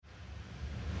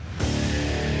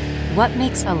What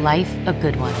makes a life a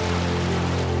good one?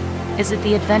 Is it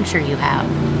the adventure you have?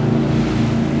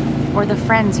 Or the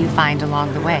friends you find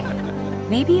along the way?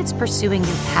 Maybe it's pursuing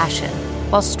your passion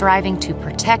while striving to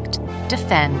protect,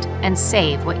 defend, and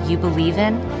save what you believe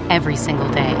in every single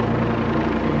day.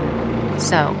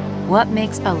 So, what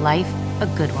makes a life a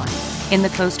good one? In the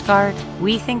Coast Guard,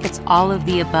 we think it's all of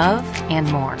the above and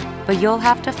more, but you'll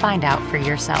have to find out for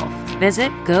yourself.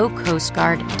 Visit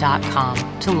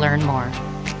gocoastguard.com to learn more.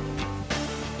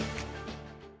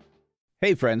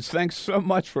 Hey friends, thanks so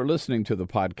much for listening to the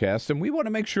podcast, and we want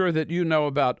to make sure that you know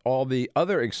about all the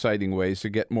other exciting ways to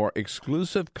get more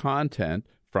exclusive content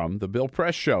from The Bill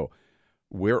Press Show.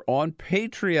 We're on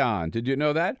Patreon. Did you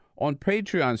know that? On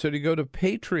Patreon. So you go to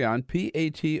Patreon,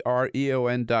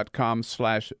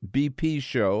 patreon.com/BP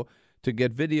show to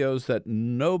get videos that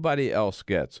nobody else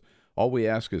gets. All we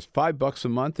ask is $5 a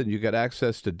month, and you get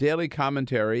access to daily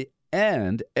commentary,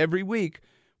 and every week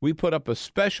we put up a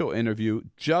special interview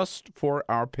just for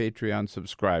our Patreon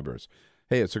subscribers.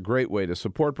 Hey, it's a great way to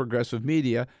support progressive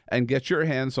media and get your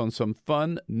hands on some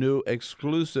fun, new,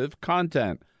 exclusive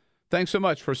content. Thanks so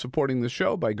much for supporting the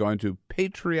show by going to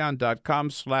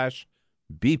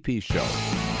patreon.com/BP show.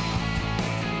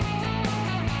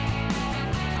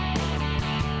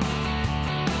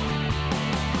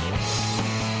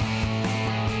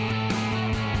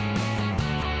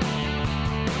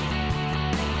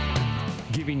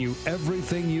 Giving you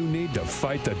everything you need to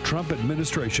fight the Trump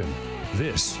administration.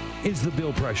 This is The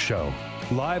Bill Press Show.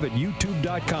 Live at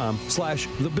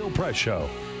youtube.com/The Bill Press Show.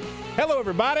 Hello,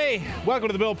 everybody. Welcome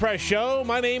to The Bill Press Show.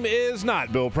 My name is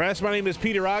not Bill Press. My name is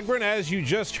Peter Ogburn. As you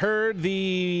just heard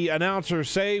the announcer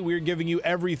say, we're giving you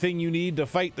everything you need to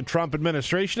fight the Trump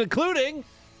administration, including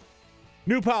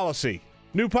new policy.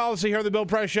 New policy here on The Bill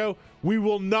Press Show. We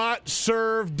will not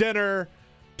serve dinner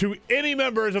to any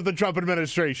members of the Trump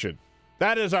administration.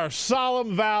 That is our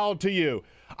solemn vow to you.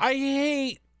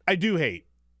 I do hate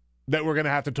that we're going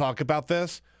to have to talk about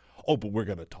this. Oh, but we're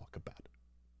going to talk about it.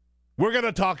 We're going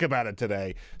to talk about it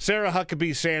today. Sarah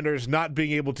Huckabee Sanders not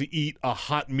being able to eat a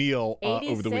hot meal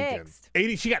over the weekend.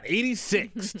 She got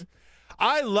 86th.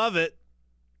 I love it.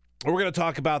 We're going to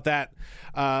talk about that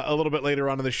a little bit later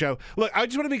on in the show. Look, I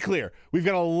just want to be clear. We've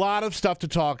got a lot of stuff to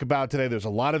talk about today. There's a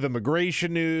lot of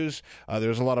immigration news.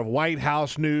 There's a lot of White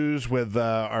House news with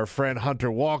our friend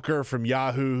Hunter Walker from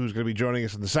Yahoo, who's going to be joining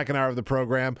us in the second hour of the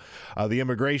program. The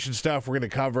immigration stuff we're going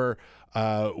to cover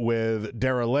with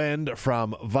Dara Lind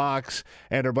from Vox,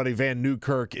 and our buddy Vann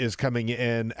Newkirk is coming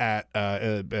in at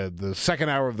the second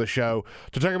hour of the show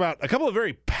to talk about a couple of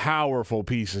very powerful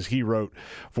pieces he wrote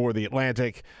for The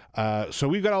Atlantic. So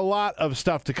we've got a lot of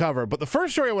stuff to cover. But the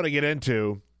first story I want to get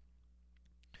into,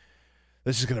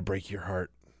 this is going to break your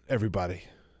heart, everybody.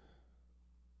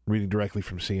 Reading directly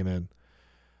from CNN.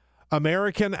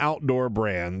 American Outdoor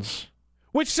Brands,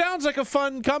 which sounds like a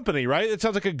fun company, right? It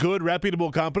sounds like a good,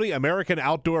 reputable company. American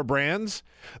Outdoor Brands.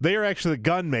 They are actually the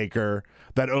gun maker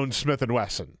that owns Smith &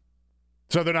 Wesson.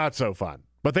 So they're not so fun.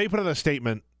 But they put in a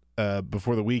statement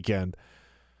before the weekend.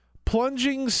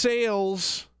 Plunging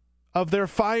sales of their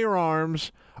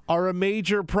firearms are a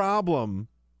major problem.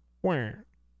 Where?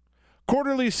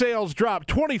 Quarterly sales dropped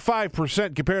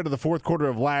 25% compared to the fourth quarter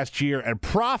of last year, and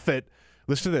profit,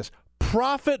 listen to this,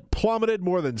 profit plummeted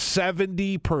more than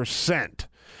 70%.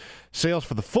 Sales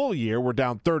for the full year were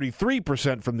down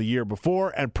 33% from the year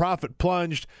before, and profit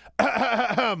plunged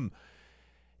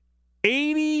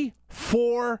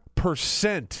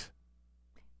 84%.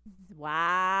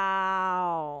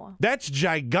 Wow. That's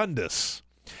gigundous.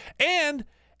 And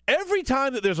every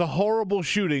time that there's a horrible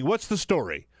shooting, what's the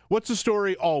story? What's the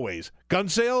story always? Gun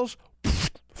sales?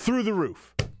 Through the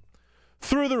roof.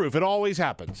 Through the roof. It always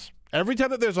happens. Every time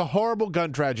that there's a horrible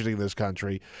gun tragedy in this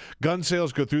country, gun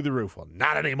sales go through the roof. Well,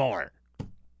 not anymore.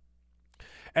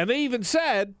 And they even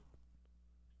said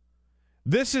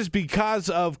this is because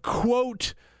of,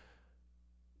 quote,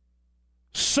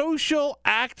 social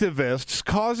activists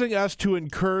causing us to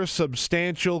incur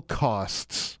substantial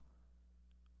costs.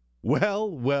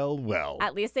 Well.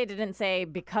 At least they didn't say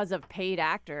because of paid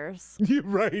actors.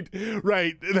 Right.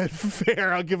 That's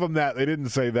fair. I'll give them that. They didn't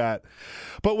say that.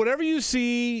 But whenever you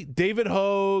see David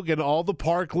Hogue and all the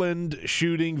Parkland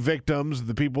shooting victims,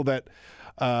 the people that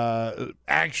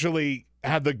actually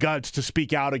had the guts to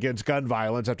speak out against gun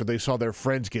violence after they saw their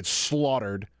friends get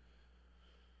slaughtered,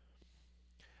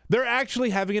 they're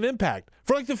actually having an impact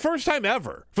for like the first time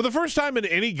ever. For the first time in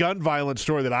any gun violence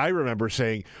story that I remember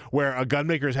seeing, where a gun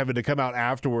maker is having to come out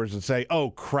afterwards and say,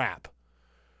 oh, crap,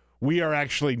 we are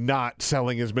actually not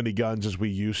selling as many guns as we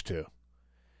used to.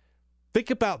 Think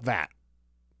about that.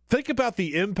 Think about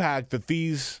the impact that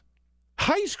these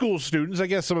high school students, I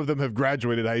guess some of them have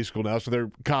graduated high school now, so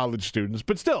they're college students,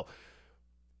 but still,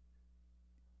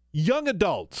 young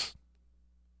adults.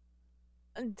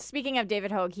 Speaking of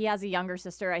David Hogue, he has a younger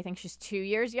sister. I think she's 2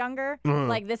 years younger. Uh-huh.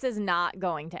 Like, this is not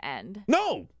going to end.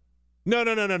 No.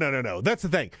 That's the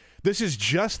thing. This is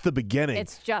just the beginning.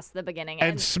 It's just the beginning.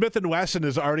 And Smith & Wesson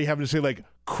is already having to say, like,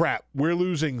 crap, we're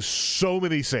losing so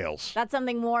many sales. That's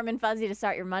something warm and fuzzy to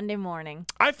start your Monday morning.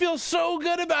 I feel so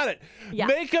good about it. Yeah.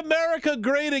 Make America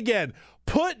great again.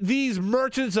 Put these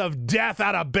merchants of death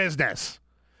out of business.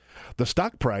 The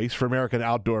stock price for American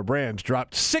outdoor brands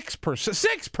dropped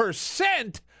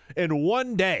 6% in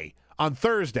one day on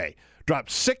Thursday. Dropped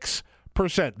 6%.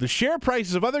 The share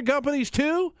prices of other companies,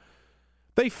 too,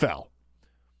 they fell.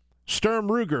 Sturm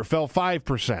Ruger fell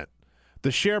 5%.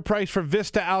 The share price for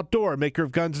Vista Outdoor, maker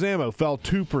of guns and ammo, fell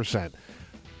 2%.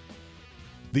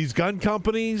 These gun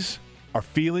companies are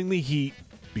feeling the heat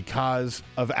because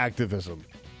of activism.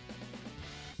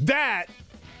 That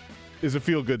is a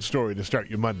feel-good story to start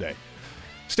your Monday.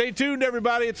 Stay tuned,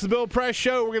 everybody. It's the Bill Press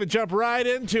Show. We're going to jump right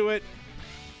into it.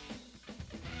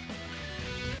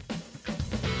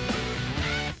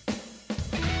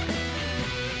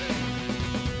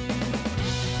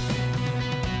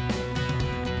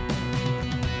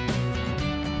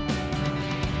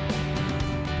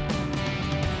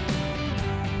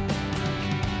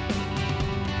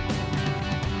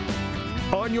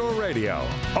 On your radio,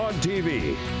 on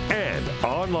TV, and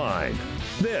online.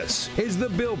 This is the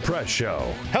Bill Press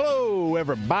Show. Hello,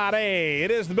 everybody.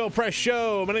 It is the Bill Press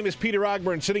Show. My name is Peter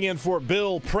Ogburn, sitting in for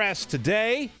Bill Press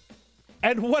today.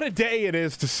 And what a day it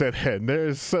is to sit in.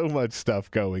 There's so much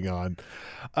stuff going on.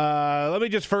 Let me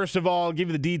just first of all give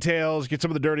you the details, get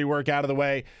some of the dirty work out of the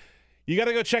way. You got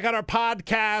to go check out our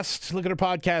podcast. Look at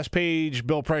our podcast page,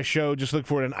 Bill Press Show. Just look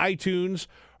for it in iTunes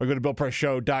or go to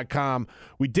BillPressShow.com.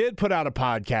 We did put out a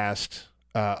podcast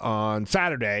on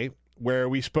Saturday where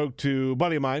we spoke to a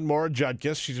buddy of mine, Maura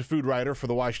Judkis. She's a food writer for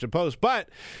the Washington Post. But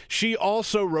she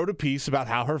also wrote a piece about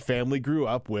how her family grew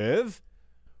up with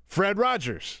Fred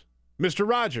Rogers, Mr.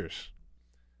 Rogers.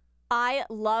 I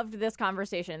loved this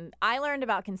conversation. I learned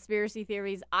about conspiracy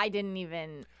theories I didn't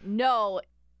even know.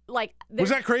 Like,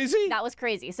 Was that crazy? That was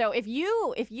crazy. So if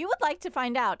you would like to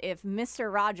find out if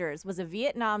Mr. Rogers was a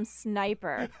Vietnam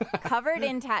sniper covered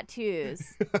in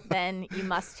tattoos, then you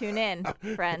must tune in,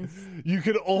 friends. You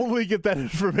can only get that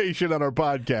information on our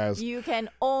podcast. You can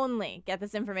only get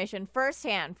this information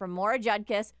firsthand from Maura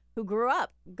Judkis, who grew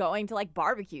up going to like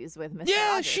barbecues with Mr. Rogers.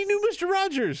 Yeah, she knew Mr.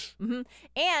 Rogers. Mm-hmm.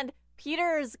 And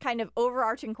Peter's kind of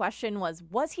overarching question was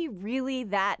he really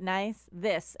that nice?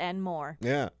 This and more.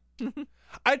 Yeah.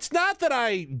 It's not that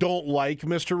I don't like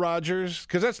Mr. Rogers,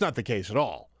 because that's not the case at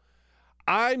all.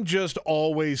 I'm just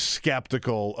always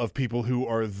skeptical of people who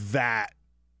are that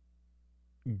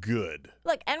good.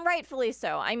 Look, and rightfully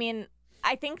so. I mean,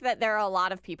 I think that there are a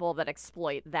lot of people that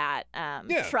exploit that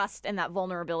trust and that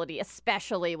vulnerability,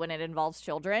 especially when it involves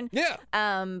children. Yeah.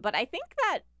 But I think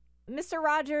that Mr.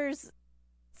 Rogers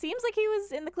seems like he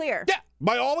was in the clear. Yeah.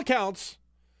 By all accounts,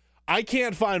 I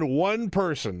can't find one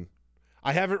person.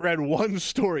 I haven't read one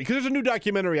story, because there's a new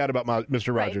documentary out about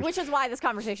Mr. Rogers. Right, which is why this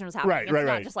conversation was happening. Right.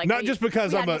 Not just like not just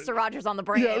because I'm Mr. Rogers on the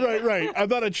brain. Yeah, right. I'm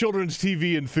not a children's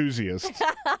TV enthusiast.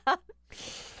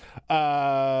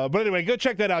 But anyway, go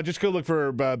check that out. Just go look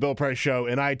for Bill Press Show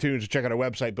in iTunes. Check out our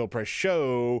website,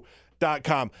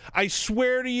 BillPressShow.com. I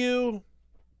swear to you,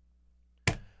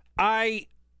 I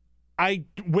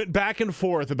went back and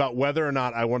forth about whether or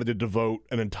not I wanted to devote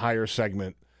an entire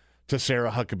segment to Sarah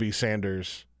Huckabee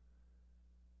Sanders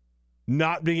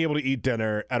not being able to eat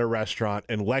dinner at a restaurant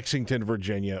in Lexington,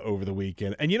 Virginia over the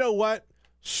weekend. And you know what?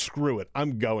 Screw it.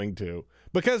 I'm going to.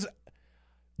 Because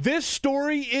this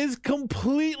story is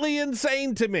completely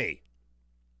insane to me.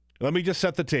 Let me just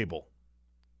set the table.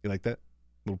 You like that?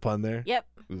 Little pun there? Yep.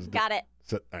 Got it.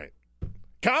 All right.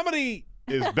 Comedy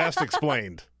is best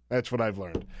explained. That's what I've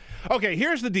learned. Okay,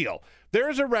 here's the deal.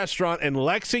 There's a restaurant in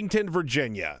Lexington,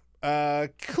 Virginia,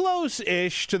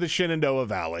 close-ish to the Shenandoah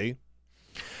Valley.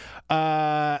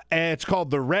 And it's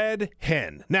called the Red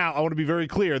Hen. Now, I want to be very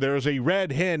clear. There is a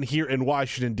Red Hen here in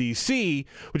Washington, D.C.,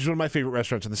 which is one of my favorite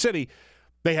restaurants in the city.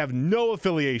 They have no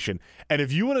affiliation. And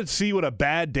if you want to see what a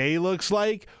bad day looks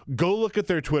like, go look at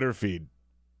their Twitter feed.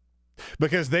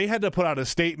 Because they had to put out a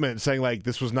statement saying, like,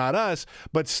 this was not us.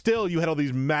 But still, you had all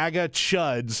these MAGA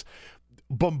chuds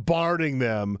bombarding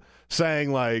them,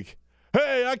 saying, like,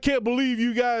 hey, I can't believe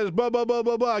you guys, blah, blah, blah,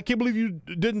 blah, blah. I can't believe you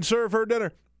didn't serve her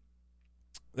dinner.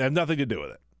 They have nothing to do with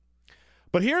it.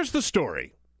 But here's the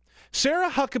story. Sarah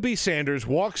Huckabee Sanders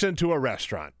walks into a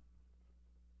restaurant.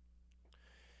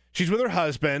 She's with her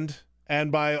husband, And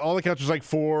by all accounts, there's like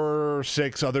 4 or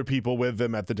 6 other people with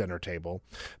them at the dinner table.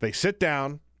 They sit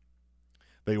down.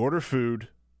 They order food.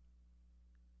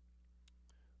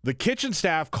 The kitchen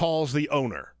staff calls the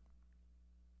owner.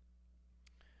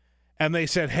 And they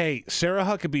said, hey, Sarah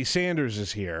Huckabee Sanders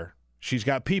is here. She's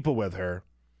got people with her.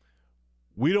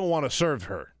 We don't want to serve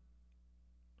her.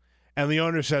 And the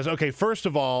owner says, okay, first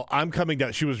of all, I'm coming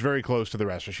down. She was very close to the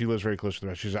restaurant. She lives very close to the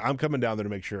restaurant. She said, I'm coming down there to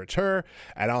make sure it's her,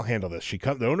 and I'll handle this.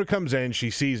 The owner comes in.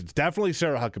 She sees it's definitely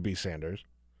Sarah Huckabee Sanders.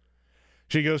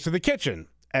 She goes to the kitchen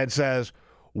and says,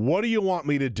 what do you want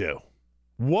me to do?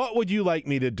 What would you like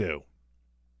me to do?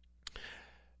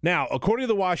 Now, according to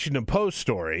the Washington Post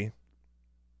story,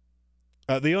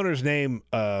 the owner's name,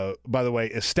 by the way,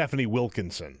 is Stephanie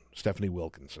Wilkinson. Stephanie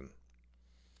Wilkinson.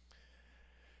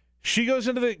 She goes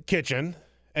into the kitchen,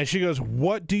 and she goes,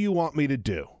 what do you want me to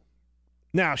do?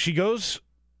 Now, she goes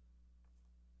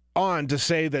on to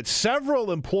say that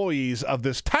several employees of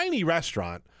this tiny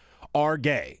restaurant are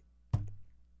gay.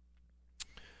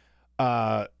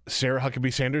 Sarah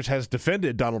Huckabee Sanders has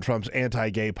defended Donald Trump's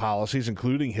anti-gay policies,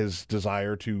 including his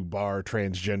desire to bar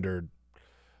transgendered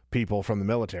people from the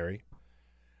military.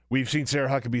 We've seen Sarah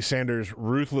Huckabee Sanders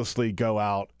ruthlessly go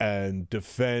out and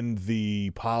defend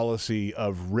the policy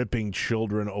of ripping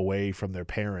children away from their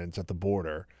parents at the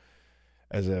border,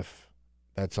 as if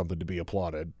that's something to be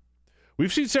applauded.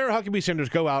 We've seen Sarah Huckabee Sanders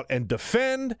go out and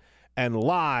defend and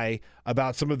lie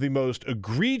about some of the most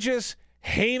egregious,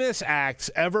 heinous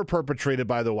acts ever perpetrated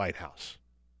by the White House.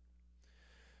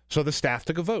 So the staff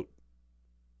took a vote.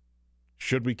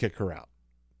 Should we kick her out?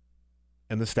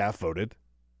 And the staff voted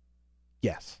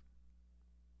yes.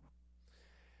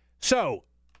 So,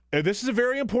 this is a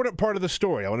very important part of the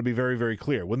story. I want to be very, very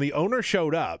clear. When the owner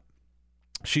showed up,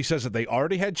 she says that they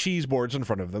already had cheese boards in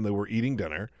front of them. They were eating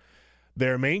dinner.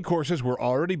 Their main courses were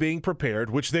already being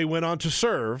prepared, which they went on to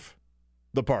serve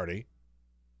the party.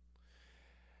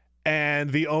 And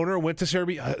the owner went to Sarah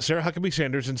Huckabee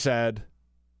Sanders and said,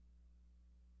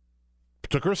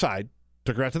 took her aside,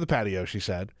 took her out to the patio, she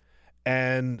said,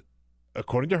 and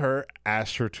according to her,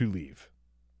 asked her to leave.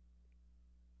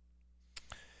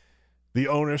 The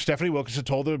owner, Stephanie Wilkinson,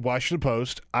 told the Washington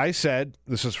Post, I said,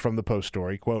 this is from the Post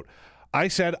story, quote, I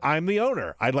said, I'm the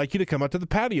owner. I'd like you to come out to the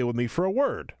patio with me for a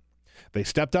word. They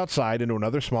stepped outside into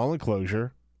another small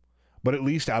enclosure, but at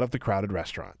least out of the crowded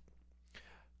restaurant.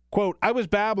 Quote, I was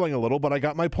babbling a little, but I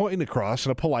got my point across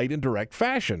in a polite and direct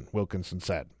fashion, Wilkinson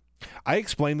said. I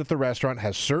explained that the restaurant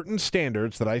has certain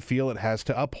standards that I feel it has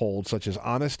to uphold, such as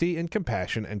honesty and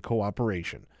compassion and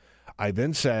cooperation. I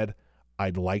then said,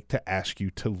 I'd like to ask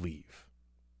you to leave.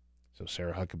 So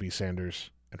Sarah Huckabee Sanders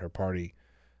and her party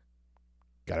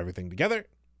got everything together,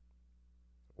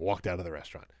 walked out of the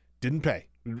restaurant. Didn't pay.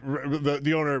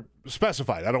 The owner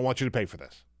specified, I don't want you to pay for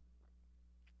this.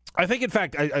 I think, in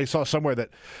fact, I saw somewhere that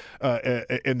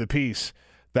in the piece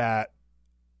that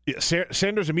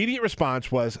Sanders' immediate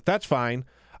response was, that's fine,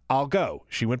 I'll go.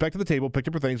 She went back to the table, picked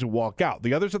up her things, and walked out.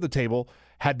 The others at the table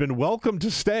had been welcome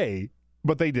to stay,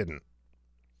 but they didn't.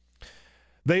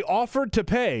 They offered to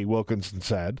pay, Wilkinson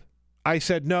said. I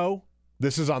said, no,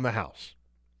 this is on the house.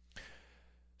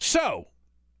 So,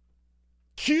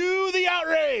 cue the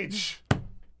outrage.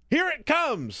 Here it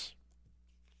comes.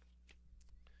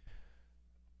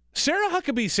 Sarah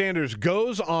Huckabee Sanders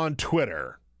goes on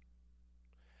Twitter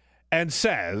and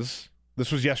says,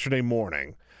 this was yesterday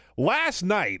morning, last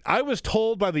night I was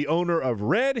told by the owner of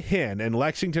Red Hen in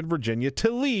Lexington, Virginia, to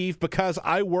leave because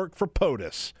I work for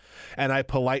POTUS, and I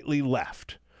politely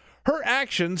left. Her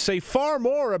actions say far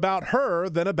more about her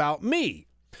than about me.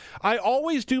 I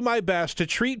always do my best to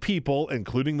treat people,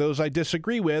 including those I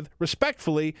disagree with,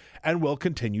 respectfully, and will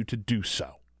continue to do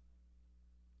so.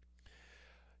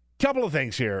 Couple of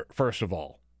things here, first of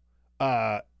all.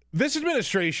 This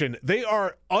administration, they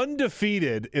are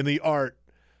undefeated in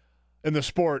the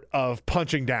sport of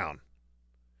punching down.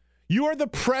 You are the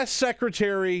press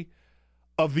secretary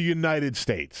of the United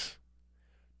States.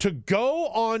 To go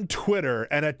on Twitter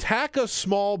and attack a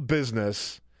small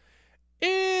business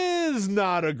is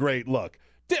not a great look.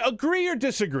 Agree or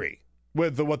disagree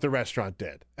with what the restaurant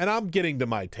did? And I'm getting to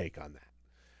my take on that.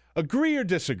 Agree or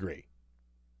disagree?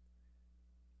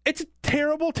 It's a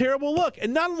terrible, terrible look.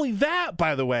 And not only that,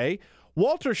 by the way,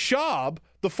 Walter Schaub,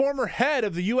 the former head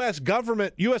of the U.S.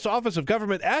 Office of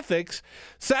Government Ethics,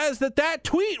 says that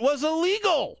tweet was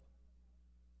illegal.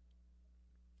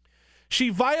 She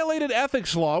violated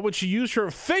ethics law when she used her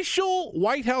official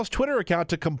White House Twitter account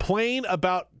to complain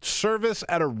about service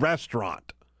at a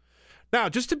restaurant. Now,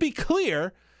 just to be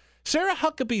clear, Sarah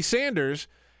Huckabee Sanders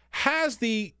has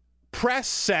the press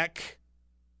sec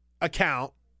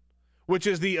account which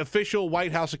is the official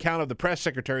White House account of the press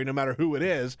secretary, no matter who it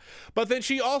is. But then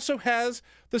she also has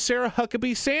the Sarah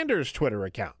Huckabee Sanders Twitter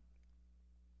account.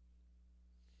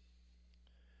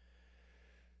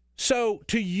 So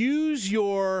to use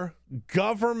your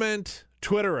government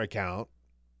Twitter account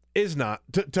is not,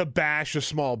 to bash a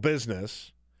small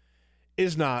business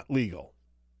is not legal.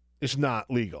 It's not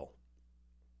legal.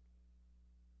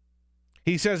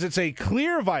 He says it's a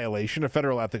clear violation of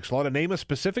federal ethics law to name a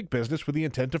specific business with the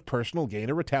intent of personal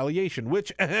gain or retaliation,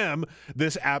 which,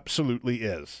 this absolutely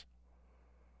is.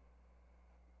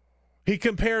 He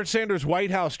compared Sanders' White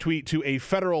House tweet to a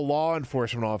federal law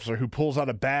enforcement officer who pulls out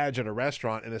a badge at a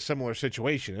restaurant in a similar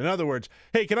situation. In other words,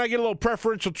 hey, can I get a little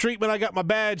preferential treatment? I got my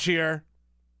badge here.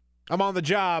 I'm on the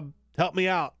job. Help me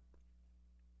out.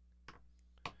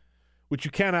 Which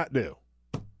you cannot do.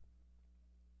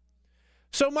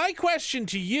 So my question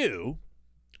to you,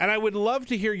 and I would love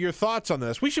to hear your thoughts on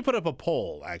this. We should put up a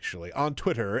poll, actually, on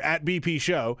Twitter, at BP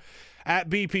Show. At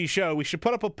BP Show, we should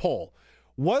put up a poll.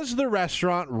 Was the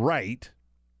restaurant right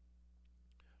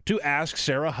to ask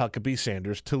Sarah Huckabee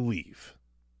Sanders to leave?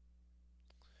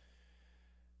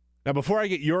 Now, before I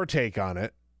get your take on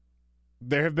it,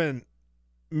 there have been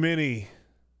many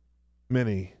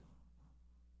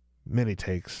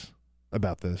takes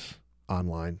about this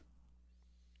online.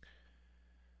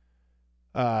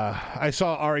 I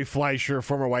saw Ari Fleischer,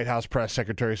 former White House press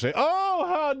secretary, say, "Oh,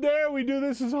 how dare we do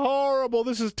this? This is horrible.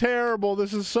 This is terrible.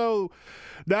 This is so...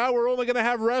 Now we're only going to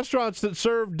have restaurants that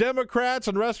serve Democrats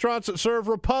and restaurants that serve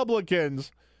Republicans."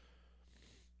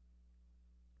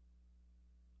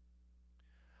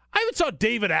 I even saw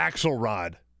David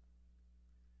Axelrod.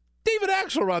 David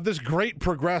Axelrod, this great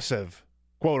progressive,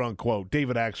 quote unquote,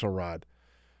 David Axelrod,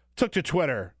 took to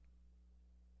Twitter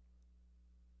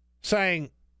saying,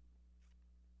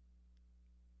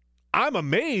 "I'm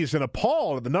amazed and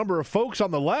appalled at the number of folks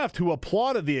on the left who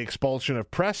applauded the expulsion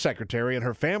of press secretary and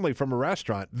her family from a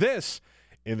restaurant. This,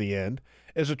 in the end,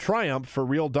 is a triumph for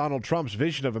real Donald Trump's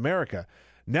vision of America.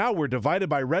 Now we're divided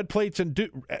by red plates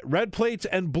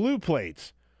and blue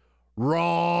plates."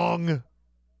 Wrong.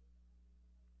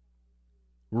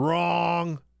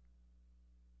 Wrong.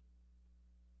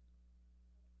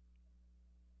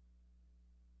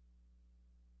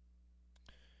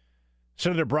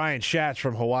 Senator Brian Schatz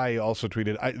from Hawaii also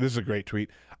tweeted, this is a great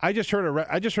tweet. I just heard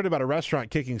about a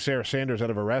restaurant kicking Sarah Sanders out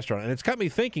of a restaurant, and it's got me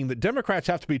thinking that Democrats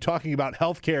have to be talking about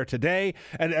health care today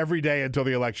and every day until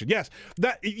the election. Yes,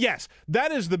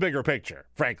 that is the bigger picture,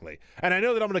 frankly. And I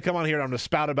know that I'm going to come on here and I'm going to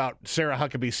spout about Sarah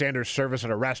Huckabee Sanders' service at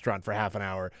a restaurant for half an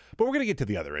hour, but we're going to get to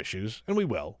the other issues, and we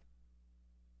will.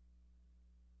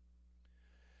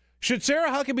 Should Sarah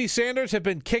Huckabee Sanders have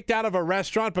been kicked out of a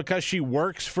restaurant because she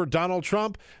works for Donald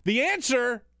Trump? The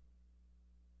answer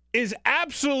is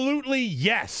absolutely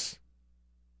yes.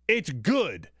 It's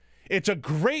good. It's a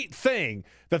great thing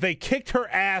that they kicked her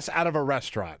ass out of a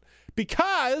restaurant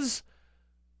because,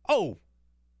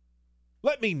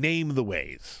 let me name the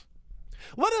ways.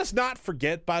 Let us not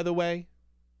forget, by the way,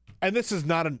 and this is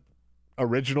not an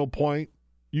original point.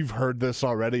 You've heard this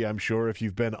already, I'm sure, if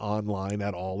you've been online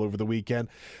at all over the weekend.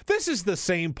 This is the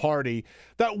same party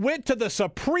that went to the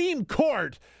Supreme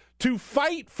Court to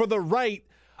fight for the right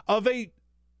of a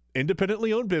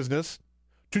independently owned business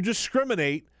to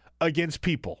discriminate against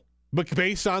people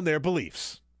based on their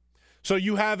beliefs. So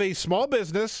you have a small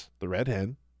business, the Red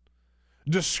Hen,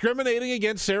 discriminating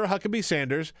against Sarah Huckabee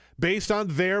Sanders based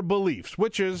on their beliefs,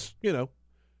 which is,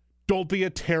 don't be a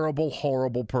terrible,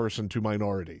 horrible person to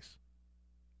minorities.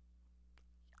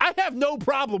 I have no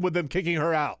problem with them kicking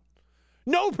her out.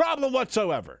 No problem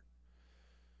whatsoever.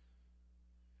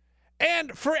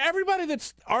 And for everybody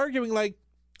that's arguing like,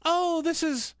 this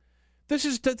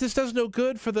does no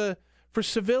good for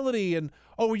civility, and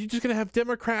you're just going to have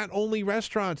Democrats only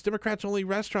restaurants,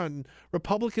 and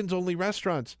Republicans only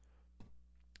restaurants.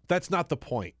 That's not the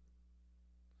point.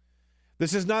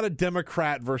 This is not a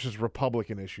Democrat versus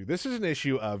Republican issue. This is an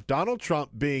issue of Donald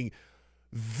Trump being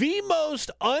the most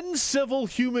uncivil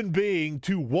human being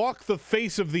to walk the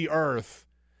face of the earth.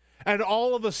 And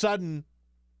all of a sudden,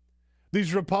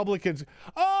 these Republicans,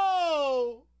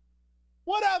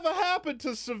 whatever happened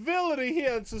to civility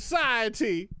here in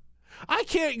society? I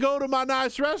can't go to my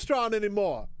nice restaurant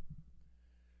anymore.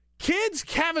 Kids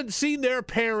haven't seen their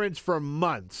parents for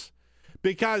months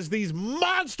because these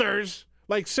monsters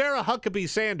like Sarah Huckabee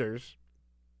Sanders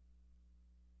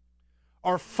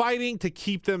are fighting to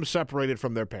keep them separated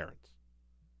from their parents.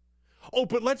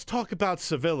 But let's talk about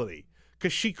civility,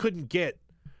 because she couldn't get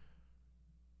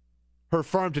her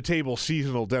farm-to-table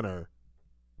seasonal dinner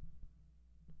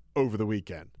over the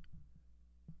weekend.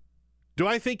 Do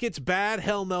I think it's bad?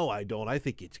 Hell no, I don't. I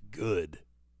think it's good.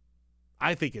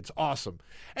 I think it's awesome.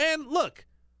 And look,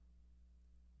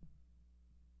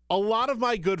 a lot of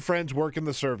my good friends work in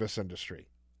the service industry.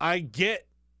 I get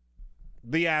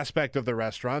the aspect of the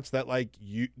restaurants that, like,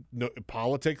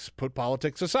 put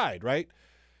politics aside, right?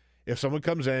 If someone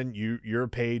comes in, you're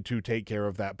paid to take care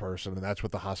of that person, and that's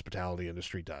what the hospitality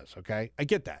industry does, okay? I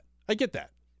get that.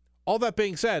 All that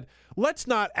being said, let's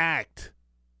not act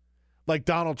like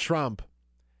Donald Trump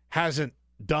hasn't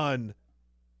done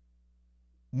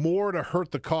more to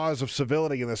hurt the cause of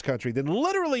civility in this country than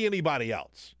literally anybody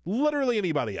else. Literally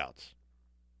anybody else.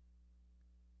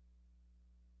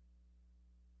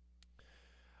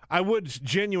 I would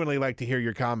genuinely like to hear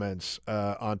your comments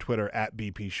on Twitter at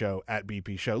BP Show, at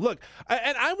BP Show. Look,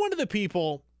 and I'm one of the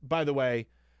people, by the way,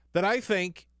 that I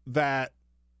think that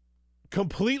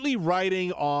completely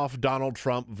writing off Donald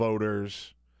Trump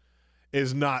voters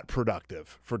is not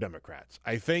productive for Democrats.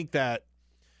 I think that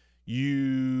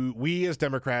we as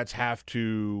Democrats have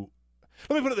to,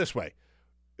 let me put it this way.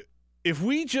 If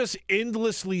we just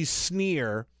endlessly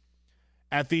sneer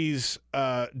at these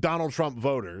Donald Trump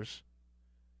voters,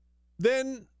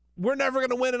 then we're never going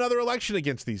to win another election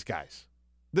against these guys.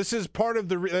 This is part of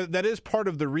that is part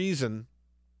of the reason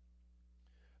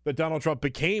that Donald Trump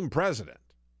became president.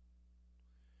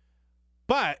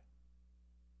 But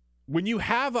when you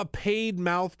have a paid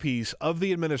mouthpiece of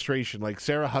the administration like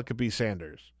Sarah Huckabee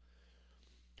Sanders,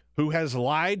 who has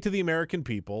lied to the American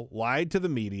people, lied to the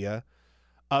media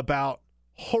about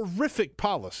horrific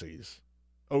policies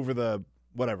over the,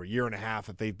 year and a half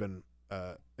that they've been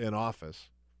in office,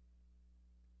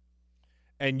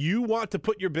 and you want to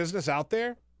put your business out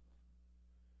there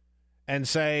and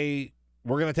say,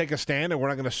 we're going to take a stand and we're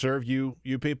not going to serve you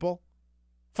people,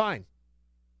 fine.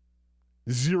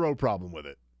 Zero problem with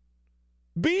it.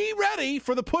 Be ready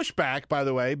for the pushback, by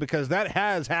the way, because that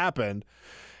has happened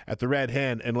at the Red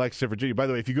Hen in Lexington, Virginia. By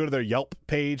the way, if you go to their Yelp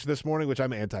page this morning, which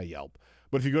I'm anti-Yelp,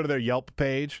 but if you go to their Yelp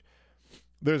page,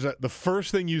 there's the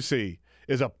first thing you see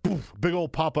is a big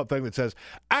old pop-up thing that says,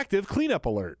 active cleanup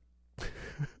alert.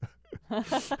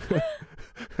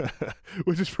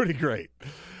 Which is pretty great.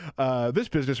 This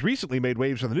business recently made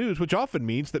waves in the news, which often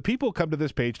means that people come to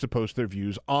this page to post their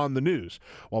views on the news.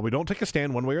 While we don't take a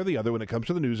stand one way or the other when it comes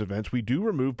to the news events, we do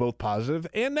remove both positive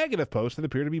and negative posts that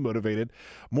appear to be motivated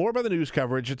more by the news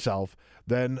coverage itself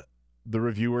than the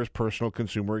reviewer's personal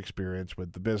consumer experience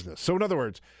with the business. So in other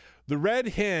words, the Red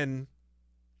Hen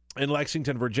in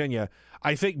Lexington, Virginia,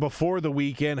 I think before the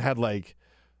weekend had like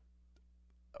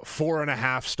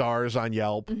 4.5 stars on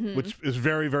Yelp, which is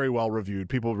very, very well reviewed.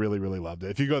 People really, really loved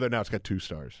it. If you go there now, it's got 2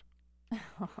 stars.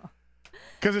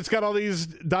 Because it's got all these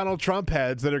Donald Trump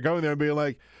heads that are going there and being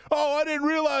like, oh, I didn't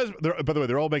realize. By the way,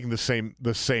 they're all making the same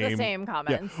comments.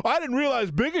 Yeah. I didn't realize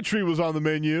bigotry was on the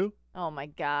menu. Oh, my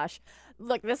gosh.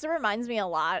 Look, this reminds me a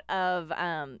lot of,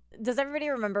 does everybody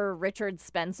remember Richard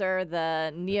Spencer,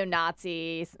 the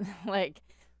neo-Nazi, like,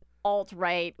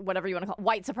 alt-right, whatever you want to call it,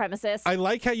 white supremacist? I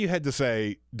like how you had to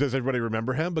say, does everybody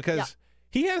remember him? Because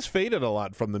he has faded a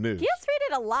lot from the news. He has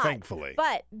faded a lot. Thankfully.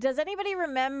 But does anybody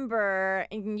remember,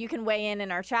 and you can weigh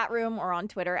in our chat room or on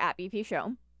Twitter at BP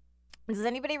Show, does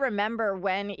anybody remember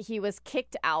when he was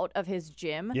kicked out of his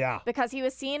gym? Yeah. Because he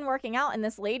was seen working out, and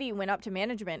this lady went up to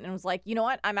management and was like, you know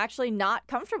what? I'm actually not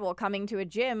comfortable coming to a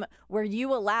gym where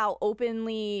you allow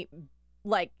openly,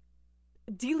 like,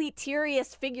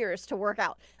 deleterious figures to work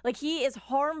out. Like, he is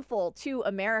harmful to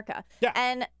America. Yeah.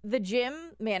 And the gym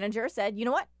manager said, you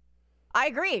know what? I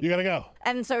agree. You gotta go.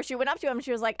 And so she went up to him.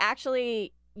 She was like,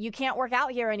 actually, you can't work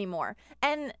out here anymore.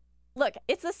 And look,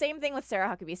 it's the same thing with Sarah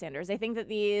Huckabee Sanders. I think that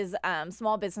these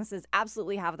small businesses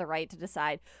absolutely have the right to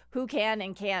decide who can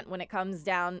and can't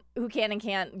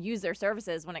use their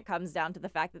services when it comes down to the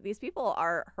fact that these people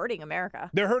are hurting America.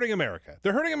 They're hurting America.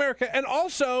 They're hurting America. And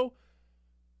also,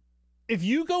 if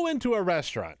you go into a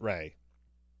restaurant, Ray,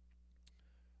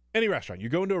 any restaurant, you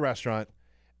go into a restaurant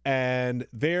and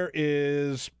there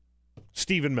is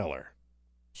Stephen Miller.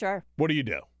 Sure. What do you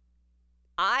do?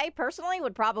 I personally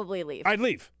would probably leave. I'd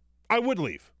leave. I would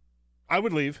leave.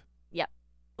 Yep.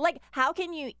 Like, how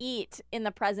can you eat in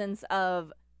the presence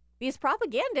of these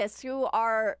propagandists who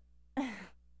are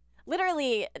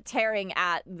literally tearing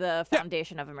at the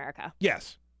foundation of America?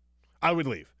 Yes. I would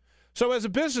leave. So as a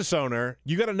business owner,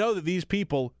 you got to know that these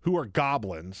people who are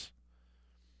goblins,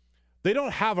 they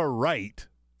don't have a right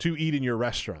to eat in your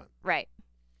restaurant. Right.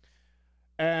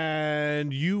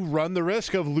 And you run the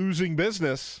risk of losing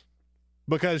business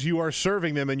because you are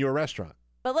serving them in your restaurant.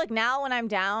 But look, now when I'm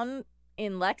down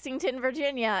in Lexington,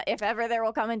 Virginia, if ever there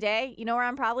will come a day, you know where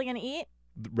I'm probably going to eat?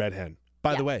 Red Hen.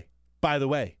 By the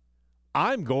way,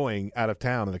 I'm going out of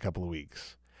town in a couple of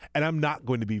weeks, and I'm not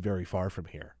going to be very far from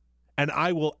here. And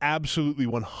I will absolutely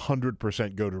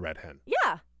 100% go to Red Hen.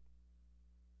 Yeah.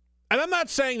 And I'm not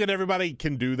saying that everybody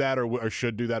can do that or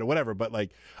should do that or whatever, but,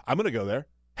 like, I'm going to go there.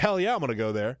 Hell yeah, I'm going to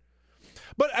go there.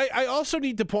 But I also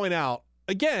need to point out,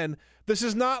 again, this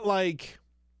is not like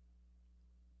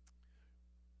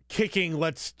kicking,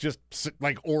 let's just,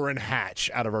 like, Orrin Hatch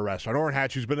out of a restaurant. Orrin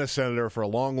Hatch, who's been a senator for a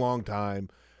long, long time,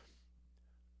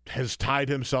 has tied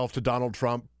himself to Donald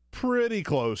Trump pretty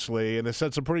closely and has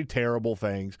said some pretty terrible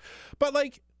things. But,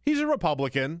 like, he's a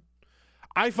Republican.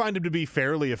 I find him to be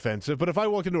fairly offensive. But if I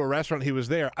walked into a restaurant and he was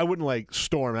there, I wouldn't, like,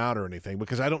 storm out or anything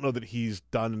because I don't know that he's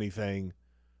done anything.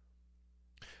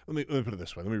 Let me put it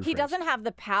this way. Let me rephrase. He doesn't have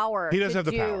the power to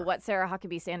do what Sarah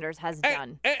Huckabee Sanders has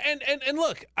done. And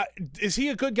look, is he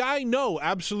a good guy? No,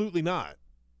 absolutely not.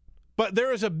 But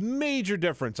there is a major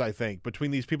difference, I think,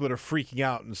 between these people that are freaking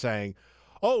out and saying,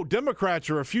 oh, Democrats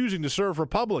are refusing to serve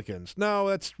Republicans. No,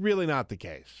 that's really not the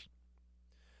case.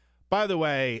 By the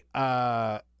way,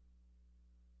 the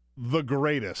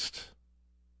greatest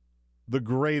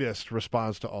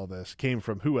response to all this came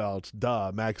from who else?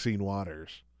 Maxine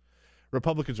Waters.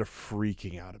 Republicans are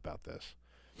freaking out about this.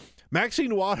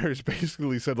 Maxine Waters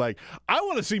basically said, like, I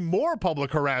want to see more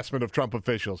public harassment of Trump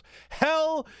officials.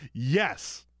 Hell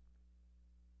yes.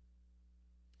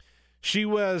 She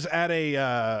was at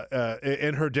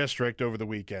in her district over the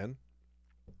weekend.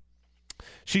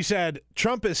 She said,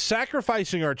 Trump is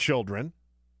sacrificing our children.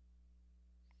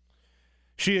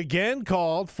 She again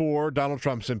called for Donald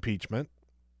Trump's impeachment.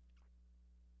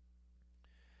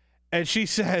 And she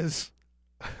says,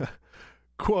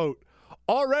 quote,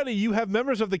 already you have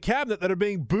members of the cabinet that are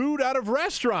being booed out of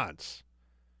restaurants.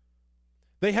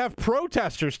 They have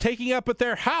protesters taking up at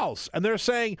their house, and they're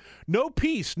saying, no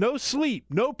peace, no sleep,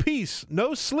 no peace,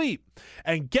 no sleep.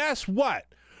 And guess what?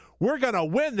 We're going to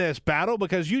win this battle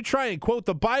because you try and quote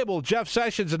the Bible, Jeff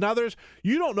Sessions and others.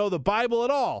 You don't know the Bible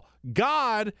at all.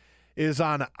 God is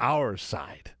on our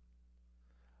side.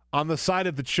 On the side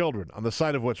of the children, on the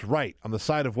side of what's right, on the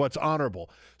side of what's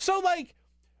honorable. So, like,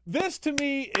 this to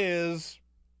me is,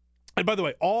 and by the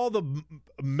way, all the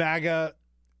MAGA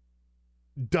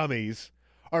dummies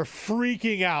are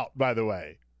freaking out, by the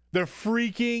way. They're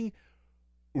freaking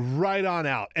right on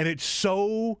out. And it's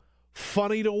so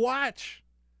funny to watch.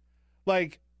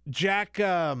 Like, Jack,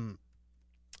 I don't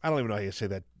even know how you say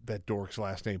that dork's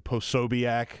last name,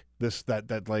 Posobiec,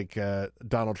 that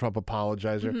Donald Trump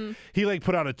apologizer. Mm-hmm. He, like,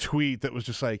 put out a tweet that was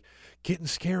just like, getting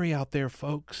scary out there,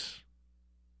 folks.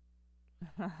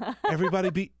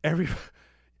 Everybody.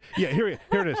 Yeah, here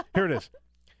it is.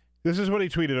 This is what he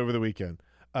tweeted over the weekend.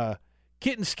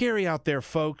 Getting scary out there,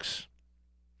 folks.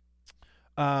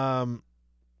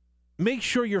 Make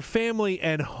sure your family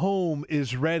and home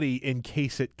is ready in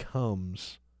case it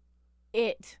comes.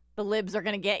 The libs are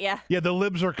going to get you. Yeah, the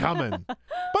libs are coming. By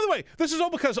the way, this is all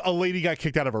because a lady got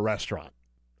kicked out of a restaurant.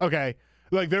 Okay?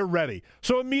 Like, they're ready.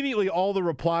 So immediately all the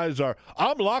replies are,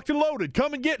 I'm locked and loaded.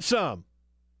 Come and get some.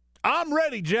 I'm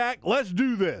ready, Jack. Let's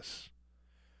do this.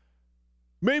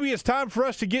 Maybe it's time for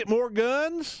us to get more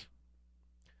guns.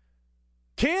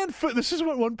 Canned food. This is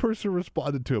what one person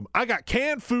responded to him. I got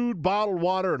canned food, bottled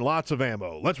water, and lots of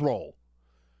ammo. Let's roll.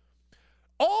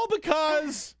 All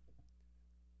because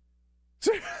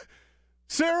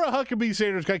Sarah Huckabee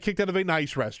Sanders got kicked out of a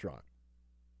nice restaurant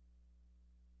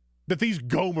that these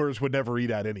Gomers would never eat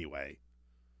at anyway.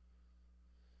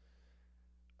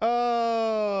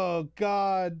 Oh,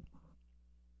 God.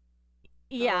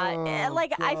 Yeah, oh,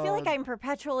 like, God. I feel like I'm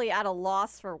perpetually at a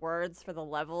loss for words for the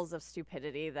levels of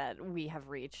stupidity that we have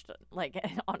reached, like,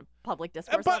 on public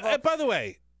discourse level. By the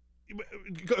way,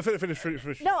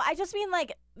 finish. No, I just mean,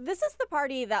 like, this is the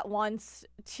party that wants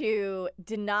to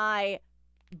deny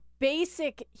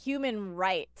basic human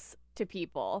rights to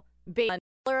people based on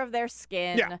the color of their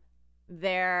skin,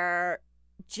 their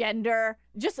gender,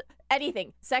 just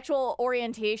anything, sexual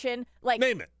orientation. Like,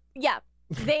 name it. Yeah.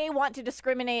 They want to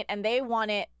discriminate, and they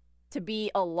want it to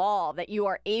be a law that you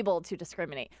are able to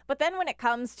discriminate. But then when it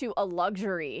comes to a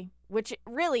luxury, which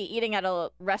really eating at a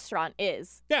restaurant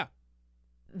is,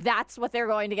 that's what they're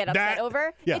going to get upset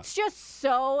over. Yeah. It's just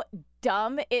so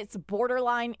dumb. It's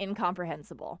borderline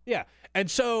incomprehensible. Yeah.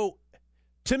 And so,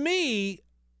 to me,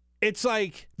 it's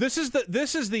like this is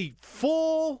the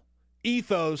full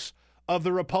ethos of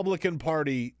the Republican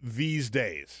Party these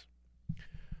days.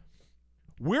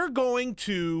 We're going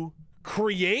to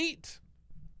create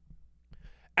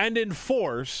and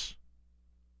enforce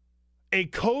a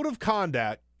code of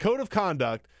conduct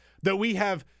that we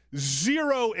have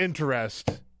zero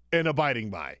interest in abiding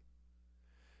by.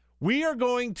 We are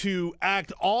going to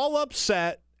act all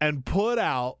upset and put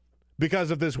out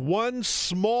because of this one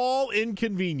small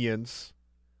inconvenience.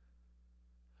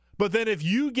 But then if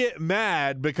you get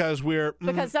mad because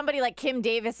because somebody like Kim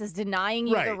Davis is denying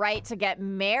you the right to get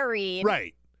married.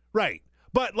 Right.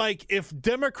 But like if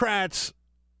Democrats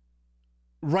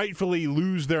rightfully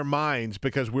lose their minds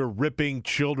because we're ripping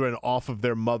children off of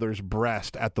their mother's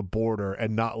breast at the border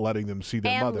and not letting them see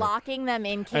their mother. And locking them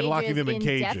in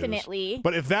cages indefinitely.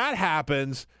 But if that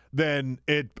happens, then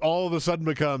it all of a sudden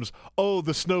becomes, oh,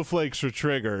 the snowflakes are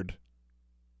triggered.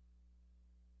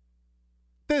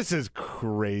 This is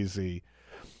crazy.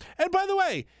 And by the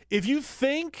way, if you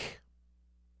think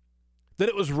that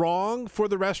it was wrong for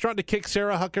the restaurant to kick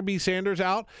Sarah Huckabee Sanders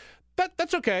out,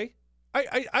 that's okay.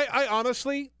 I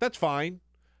honestly, that's fine.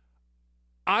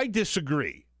 I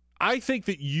disagree. I think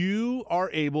that you are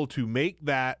able to make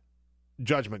that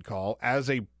judgment call as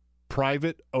a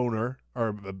private owner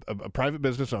or a private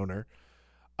business owner.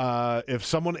 If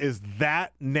someone is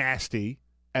that nasty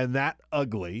and that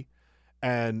ugly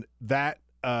and that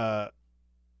and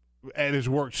has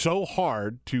worked so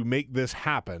hard to make this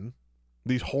happen,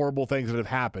 these horrible things that have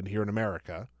happened here in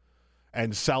America,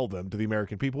 and sell them to the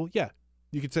American people, yeah.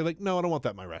 You could say, like, no, I don't want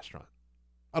that in my restaurant.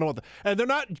 I don't want that. And they're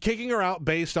not kicking her out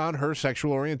based on her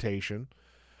sexual orientation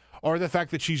or the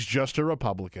fact that she's just a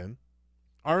Republican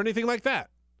or anything like that.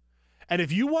 And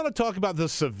if you want to talk about the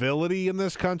civility in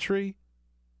this country,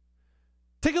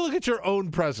 take a look at your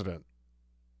own president.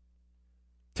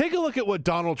 Take a look at what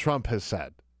Donald Trump has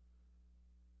said.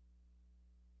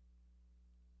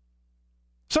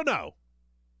 So, no,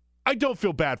 I don't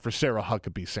feel bad for Sarah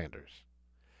Huckabee Sanders.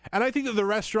 And I think that the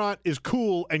restaurant is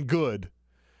cool and good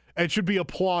and should be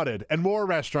applauded. And more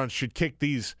restaurants should kick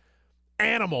these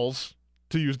animals,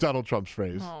 to use Donald Trump's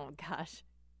phrase. Oh, gosh.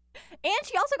 And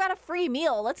she also got a free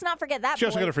meal. Let's not forget that. She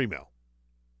also got a free meal.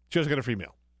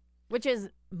 Which is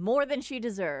more than she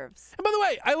deserves. And by the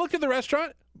way, I looked at the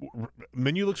restaurant.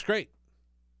 Menu looks great.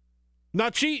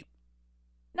 Not cheap.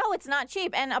 No, it's not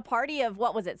cheap. And a party of,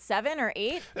 what was it, 7 or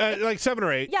 8? Like 7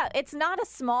 or 8. Yeah, it's not a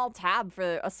small tab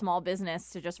for a small business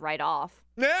to just write off.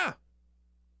 Yeah.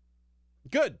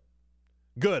 Good.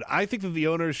 I think that the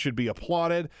owners should be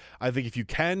applauded. I think if you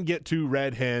can get to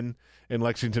Red Hen in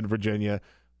Lexington, Virginia,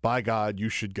 by God, you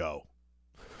should go.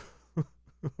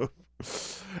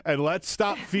 And let's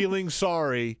stop feeling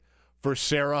sorry for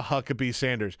Sarah Huckabee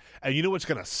Sanders. And you know what's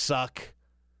going to suck?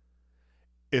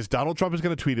 Is Donald Trump is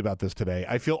going to tweet about this today.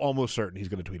 I feel almost certain he's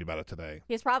going to tweet about it today.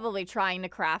 He's probably trying to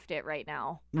craft it right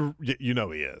now. You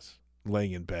know he is,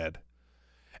 laying in bed.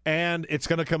 And it's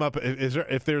going to come up.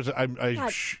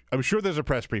 I'm sure there's a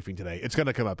press briefing today. It's going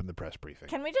to come up in the press briefing.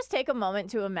 Can we just take a moment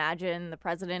to imagine the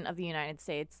President of the United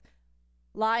States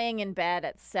lying in bed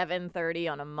at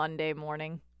 7:30 on a Monday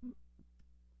morning?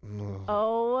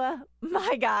 Oh,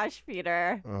 my gosh,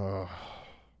 Peter.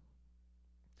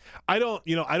 I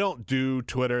don't do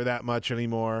Twitter that much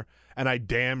anymore, and I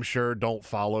damn sure don't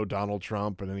follow Donald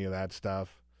Trump and any of that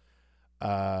stuff.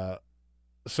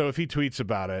 So if he tweets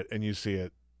about it and you see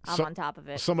it, I'm on top of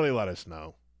it. Somebody let us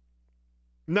know.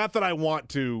 Not that I want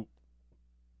to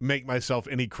make myself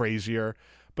any crazier,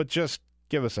 but just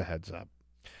give us a heads up.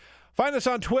 Find us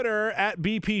on Twitter at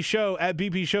BP Show, at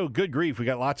BP Show. Good grief. We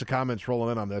got lots of comments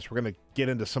rolling in on this. We're going to get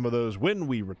into some of those when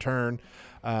we return.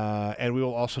 And we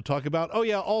will also talk about,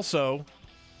 also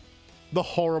the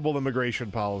horrible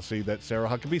immigration policy that Sarah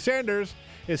Huckabee Sanders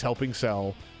is helping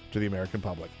sell to the American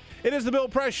public. It is the Bill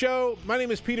Press Show. My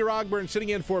name is Peter Ogburn, sitting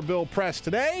in for Bill Press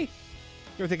today.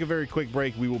 We're going to take a very quick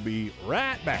break. We will be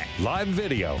right back. Live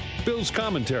video, Bill's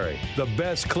commentary, the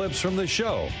best clips from the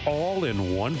show, all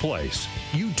in one place.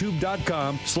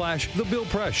 YouTube.com/The Bill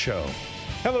Press Show.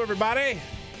 Hello, everybody.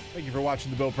 Thank you for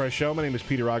watching the Bill Press Show. My name is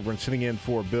Peter Ogburn, sitting in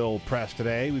for Bill Press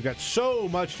today. We've got so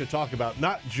much to talk about,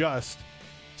 not just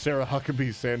Sarah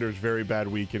Huckabee Sanders' very bad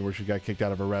weekend where she got kicked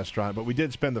out of a restaurant, but we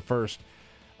did spend the first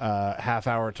half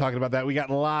hour talking about that. We got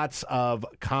lots of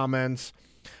comments.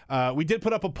 We did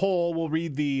put up a poll. We'll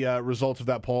read the results of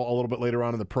that poll a little bit later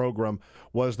on in the program.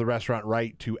 Was the restaurant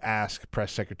right to ask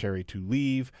press secretary to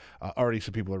leave? Already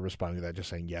some people are responding to that, just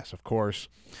saying yes, of course.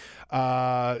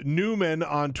 Newman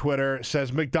on Twitter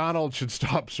says McDonald's should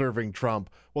stop serving Trump.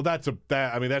 Well, that's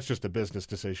just a business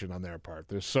decision on their part.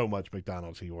 There's so much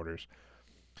McDonald's he orders.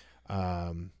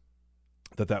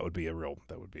 That would be a real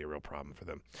problem for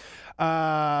them.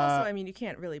 Also, you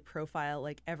can't really profile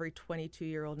like every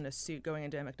 22-year-old in a suit going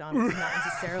into a McDonald's, not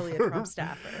necessarily a Trump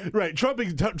staffer. Right. Trump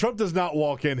does not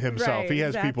walk in himself. Right, he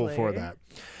has exactly. people for that.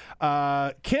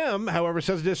 Kim, however,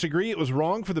 says disagree. It was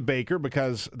wrong for the baker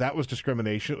because that was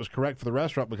discrimination. It was correct for the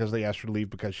restaurant because they asked her to leave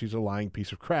because she's a lying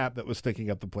piece of crap that was stinking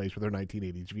up the place with her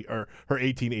 1980s or her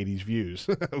 1880s views.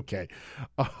 Okay.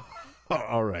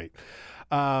 All right.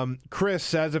 Chris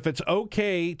says if it's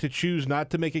okay to choose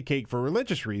not to make a cake for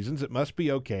religious reasons, it must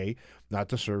be okay not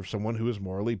to serve someone who is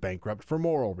morally bankrupt for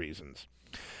moral reasons.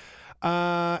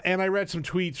 And I read some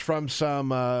tweets from some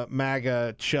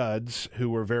MAGA chuds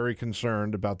who were very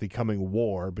concerned about the coming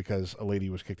war because a lady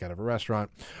was kicked out of a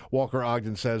restaurant. Walker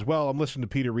Ogden says, well, I'm listening to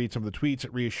Peter read some of the tweets.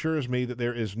 It reassures me that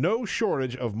there is no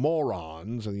shortage of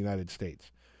morons in the United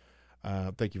States.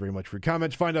 Thank you very much for your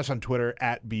comments. Find us on Twitter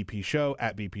at BP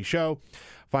Show.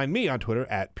 Find me on Twitter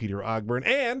at Peter Ogburn.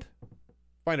 And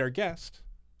find our guest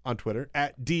on Twitter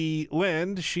at D.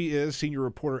 Lind. She is senior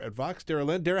reporter at Vox. Dara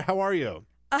Lind. Dara, how are you?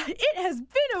 It has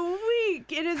been a week.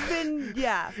 It has been,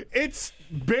 yeah. It's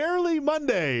barely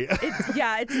Monday. It's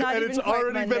not and even it's quite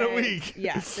already Monday. been a week.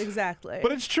 Yes, exactly.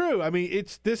 But it's true. I mean,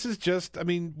 it's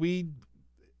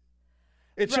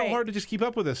so hard to just keep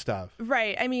up with this stuff.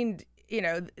 Right. I mean,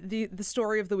 the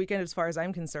story of the weekend, as far as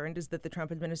I'm concerned, is that the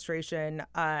Trump administration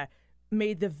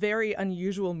made the very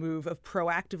unusual move of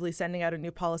proactively sending out a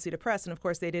new policy to press. And of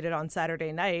course, they did it on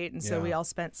Saturday night. And so we all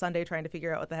spent Sunday trying to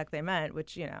figure out what the heck they meant,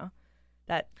 which,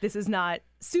 that this is not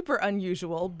super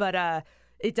unusual, but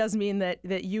it does mean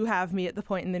that you have me at the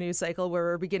point in the news cycle where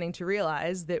we're beginning to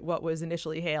realize that what was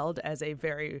initially hailed as a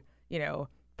very,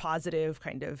 positive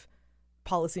kind of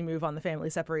policy move on the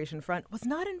family separation front was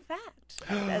not, in fact,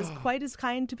 as quite as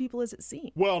kind to people as it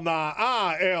seemed. Well, now,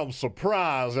 I am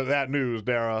surprised at that news,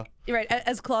 Dara. You're right.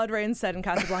 As Claude Rains said in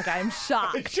Casablanca, I'm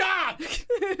shocked. Shocked!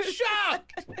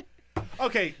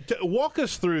 Okay, walk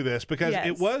us through this because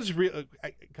it was real.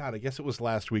 God, I guess it was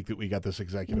last week that we got this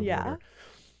executive order.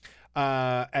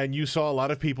 And you saw a lot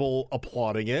of people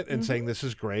applauding it and saying this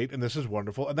is great and this is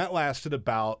wonderful. And that lasted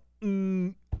about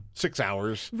 6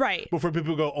 hours. Right. Before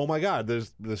people go, oh my God,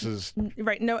 this is.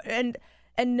 Right. No, and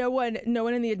no one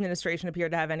in the administration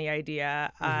appeared to have any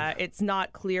idea. It's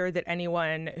not clear that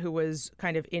anyone who was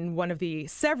kind of in one of the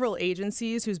several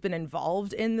agencies who's been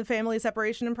involved in the family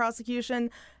separation and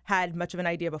prosecution had much of an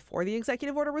idea before the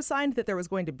executive order was signed that there was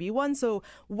going to be one. So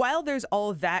while there's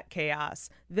all of that chaos,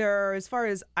 there are, as far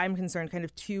as I'm concerned, kind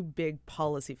of two big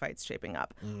policy fights shaping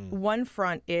up. One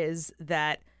front is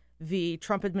that the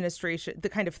Trump administration, the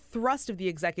kind of thrust of the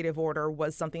executive order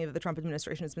was something that the Trump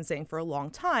administration has been saying for a long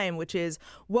time, which is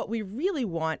what we really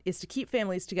want is to keep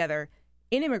families together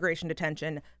in immigration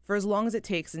detention for as long as it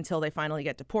takes until they finally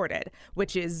get deported,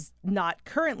 which is not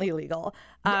currently legal.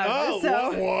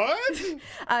 What?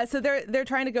 So they're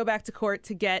trying to go back to court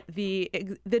to get the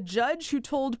judge who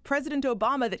told President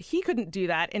Obama that he couldn't do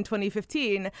that in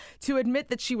 2015 to admit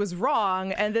that she was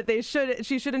wrong and that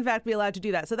she should in fact be allowed to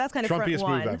do that. So that's kind of front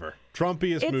one.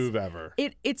 Trumpiest move ever.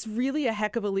 It's really a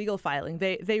heck of a legal filing.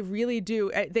 They really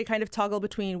do. They kind of toggle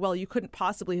between, well, you couldn't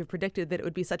possibly have predicted that it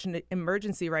would be such an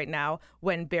emergency right now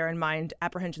when, bear in mind,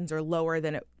 apprehensions are lower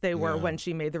than they were when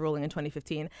she made the ruling in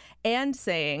 2015, and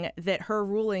saying that her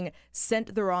ruling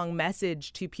sent the wrong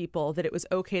message to people that it was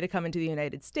okay to come into the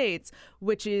United States,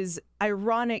 which is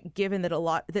ironic given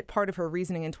that part of her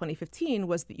reasoning in 2015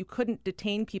 was that you couldn't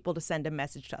detain people to send a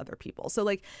message to other people. So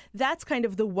that's kind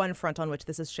of the one front on which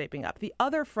this is shaping up. The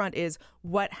other front is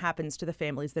what happens to the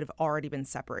families that have already been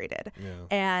separated.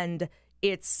 And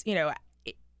it's,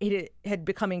 it had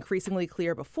become increasingly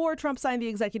clear before Trump signed the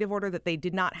executive order that they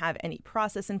did not have any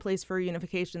process in place for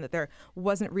reunification, that there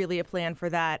wasn't really a plan for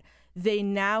that. They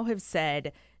now have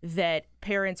said that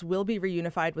parents will be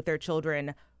reunified with their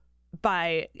children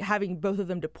by having both of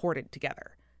them deported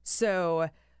together. So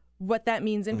what that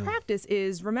means in practice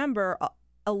is, remember,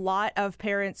 a lot of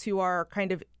parents who are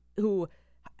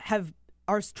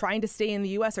trying to stay in the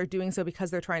U.S. are doing so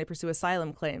because they're trying to pursue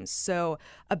asylum claims. So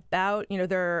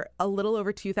there are a little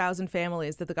over 2,000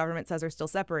 families that the government says are still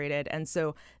separated. And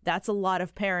so that's a lot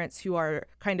of parents who are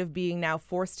kind of being now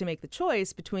forced to make the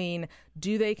choice between,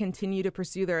 do they continue to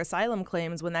pursue their asylum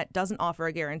claims when that doesn't offer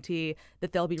a guarantee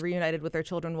that they'll be reunited with their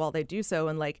children while they do so?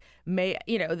 And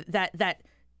that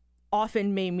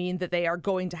often may mean that they are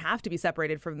going to have to be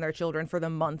separated from their children for the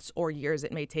months or years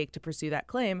it may take to pursue that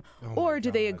claim. Or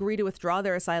do they agree to withdraw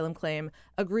their asylum claim,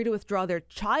 agree to withdraw their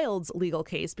child's legal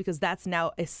case, because that's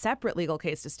now a separate legal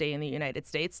case to stay in the United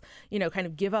States, kind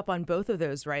of give up on both of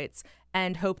those rights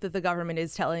and hope that the government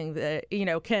is telling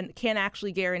can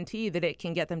actually guarantee that it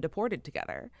can get them deported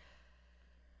together.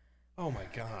 Oh my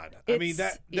God. I mean,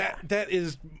 that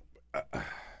is,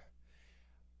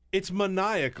 it's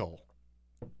maniacal.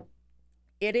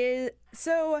 It is.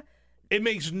 So it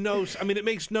makes no. I mean, it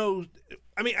makes no.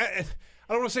 I mean,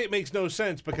 I don't want to say it makes no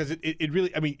sense because it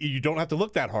really, I mean, you don't have to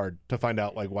look that hard to find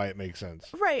out like why it makes sense.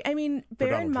 Right. I mean, bear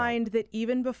Donald in Trump. mind that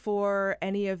even before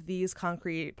any of these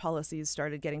concrete policies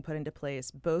started getting put into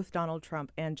place, both Donald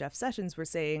Trump and Jeff Sessions were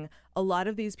saying a lot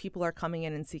of these people are coming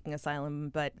in and seeking asylum,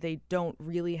 but they don't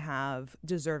really have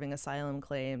deserving asylum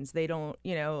claims. They don't,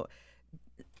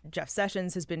 Jeff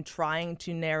Sessions has been trying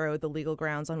to narrow the legal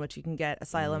grounds on which you can get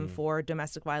asylum for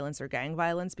domestic violence or gang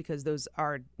violence because those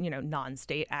are,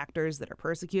 non-state actors that are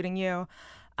persecuting you.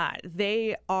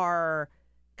 They are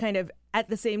kind of at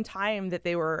the same time that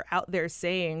they were out there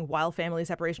saying while family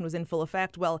separation was in full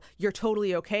effect, well, you're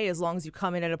totally okay as long as you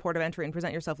come in at a port of entry and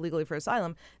present yourself legally for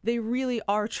asylum. They really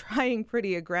are trying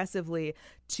pretty aggressively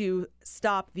to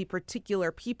stop the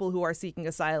particular people who are seeking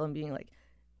asylum being like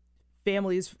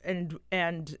families and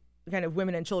kind of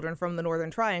women and children from the Northern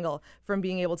Triangle from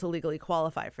being able to legally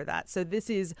qualify for that. So this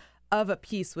is of a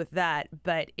piece with that,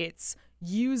 but it's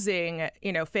using,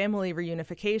 family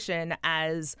reunification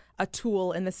as a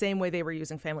tool in the same way they were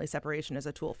using family separation as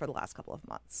a tool for the last couple of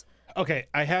months. Okay,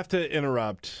 I have to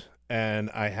interrupt, and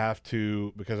I have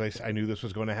to, because I knew this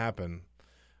was going to happen.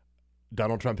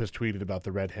 Donald Trump has tweeted about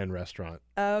the Red Hen restaurant.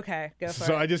 Okay, go for it.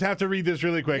 So I just have to read this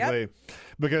really quickly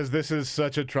because this is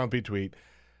such a Trumpy tweet.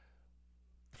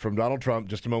 From Donald Trump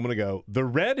just a moment ago, the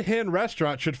Red Hen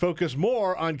restaurant should focus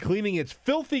more on cleaning its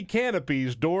filthy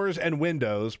canopies, doors, and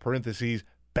windows, parentheses,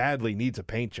 badly needs a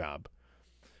paint job,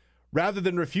 rather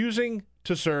than refusing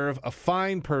to serve a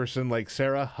fine person like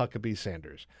Sarah Huckabee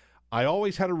Sanders. I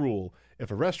always had a rule,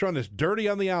 if a restaurant is dirty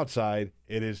on the outside,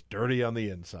 it is dirty on the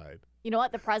inside. You know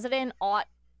what? The president ought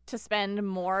to spend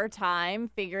more time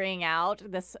figuring out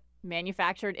this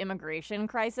manufactured immigration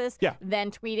crisis than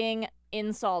tweeting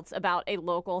insults about a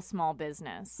local small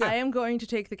business. I am going to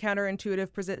take the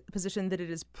counterintuitive position that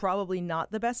it is probably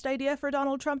not the best idea for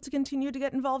Donald Trump to continue to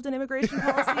get involved in immigration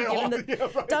policy, given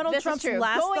that Donald Trump's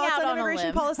last thoughts on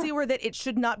immigration policy were that it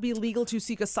should not be legal to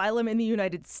seek asylum in the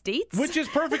United States. Which is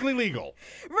perfectly legal.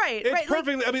 Right. It's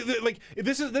perfectly, I mean,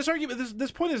 this argument,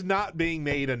 this point is not being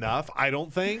made enough, I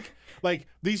don't think. Like,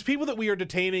 these people that we are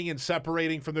detaining and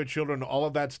separating from their children, all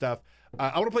of that stuff,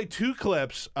 I want to play two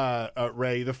clips,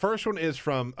 Ray. The first one is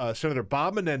from Senator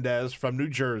Bob Menendez from New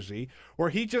Jersey, where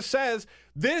he just says,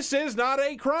 this is not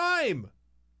a crime.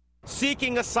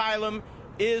 Seeking asylum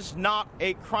is not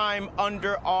a crime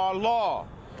under our law,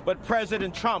 but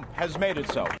President Trump has made it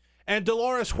so. And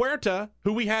Dolores Huerta,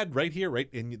 who we had right here, right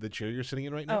in the chair you're sitting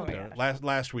in right now,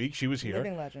 last week, she was here.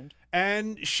 Living legend.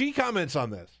 And she comments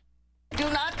on this. Do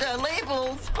not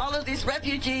label all of these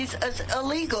refugees as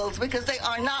illegals because they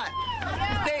are not.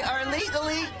 They are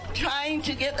legally trying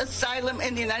to get asylum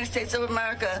in the United States of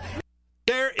America.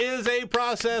 There is a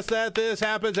process that this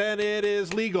happens, and it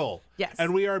is legal. Yes.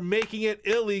 And we are making it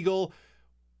illegal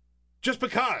just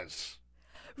because.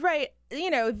 Right.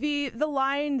 The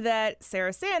line that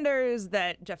Sarah Sanders,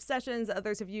 that Jeff Sessions,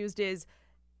 others have used is,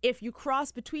 if you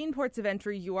cross between ports of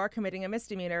entry, you are committing a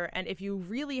misdemeanor. And if you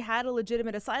really had a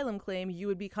legitimate asylum claim, you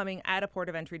would be coming at a port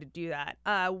of entry to do that.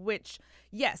 Which,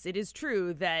 yes, it is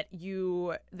true that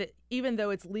even though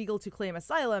it's legal to claim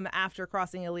asylum after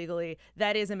crossing illegally,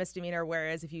 that is a misdemeanor.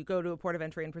 Whereas if you go to a port of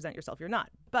entry and present yourself, you're not.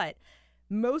 But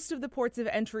most of the ports of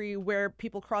entry where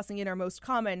people crossing in are most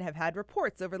common have had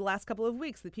reports over the last couple of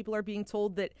weeks that people are being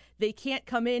told that they can't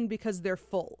come in because they're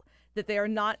full. That they are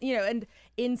not, and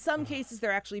in some cases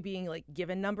they're actually being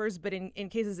given numbers, but in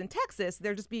cases in Texas,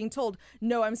 they're just being told,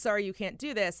 no, I'm sorry, you can't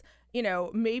do this.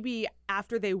 Maybe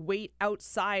after they wait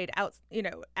outside,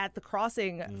 at the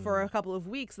crossing for a couple of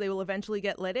weeks, they will eventually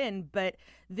get let in. But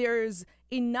there's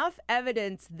enough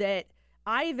evidence that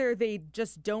either they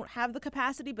just don't have the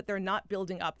capacity, but they're not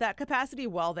building up that capacity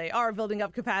while they are building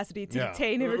up capacity to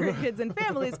detain immigrant kids and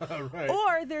families, right.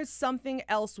 Or there's something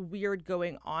else weird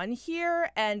going on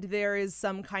here, and there is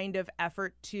some kind of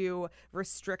effort to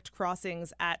restrict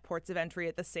crossings at ports of entry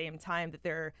at the same time that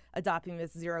they're adopting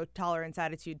this zero tolerance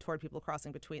attitude toward people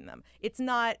crossing between them. It's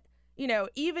not...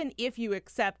 even if you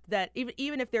accept that,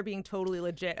 even if they're being totally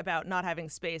legit about not having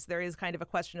space, there is kind of a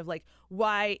question of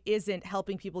why isn't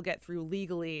helping people get through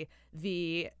legally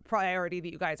the priority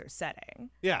that you guys are setting?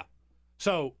 Yeah.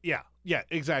 So, yeah,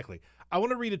 exactly. I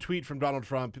want to read a tweet from Donald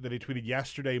Trump that he tweeted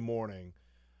yesterday morning.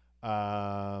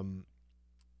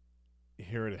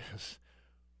 Here it is.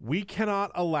 We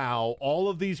cannot allow all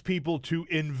of these people to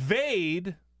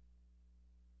invade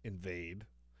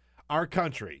our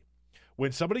country.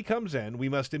 When somebody comes in, we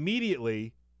must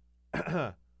immediately,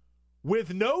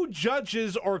 with no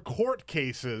judges or court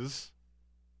cases,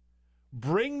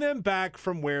 bring them back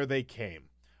from where they came.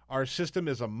 Our system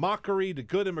is a mockery to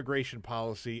good immigration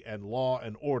policy and law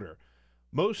and order.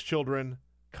 Most children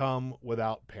come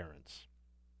without parents.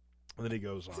 And then he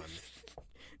goes on.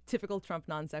 Typical Trump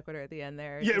non sequitur at the end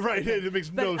there. Yeah, right. It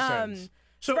makes no sense.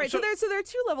 So there are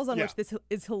two levels on which this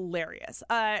is hilarious.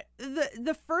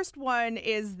 The first one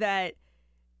is that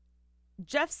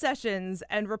Jeff Sessions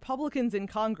and Republicans in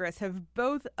Congress have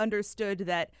both understood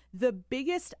that the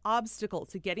biggest obstacle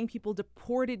to getting people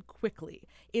deported quickly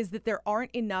is that there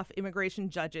aren't enough immigration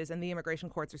judges and the immigration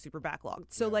courts are super backlogged.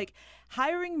 So like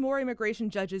hiring more immigration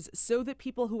judges so that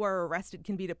people who are arrested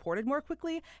can be deported more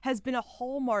quickly has been a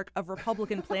hallmark of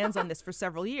Republican plans on this for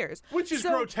several years. Which is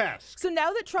grotesque. So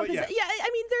now that Trump there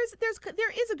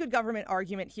is a good government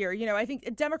argument here. You know, I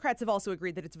think Democrats have also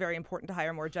agreed that it's very important to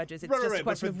hire more judges. It's just a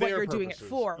question of what you're doing it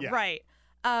for. Yeah. Right.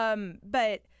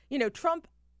 But, you know, Trump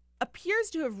appears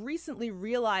to have recently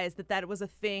realized that was a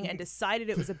thing and decided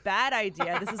it was a bad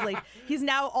idea. This is like, he's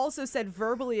now also said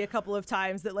verbally a couple of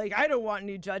times that, like, I don't want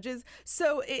new judges.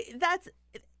 So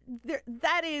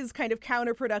that is kind of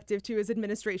counterproductive to his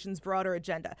administration's broader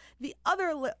agenda. The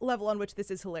other level on which this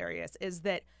is hilarious is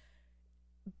that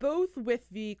both with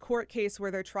the court case where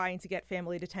they're trying to get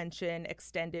family detention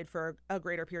extended for a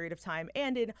greater period of time,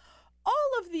 and in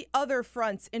all of the other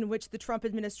fronts in which the Trump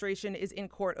administration is in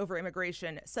court over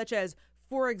immigration, such as,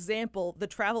 for example, the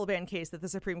travel ban case that the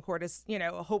Supreme Court is,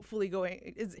 hopefully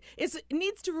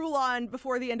needs to rule on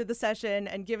before the end of the session.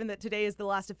 And given that today is the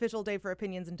last official day for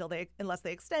opinions unless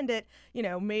they extend it,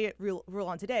 may it rule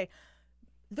on today.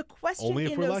 The question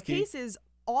in those cases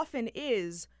often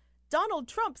is, Donald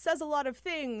Trump says a lot of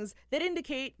things that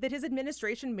indicate that his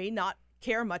administration may not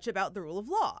care much about the rule of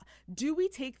law. Do we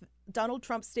take Donald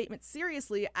Trump's statement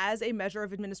seriously as a measure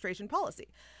of administration policy?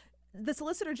 The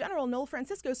Solicitor General, Noel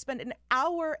Francisco, spent an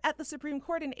hour at the Supreme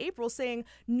Court in April saying,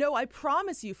 no, I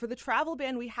promise you, for the travel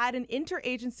ban, we had an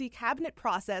interagency cabinet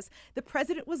process. The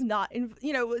president was not,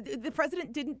 the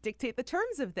president didn't dictate the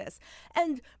terms of this,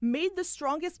 and made the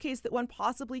strongest case that one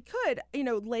possibly could,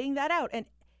 laying that out. And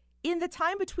in the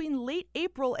time between late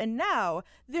April and now,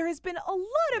 there has been a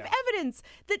lot of evidence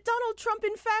that Donald Trump,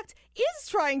 in fact, is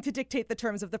trying to dictate the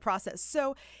terms of the process.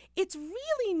 So it's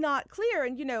really not clear.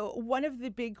 And, one of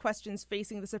the big questions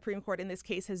facing the Supreme Court in this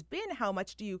case has been, how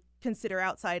much do you consider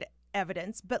outside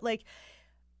evidence? But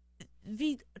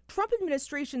the Trump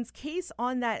administration's case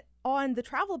on the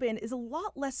travel ban is a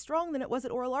lot less strong than it was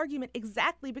at oral argument,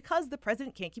 exactly because the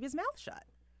president can't keep his mouth shut.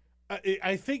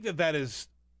 I think that is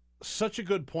such a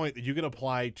good point that you can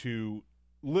apply to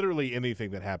literally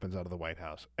anything that happens out of the White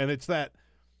House. And it's that,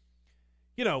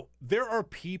 there are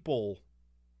people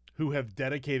who have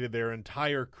dedicated their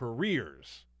entire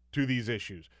careers to these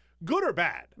issues, good or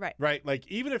bad. Right. Like,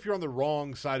 even if you're on the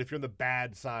wrong side, if you're on the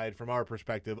bad side from our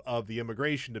perspective of the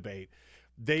immigration debate,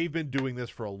 they've been doing this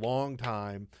for a long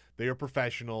time. They are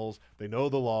professionals. They know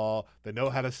the law. They know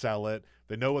how to sell it.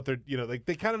 They know what they're,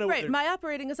 they kind of know. Right. My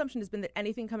operating assumption has been that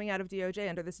anything coming out of DOJ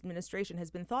under this administration has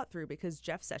been thought through, because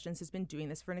Jeff Sessions has been doing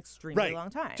this for an extremely long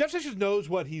time. Jeff Sessions knows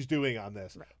what he's doing on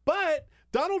this. Right. But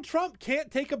Donald Trump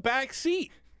can't take a back seat.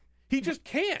 He just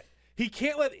can't. He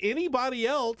can't let anybody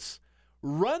else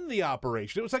run the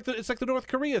operation. It's like the North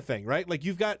Korea thing, right? Like,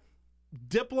 you've got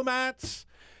diplomats,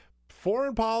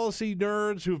 foreign policy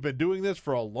nerds who've been doing this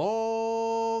for a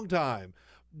long time.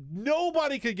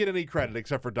 Nobody could get any credit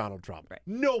except for Donald Trump. Right.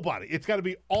 Nobody. It's got to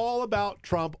be all about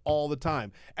Trump all the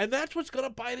time. And that's what's going to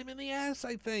bite him in the ass,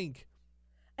 I think.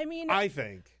 I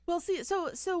think. Well, see,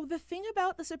 so the thing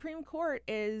about the Supreme Court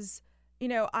is,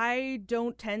 I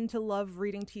don't tend to love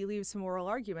reading tea leaves from oral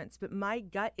arguments, but my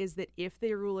gut is that if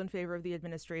they rule in favor of the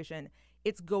administration,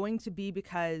 it's going to be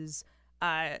because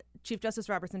Chief Justice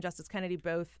Roberts and Justice Kennedy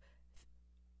both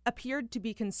appeared to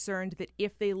be concerned that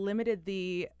if they limited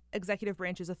the executive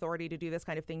branch's authority to do this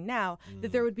kind of thing now,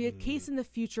 that there would be a case in the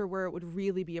future where it would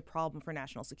really be a problem for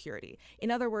national security. In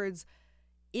other words,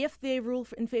 if they rule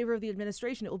in favor of the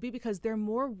administration, it will be because they're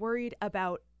more worried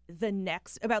about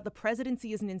about the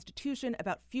presidency as an institution,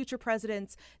 about future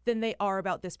presidents, than they are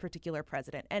about this particular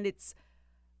president. And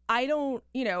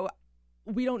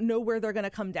we don't know where they're going to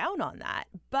come down on that,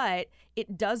 but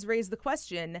it does raise the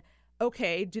question,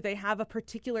 okay, do they have a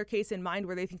particular case in mind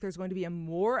where they think there's going to be a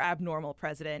more abnormal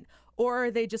president, or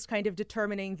are they just kind of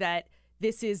determining that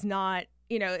this is not,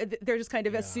 they're just kind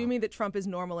of assuming that Trump is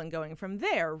normal and going from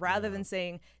there, rather than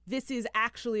saying this is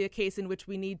actually a case in which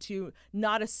we need to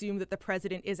not assume that the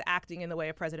president is acting in the way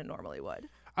a president normally would.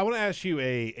 I want to ask you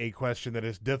a question that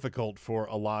is difficult for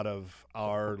a lot of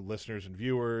our listeners and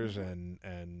viewers and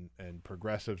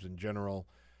progressives in general.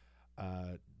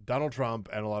 Donald Trump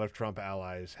and a lot of Trump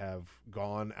allies have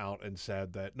gone out and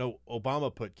said that, no,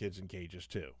 Obama put kids in cages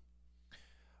too.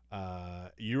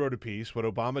 You wrote a piece, what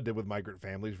Obama did with migrant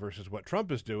families versus what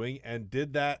Trump is doing, and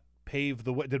did that pave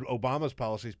the way? Did Obama's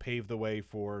policies pave the way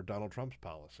for Donald Trump's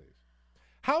policies?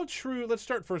 How true? Let's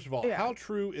start first of all. Yeah. How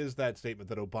true is that statement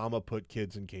that Obama put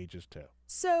kids in cages too?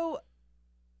 So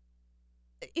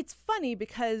it's funny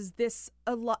because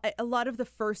a lot of the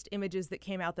first images that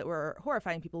came out that were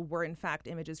horrifying people were in fact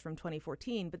images from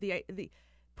 2014. But the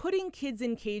putting kids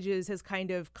in cages has kind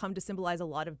of come to symbolize a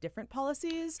lot of different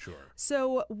policies. Sure.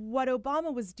 So what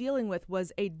Obama was dealing with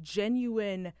was a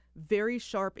genuine, very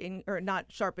sharp, not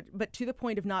sharp, but to the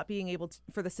point of not being able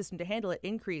for the system to handle it,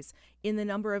 increase in the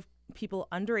number of people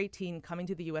under 18 coming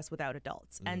to the U.S. without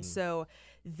adults. And so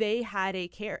they had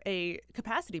a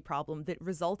capacity problem that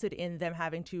resulted in them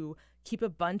having to keep a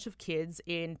bunch of kids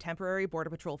in temporary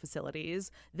Border Patrol facilities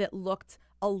that looked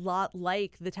a lot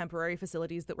like the temporary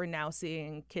facilities that we're now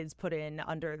seeing kids put in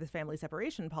under the family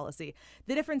separation policy.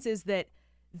 The difference is that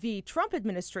the Trump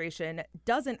administration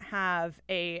doesn't have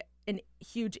an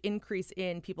huge increase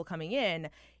in people coming in.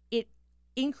 It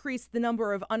increased the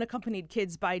number of unaccompanied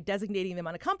kids by designating them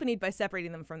unaccompanied by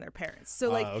separating them from their parents.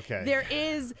 So there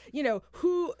is,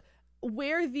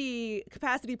 where the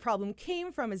capacity problem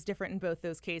came from is different in both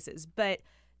those cases. But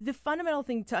the fundamental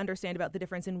thing to understand about the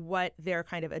difference in what their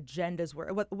kind of agendas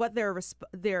were, what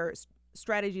their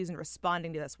strategies in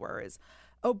responding to this were, is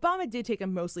Obama did take a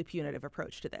mostly punitive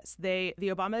approach to this. The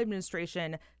Obama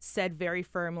administration said very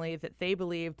firmly that they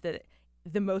believed that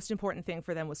the most important thing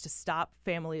for them was to stop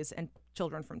families and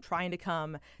children from trying to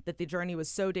come, that the journey was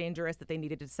so dangerous that they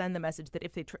needed to send the message that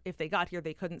if they got here,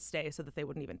 they couldn't stay, so that they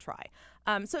wouldn't even try.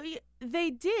 So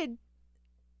they did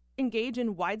engage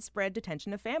in widespread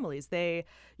detention of families. They,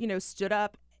 stood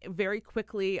up very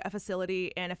quickly a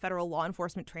facility and a federal law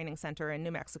enforcement training center in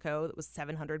New Mexico that was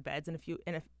 700 beds in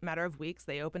a matter of weeks.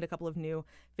 They opened a couple of new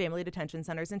family detention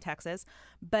centers in Texas.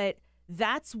 But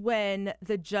that's when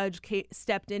the judge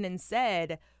stepped in and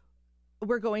said,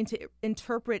 we're going to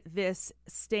interpret this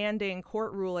standing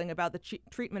court ruling about the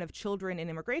treatment of children in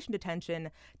immigration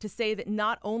detention to say that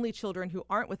not only children who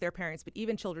aren't with their parents, but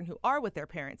even children who are with their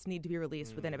parents need to be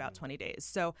released within about 20 days.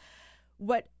 So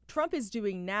what Trump is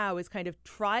doing now is kind of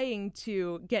trying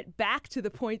to get back to the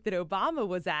point that Obama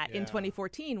was at in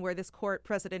 2014, where this court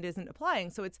precedent isn't applying.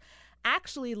 So it's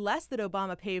actually less that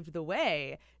Obama paved the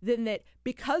way than that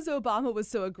because Obama was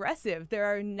so aggressive, there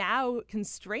are now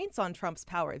constraints on Trump's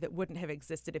power that wouldn't have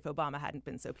existed if Obama hadn't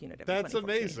been so punitive. That's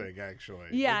amazing, actually.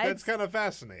 Yeah, that's kind of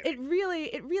fascinating. It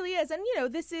really is. And,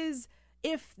 this is,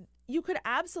 if you could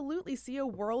absolutely see a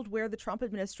world where the Trump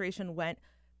administration went,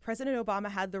 President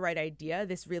Obama had the right idea.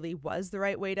 This really was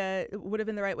would have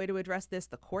been the right way to address this.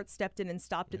 The court stepped in and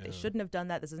stopped it. Yeah. They shouldn't have done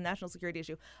that. This is a national security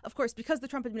issue. Of course, because the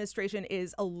Trump administration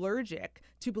is allergic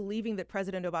to believing that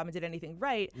President Obama did anything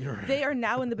right, they are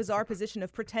now in the bizarre position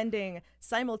of pretending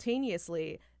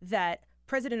simultaneously that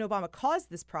President Obama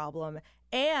caused this problem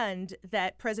and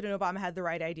that President Obama had the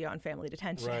right idea on family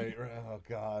detention. Right. Oh,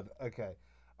 God. Okay.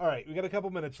 All right. We got a couple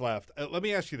minutes left. Let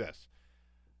me ask you this.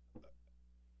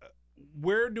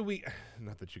 Where do we,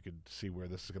 not that you could see where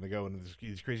this is going to go in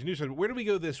these crazy news, where do we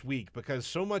go this week? Because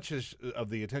so much of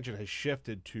the attention has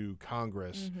shifted to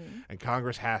Congress, and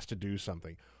Congress has to do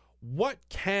something. What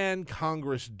can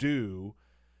Congress do,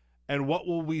 and what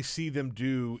will we see them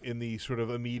do in the sort of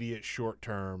immediate short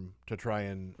term to try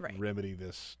and remedy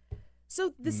this?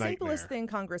 So the simplest thing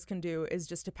Congress can do is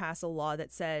just to pass a law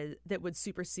that would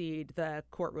supersede the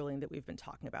court ruling that we've been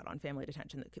talking about on family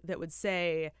detention, that would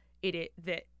say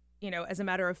that as a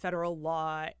matter of federal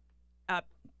law,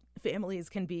 families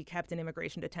can be kept in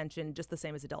immigration detention just the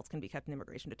same as adults can be kept in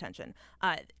immigration detention.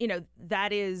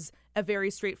 That is a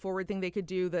very straightforward thing they could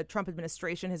do. The Trump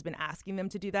administration has been asking them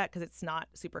to do that because it's not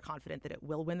super confident that it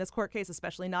will win this court case,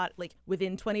 especially not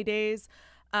within 20 days.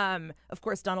 Of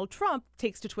course, Donald Trump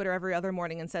takes to Twitter every other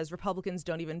morning and says, Republicans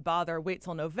don't even bother, wait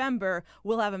till November,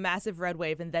 we'll have a massive red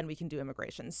wave and then we can do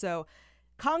immigration. So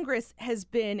Congress has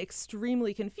been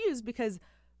extremely confused because,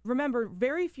 remember,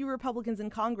 very few Republicans in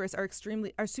Congress are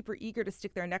super eager to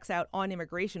stick their necks out on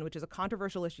immigration, which is a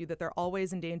controversial issue that they're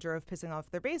always in danger of pissing off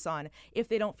their base on if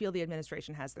they don't feel the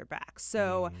administration has their back.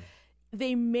 So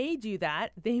they may do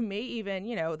that. They may even,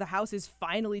 the House is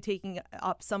finally taking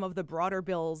up some of the broader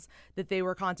bills that they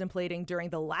were contemplating during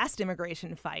the last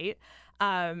immigration fight.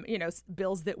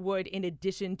 Bills that would, in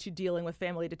addition to dealing with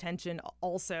family detention,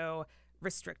 also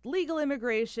restrict legal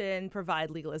immigration, provide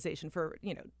legalization for,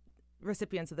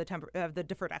 recipients of the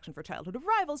Deferred Action for Childhood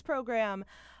Arrivals program.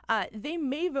 They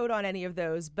may vote on any of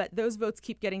those, but those votes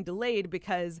keep getting delayed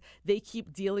because they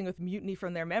keep dealing with mutiny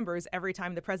from their members every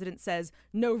time the president says,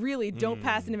 no, really, don't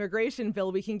pass an immigration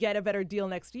bill. We can get a better deal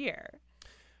next year.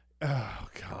 Oh,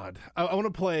 God. I want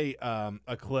to play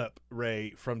a clip,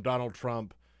 Ray, from Donald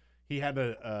Trump. He had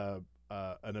an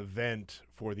event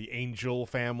for the angel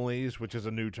families, which is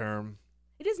a new term.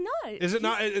 It is not. Is it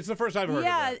not? It's the first I've heard of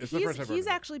it. Yeah, he's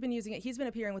actually been using it. He's been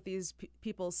appearing with these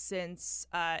people since,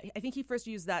 I think he first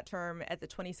used that term at the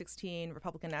 2016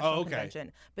 Republican National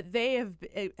Convention. But they have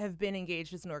been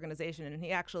engaged as an organization, and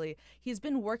he's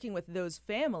been working with those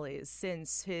families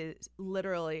since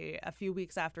literally a few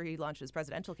weeks after he launched his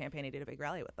presidential campaign. He did a big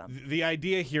rally with them. The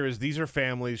idea here is these are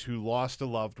families who lost a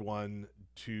loved one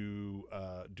due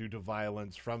to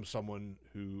violence from someone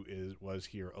who was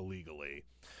here illegally.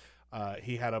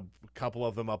 He had a couple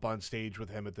of them up on stage with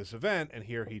him at this event, and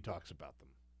here he talks about them.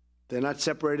 They're not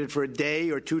separated for a day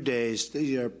or 2 days.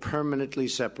 They are permanently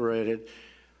separated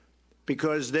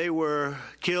because they were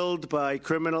killed by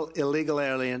criminal illegal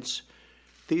aliens.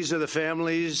 These are the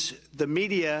families the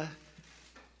media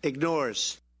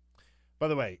ignores. By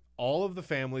the way, all of the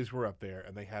families were up there,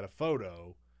 and they had a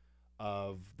photo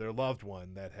of their loved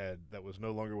one that was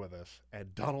no longer with us,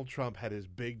 and Donald Trump had his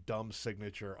big dumb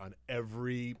signature on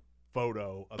every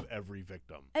photo of every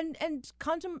victim, and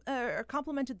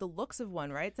complimented the looks of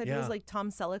one, right? Said he was like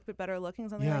Tom Selleck but better looking,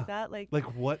 something like that. Like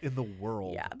what in the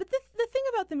world? Yeah, but the thing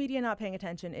about the media not paying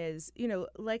attention is,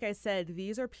 like I said,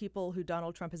 these are people who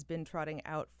Donald Trump has been trotting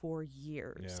out for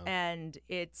years, and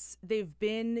they've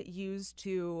been used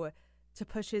to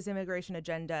push his immigration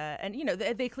agenda, and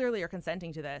they clearly are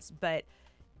consenting to this, but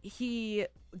he,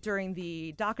 during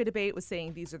the DACA debate, was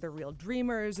saying these are the real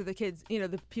dreamers, or the kids,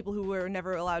 the people who were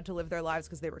never allowed to live their lives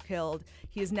because they were killed.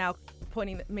 He is now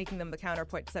making them the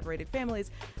counterpoint to separated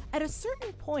families. At a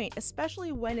certain point,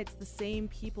 especially when it's the same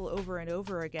people over and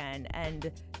over again,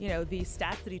 and the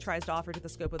stats that he tries to offer to the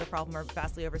scope of the problem are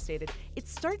vastly overstated, it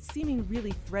starts seeming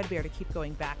really threadbare to keep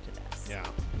going back to this.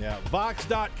 Yeah.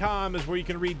 Vox.com is where you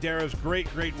can read Dara's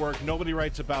great work. Nobody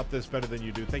writes about this better than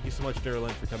you do. Thank you so much, Dara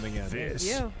Lind, for coming in.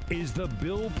 This is the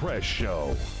Bill Press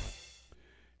Show.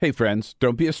 Hey, friends,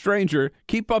 don't be a stranger.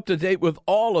 Keep up to date with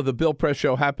all of the Bill Press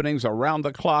Show happenings around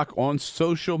the clock on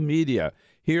social media.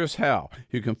 Here's how.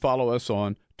 You can follow us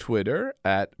on Twitter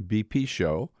at BP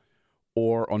Show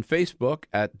or on Facebook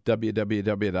at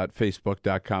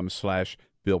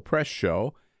www.facebook.com/Bill Press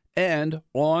Show and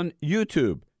on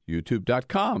YouTube,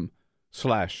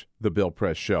 youtube.com/The Bill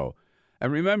Press Show.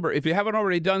 And remember, if you haven't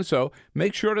already done so,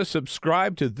 make sure to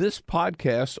subscribe to this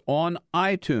podcast on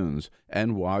iTunes.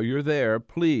 And while you're there,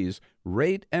 please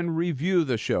rate and review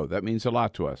the show. That means a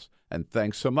lot to us. And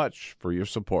thanks so much for your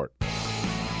support.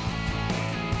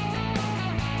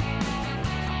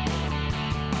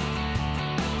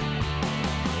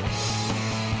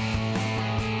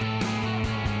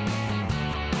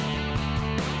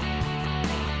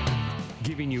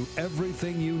 Giving you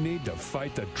everything you need to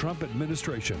fight the Trump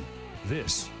administration.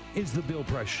 This is The Bill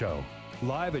Press Show,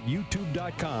 live at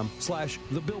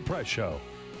youtube.com/The Bill Press Show.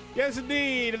 Yes,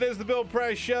 indeed. It is The Bill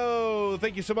Press Show.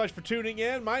 Thank you so much for tuning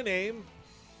in. My name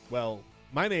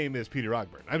is Peter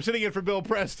Ogburn. I'm sitting in for Bill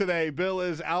Press today. Bill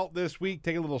is out this week,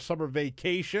 taking a little summer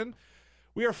vacation.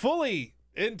 We are fully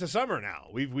into summer now.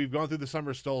 We've gone through the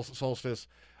summer solstice.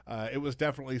 It was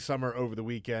definitely summer over the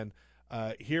weekend.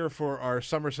 Here for our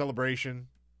summer celebration,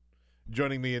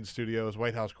 joining me in studio is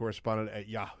White House correspondent at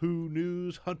Yahoo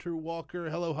News, Hunter Walker.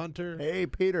 Hello, Hunter. Hey,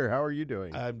 Peter. How are you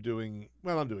doing? I'm doing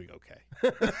okay.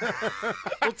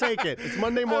 We'll take it. It's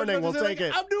Monday morning. We'll take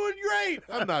it. I'm doing great.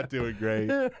 I'm not doing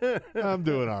great. I'm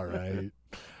doing all right.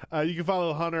 You can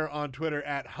follow Hunter on Twitter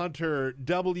at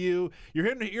HunterW. You're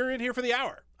in here for the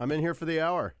hour. I'm in here for the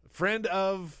hour. Friend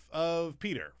of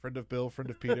Peter. Friend of Bill. Friend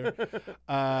of Peter.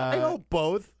 I hope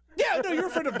both. Yeah, no, you're a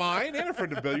friend of mine and a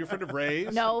friend of Bill. You're a friend of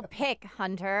Ray's. No, pick,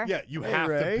 Hunter. Yeah, you have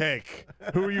to pick.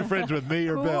 Who are you friends with, me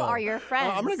or Who Bill? Who are your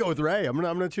friends? I'm going to go with Ray. I'm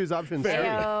going to choose option fair. C.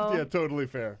 Yeah, totally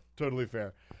fair. Totally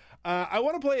fair. I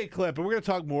want to play a clip, and we're going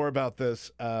to talk more about this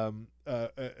when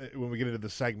we get into the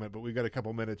segment, but we've got a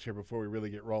couple minutes here before we really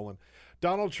get rolling.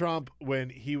 Donald Trump, when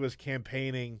he was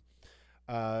campaigning,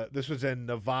 this was in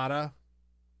Nevada,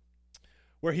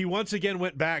 where he once again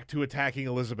went back to attacking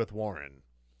Elizabeth Warren.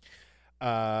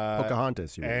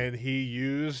 Pocahontas, you mean. And he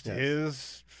used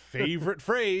his favorite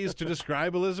phrase to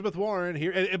describe Elizabeth Warren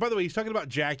here. And by the way, he's talking about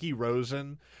Jackie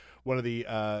Rosen, one of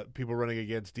the people running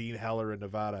against Dean Heller in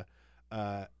Nevada.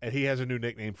 And he has a new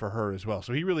nickname for her as well.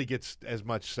 So he really gets as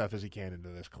much stuff as he can into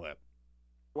this clip.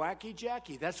 Wacky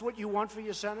Jackie, that's what you want for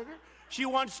your senator? She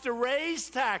wants to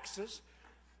raise taxes.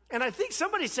 And I think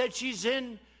somebody said she's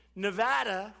in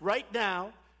Nevada right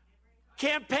now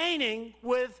campaigning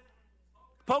with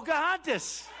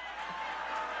Pocahontas.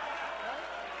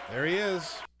 There he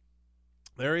is.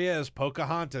 There he is,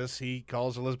 Pocahontas. He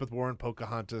calls Elizabeth Warren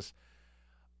Pocahontas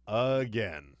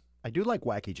again. I do like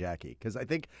Wacky Jackie because I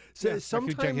think Wacky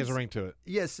sometimes Jackie has a ring to it.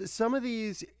 Yes, some of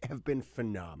these have been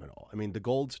phenomenal. I mean, the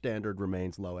gold standard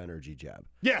remains low energy jab.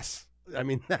 Yes. I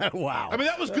mean, wow. I mean,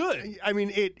 that was good. I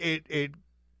mean, it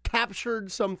captured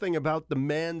something about the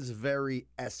man's very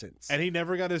essence. And he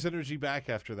never got his energy back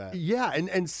after that. Yeah,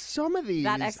 and some of these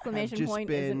That exclamation have just point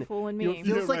been, isn't fooling me. It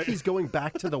feels like he's going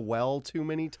back to the well too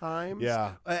many times.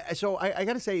 Yeah. So I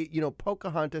got to say,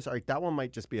 Pocahontas, all right, that one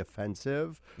might just be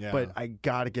offensive, but I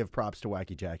got to give props to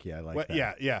Wacky Jackie. I like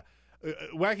that. Yeah.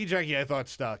 Wacky Jackie, I thought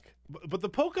stuck. But the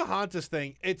Pocahontas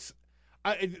thing, it's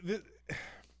one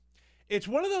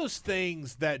of those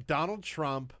things that Donald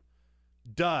Trump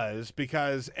does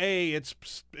because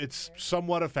it's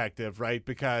somewhat effective, right?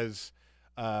 Because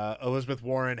Elizabeth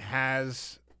Warren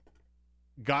has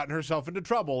gotten herself into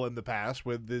trouble in the past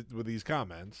with these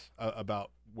comments about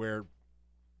where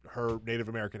her Native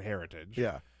American heritage.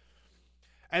 Yeah.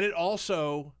 And it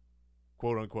also,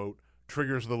 quote unquote,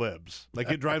 triggers the libs. Like,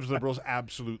 it drives liberals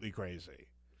absolutely crazy.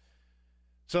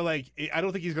 So, like, I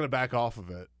don't think he's going to back off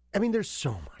of it. I mean, there's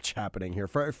so much happening here.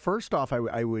 First off,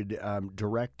 I would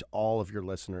direct all of your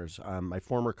listeners. My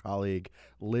former colleague,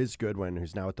 Liz Goodwin,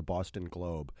 who's now at the Boston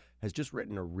Globe, has just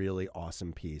written a really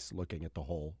awesome piece looking at the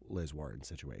whole Liz Warren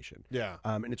situation. Yeah.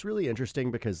 And it's really interesting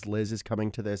because Liz is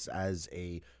coming to this as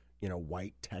a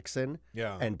white Texan.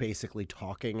 Yeah. And basically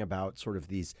talking about sort of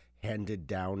these handed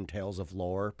down tales of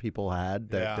lore people had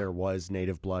that there was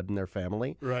native blood in their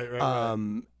family. Right.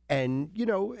 And,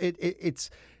 it's...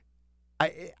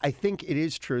 I think it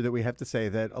is true that we have to say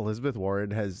that Elizabeth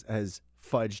Warren has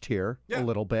fudged here a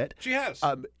little bit. She has.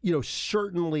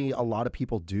 Certainly a lot of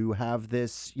people do have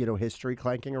this, history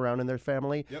clanking around in their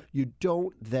family. Yep. You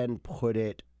don't then put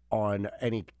it on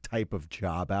any type of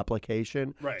job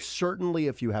application. Right. Certainly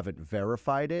if you haven't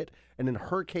verified it. And in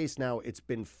her case now, it's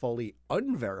been fully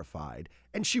unverified,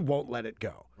 and she won't let it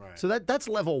go. Right. So that's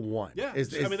level one. Yeah.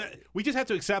 We just have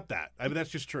to accept that. I mean, that's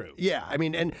just true. Yeah. I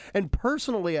mean, and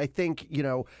personally, I think,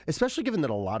 especially given that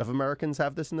a lot of Americans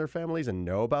have this in their families and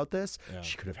know about this,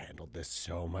 she could have handled this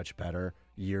so much better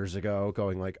years ago,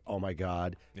 going like, oh my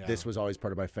God, this was always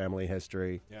part of my family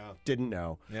history. Yeah. Didn't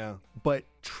know. Yeah. But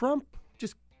Trump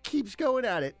just keeps going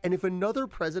at it. And if another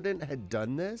president had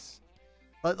done this,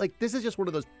 like this is just one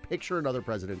of those picture another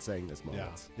president saying this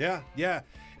moments. Yeah.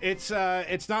 It's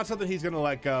not something he's going to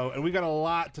let go. And we've got a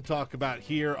lot to talk about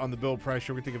here on the Bill Press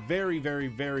Show. We're going to take a very, very,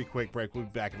 very quick break. We'll be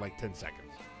back in like 10 seconds.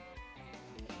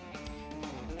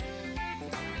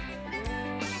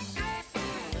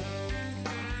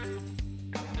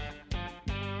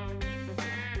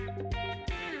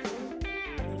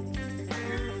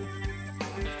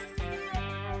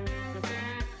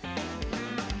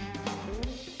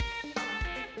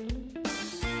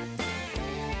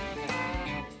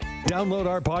 Download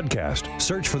our podcast,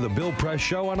 search for The Bill Press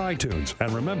Show on iTunes, and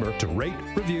remember to rate,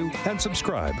 review, and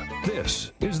subscribe.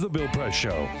 This is The Bill Press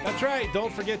Show. That's right.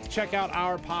 Don't forget to check out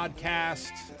our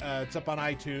podcast. It's up on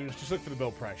iTunes. Just look for The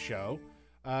Bill Press Show.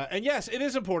 And yes, it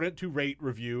is important to rate,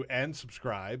 review, and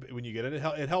subscribe when you get it.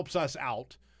 It helps us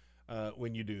out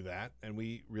when you do that, and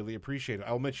we really appreciate it.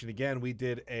 I'll mention again, we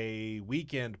did a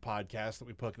weekend podcast that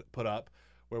we put up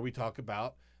where we talk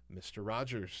about Mr.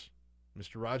 Rogers,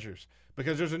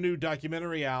 because there's a new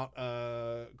documentary out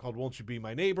called Won't You Be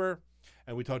My Neighbor,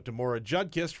 and we talked to Maura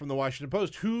Judkis from the Washington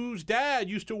Post, whose dad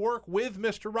used to work with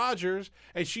Mr. Rogers,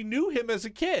 and she knew him as a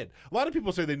kid. A lot of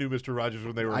people say they knew Mr. Rogers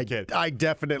when they were a kid. I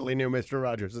definitely knew Mr.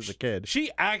 Rogers as a kid.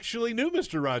 She actually knew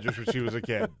Mr. Rogers when she was a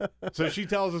kid. So she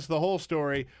tells us the whole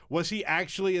story. Was he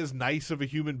actually as nice of a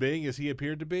human being as he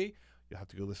appeared to be? You'll have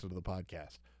to go listen to the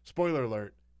podcast. Spoiler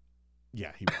alert.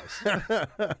 Yeah, he was.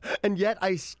 And yet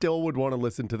I still would want to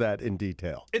listen to that in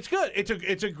detail. It's good.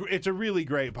 It's a really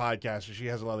great podcast. She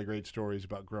has a lot of great stories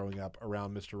about growing up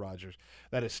around Mr. Rogers.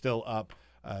 That is still up.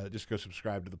 Just go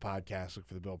subscribe to the podcast. Look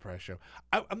for the Bill Press Show.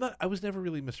 I was never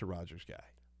really Mr. Rogers guy.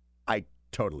 I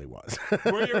totally was.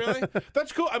 Were you really?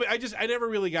 That's cool. I mean, I never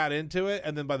really got into it,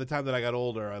 and then by the time that I got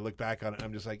older, I look back on it, and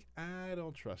I'm just like, I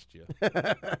don't trust you.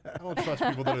 I don't trust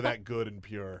people that are that good and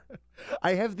pure.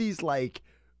 I have these like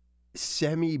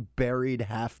semi-buried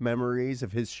half memories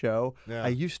of his show. Yeah. I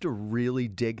used to really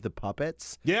dig the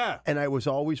puppets. Yeah. And I was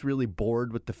always really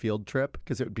bored with the field trip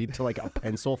because it would be to like a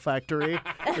pencil factory.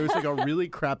 It was like a really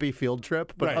crappy field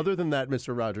trip. But other than that,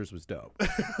 Mr. Rogers was dope.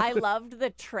 I loved the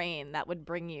train that would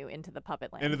bring you into the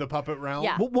puppet land. Into the puppet realm?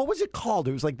 Yeah. What was it called?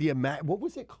 It was like what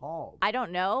was it called? I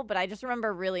don't know, but I just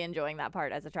remember really enjoying that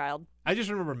part as a child. I just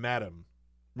remember Madam.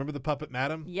 Remember the puppet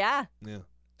Madam? Yeah. Yeah.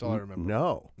 That's all I remember.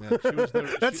 No. Yeah, she was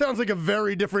the, That sounds like a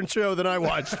very different show than I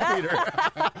watched, Peter.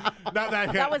 not that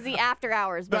kind. That was the after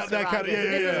hours. Not that kind of-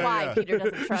 Rogers. This is why Peter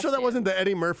doesn't You trust sure that you. wasn't the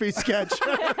Eddie Murphy sketch?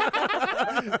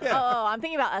 Oh, I'm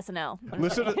thinking about SNL.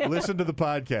 Listen to the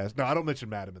podcast. No, I don't mention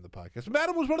Madam in the podcast.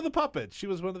 Madam was one of the puppets. She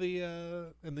was one of the,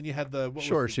 and then you had the.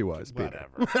 Sure, she was. Peter.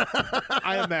 Whatever.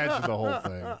 I imagine the whole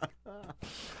thing.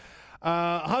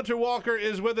 Hunter Walker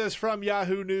is with us from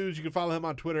Yahoo News. You can follow him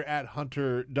on Twitter at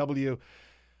HunterW.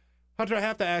 Hunter, I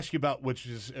have to ask you about which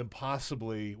is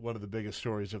impossibly one of the biggest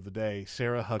stories of the day,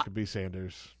 Sarah Huckabee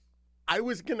Sanders. I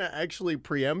was going to actually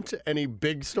preempt any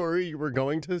big story you were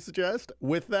going to suggest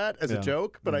with that as a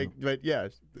joke, but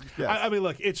yes. I mean,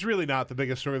 look, it's really not the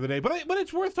biggest story of the day, but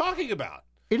it's worth talking about.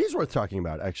 It is worth talking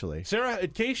about, actually. Sarah,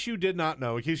 in case you did not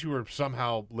know, in case you were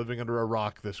somehow living under a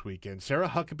rock this weekend, Sarah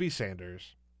Huckabee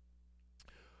Sanders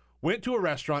went to a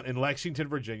restaurant in Lexington,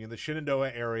 Virginia, in the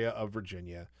Shenandoah area of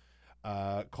Virginia,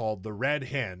 called the Red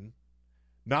Hen.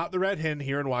 Not the Red Hen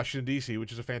here in Washington, D.C.,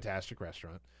 which is a fantastic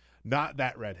restaurant. Not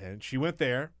that Red Hen. She went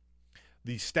there.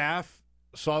 The staff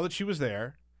saw that she was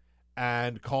there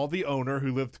and called the owner,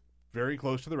 who lived very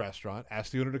close to the restaurant,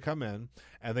 asked the owner to come in,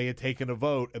 and they had taken a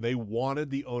vote, and they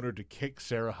wanted the owner to kick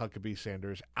Sarah Huckabee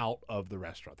Sanders out of the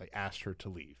restaurant. They asked her to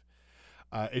leave.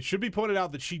 It should be pointed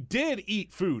out that she did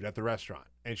eat food at the restaurant,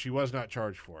 and she was not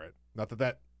charged for it. Not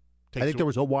that takes I think there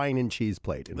was a wine and cheese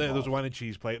plate involved. there was a wine and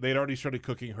cheese plate. They had already started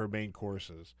cooking her main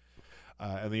courses.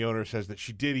 And the owner says that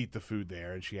she did eat the food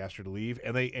there, and she asked her to leave.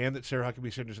 And that Sarah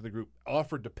Huckabee Sanders and the group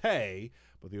offered to pay,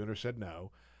 but the owner said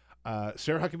no.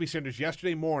 Sarah Huckabee Sanders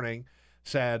yesterday morning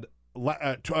said,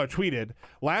 tweeted,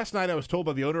 "Last night I was told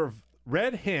by the owner of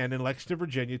Red Hen in Lexington,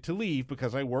 Virginia, to leave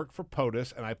because I work for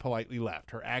POTUS, and I politely left.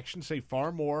 Her actions say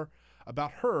far more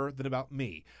about her than about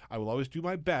me. I will always do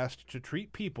my best to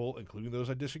treat people, including those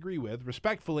I disagree with,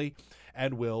 respectfully,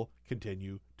 and will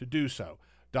continue to do so."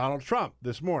 Donald Trump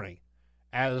this morning,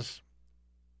 as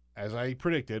I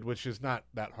predicted, which is not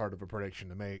that hard of a prediction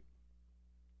to make,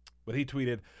 but he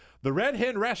tweeted, "The Red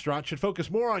Hen restaurant should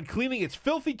focus more on cleaning its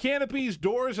filthy canopies,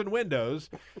 doors, and windows."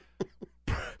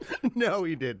 No,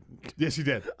 he didn't. Yes, he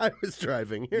did. I was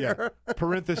driving here. Yeah.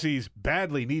 Parentheses,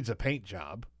 badly needs a paint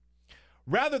job.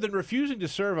 Rather than refusing to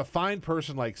serve a fine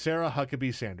person like Sarah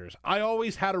Huckabee Sanders, I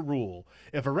always had a rule.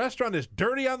 If a restaurant is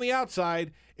dirty on the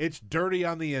outside, it's dirty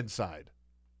on the inside.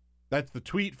 That's the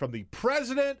tweet from the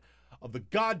President of the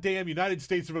goddamn United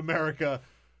States of America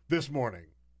this morning.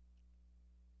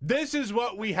 This is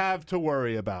what we have to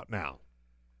worry about now.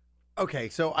 Okay,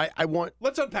 so I want...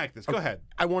 Let's unpack this. Go ahead.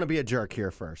 I want to be a jerk here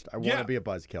first. I want to be a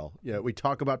buzzkill. Yeah, we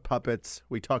talk about puppets.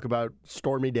 We talk about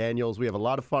Stormy Daniels. We have a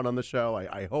lot of fun on the show.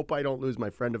 I hope I don't lose my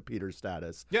friend of Peter's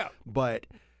status. Yeah. But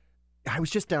I was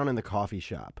just down in the coffee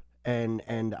shop, and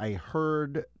I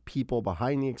heard people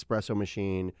behind the espresso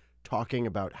machine talking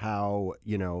about how,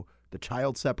 the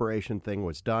child separation thing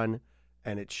was done,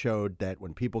 and it showed that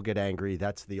when people get angry,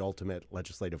 that's the ultimate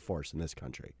legislative force in this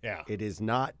country. Yeah. It is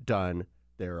not done.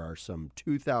 There are some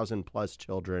 2,000 plus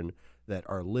children that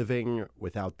are living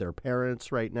without their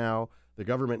parents right now. The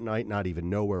government might not even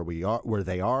know where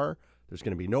they are. There's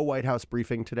going to be no White House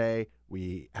briefing today.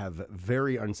 We have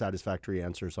very unsatisfactory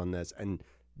answers on this, and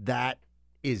that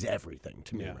is everything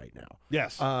to me right now.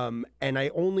 Yes. And I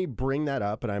only bring that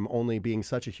up, and I'm only being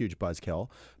such a huge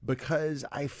buzzkill, because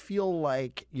I feel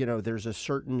like, there's a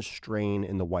certain strain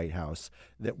in the White House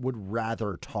that would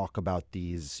rather talk about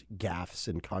these gaffes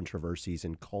and controversies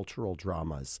and cultural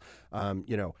dramas.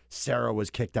 Sarah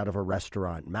was kicked out of a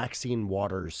restaurant. Maxine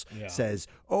Waters says,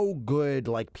 oh, good,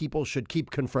 like people should keep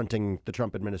confronting the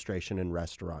Trump administration in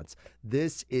restaurants.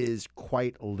 This is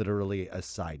quite literally a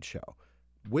sideshow.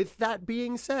 With that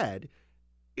being said,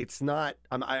 it's not.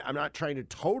 I'm not trying to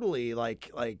totally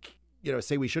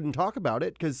say we shouldn't talk about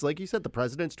it, because, like you said, the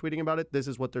president's tweeting about it. This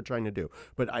is what they're trying to do.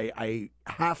 But I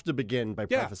have to begin by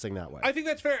prefacing that way. I think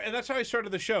that's fair, and that's how I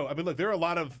started the show. I mean, look, there are a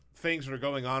lot of things that are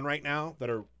going on right now that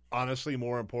are honestly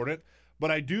more important. But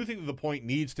I do think that the point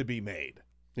needs to be made.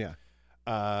 Yeah.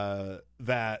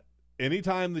 That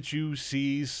anytime that you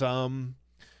see some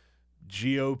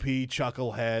GOP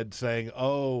chucklehead saying,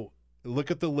 "Oh,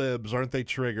 look at the libs, aren't they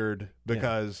triggered?"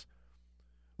 Because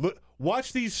look,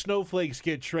 watch these snowflakes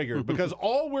get triggered, because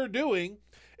all we're doing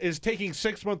is taking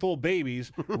 6-month-old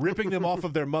babies, ripping them off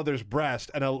of their mother's breast,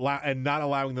 and not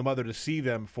allowing the mother to see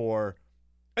them for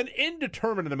an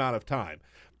indeterminate amount of time.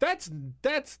 That's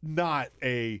not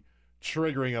a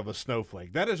triggering of a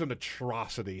snowflake. That is an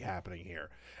atrocity happening here.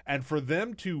 And for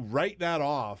them to write that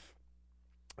off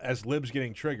as libs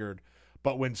getting triggered,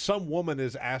 but when some woman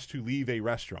is asked to leave a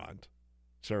restaurant,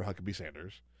 Sarah Huckabee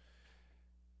Sanders,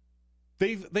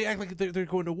 They act like they're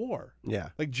going to war. Yeah.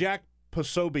 Like Jack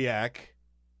Posobiec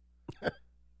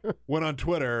went on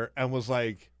Twitter and was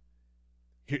like,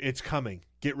 "It's coming.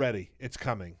 Get ready. It's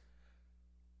coming."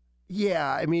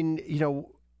 Yeah, I mean,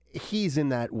 he's in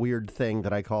that weird thing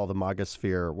that I call the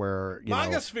MAGA-sphere, where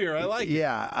MAGA-sphere, I like it.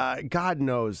 Yeah, God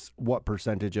knows what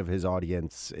percentage of his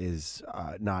audience is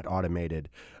not automated.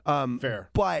 Fair,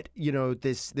 but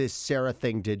this Sarah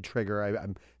thing did trigger.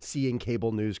 I'm seeing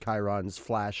cable news chyrons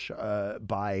flash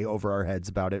by over our heads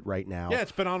about it right now. Yeah,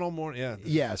 it's been on all morning. Yeah,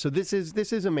 yeah. So this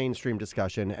is a mainstream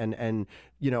discussion, and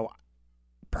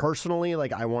personally,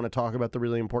 like, I want to talk about the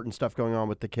really important stuff going on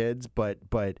with the kids, but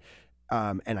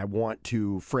and I want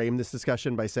to frame this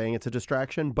discussion by saying it's a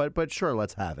distraction, but sure,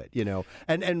 let's have it,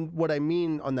 And what I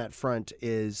mean on that front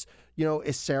is,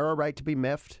 is Sarah right to be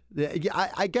miffed?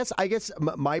 I guess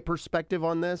my perspective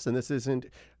on this, and this isn't,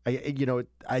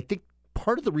 I think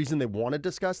part of the reason they want to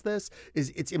discuss this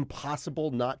is it's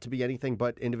impossible not to be anything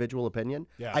but individual opinion.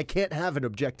 Yeah. I can't have an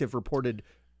objective reported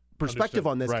perspective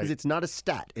on this because it's not a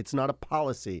stat, it's not a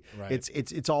policy,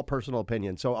 it's all personal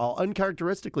opinion. So I'll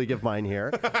uncharacteristically give mine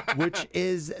here, which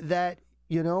is that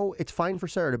it's fine for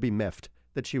Sarah to be miffed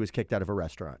that she was kicked out of a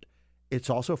restaurant. It's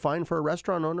also fine for a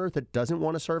restaurant owner that doesn't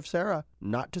want to serve Sarah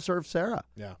not to serve Sarah.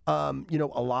 Yeah. A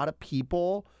lot of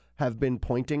people have been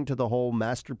pointing to the whole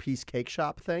Masterpiece Cake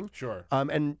Shop thing. Sure.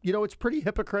 And it's pretty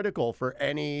hypocritical for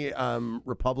any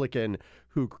Republican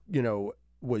who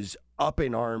was up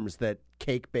in arms that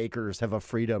cake bakers have a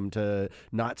freedom to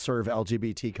not serve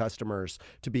LGBT customers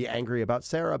to be angry about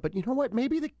Sarah. But you know what?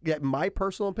 Maybe my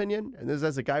personal opinion, and this is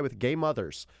as a guy with gay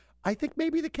mothers, I think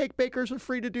maybe the cake bakers are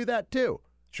free to do that too.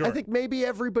 Sure. I think maybe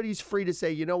everybody's free to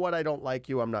say, you know what? I don't like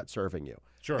you. I'm not serving you.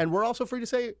 Sure. And we're also free to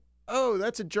say, oh,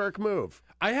 that's a jerk move.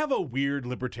 I have a weird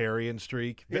libertarian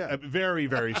streak, a very,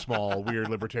 very small weird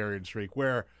libertarian streak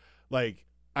where, like,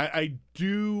 I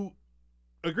do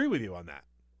agree with you on that.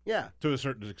 Yeah. To a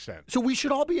certain extent. So we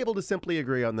should all be able to simply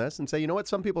agree on this and say, you know what,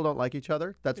 some people don't like each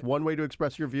other. That's one way to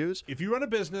express your views. If you run a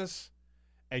business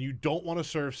and you don't want to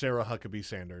serve Sarah Huckabee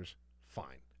Sanders,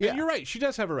 fine. Yeah. And you're right. She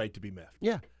does have a right to be miffed.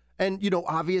 Yeah. And,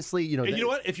 obviously, And you know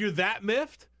what? If you're that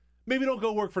miffed, maybe don't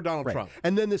go work for Donald Trump.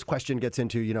 And then this question gets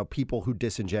into, people who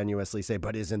disingenuously say,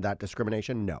 but isn't that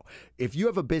discrimination? No. If you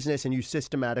have a business and you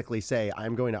systematically say,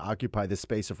 I'm going to occupy this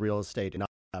space of real estate and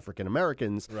African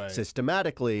Americans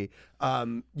systematically,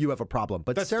 you have a problem.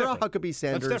 But That's Sarah different. Huckabee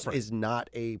Sanders is not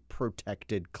a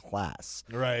protected class.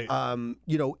 Right.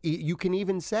 You can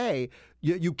even say,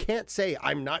 you can't say,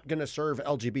 I'm not going to serve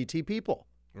LGBT people.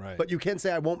 Right. But you can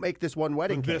say, I won't make this one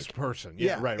wedding cake. This person.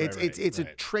 Yeah, right. It's a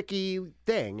tricky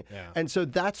thing. Yeah. And so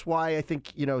that's why I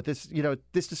think,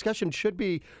 this discussion should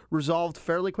be resolved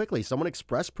fairly quickly. Someone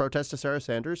expressed protest to Sarah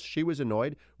Sanders. She was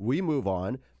annoyed. We move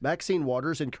on. Maxine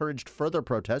Waters encouraged further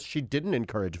protests. She didn't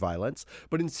encourage violence.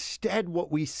 But instead,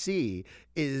 what we see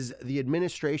is the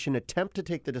administration attempt to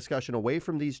take the discussion away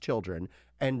from these children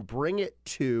and bring it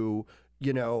to,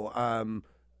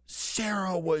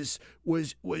 Sarah was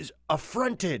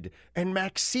affronted, and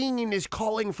Maxine is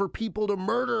calling for people to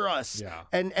murder us. Yeah.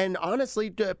 And honestly,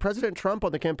 President Trump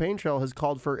on the campaign trail has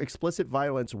called for explicit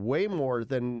violence way more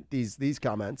than these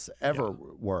comments ever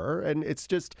were. And it's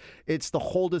the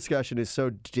whole discussion is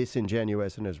so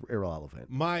disingenuous and is irrelevant.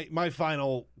 My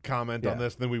final comment on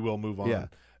this, then we will move on,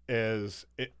 is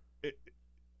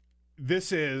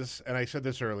this is, and I said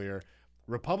this earlier,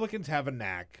 Republicans have a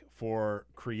knack for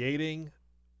creating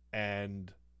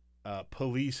and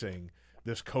policing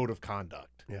this code of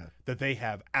conduct that they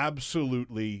have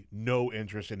absolutely no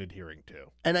interest in adhering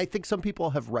to. And I think some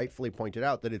people have rightfully pointed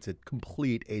out that it's a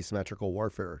complete asymmetrical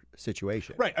warfare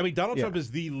situation. Right. I mean, Donald Trump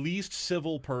is the least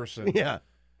civil person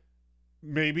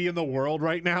maybe in the world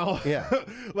right now. Yeah.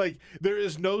 Like, there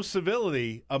is no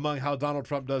civility among how Donald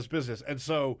Trump does business. And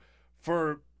so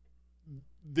for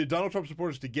the Donald Trump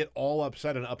supporters to get all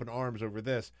upset and up in arms over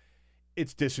this,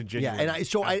 it's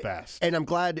disingenuous. At best. And I'm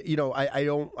glad, I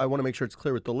want to make sure it's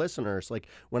clear with the listeners. Like,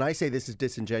 when I say this is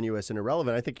disingenuous and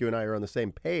irrelevant, I think you and I are on the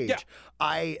same page. Yeah.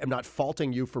 I am not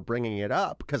faulting you for bringing it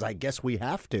up because I guess we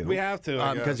have to. We have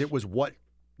to, because it was what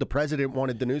the president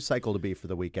wanted the news cycle to be for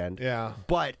the weekend. Yeah.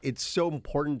 But it's so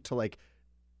important to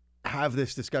have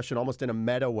this discussion almost in a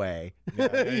meta way,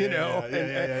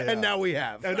 and now we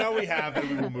have. And now we have, and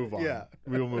we will move on. Yeah.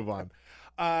 We will move on.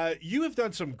 You have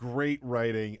done some great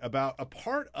writing about a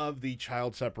part of the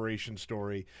child separation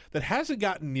story that hasn't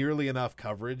gotten nearly enough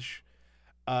coverage,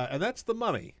 and that's the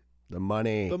money. The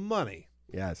money. The money.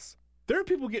 Yes. There are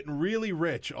people getting really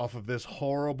rich off of this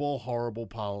horrible, horrible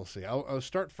policy. I'll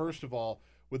start, first of all,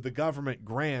 with the government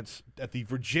grants at the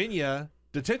Virginia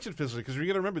detention facility, because you're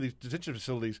going to remember these detention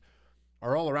facilities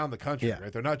are all around the country, Yeah.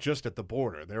 right? They're not just at the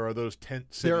border. There are those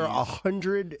tent cities. There are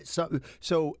 100.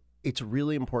 So it's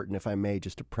really important, if I may,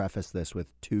 just to preface this with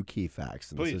two key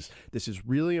facts. And Please. This is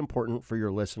really important for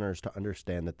your listeners to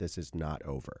understand that this is not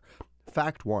over.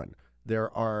 Fact one,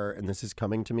 there are, and this is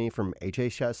coming to me from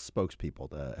HHS spokespeople,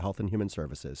 the Health and Human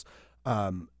Services,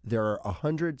 there are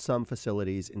 100-some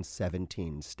facilities in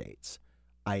 17 states.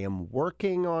 I am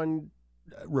working on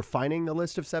refining the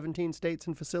list of 17 states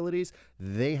and facilities.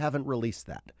 They haven't released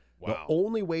that. Wow. The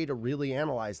only way to really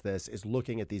analyze this is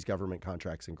looking at these government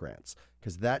contracts and grants,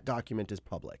 because that document is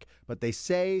public. But they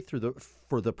say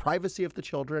for the privacy of the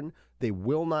children, they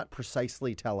will not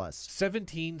precisely tell us.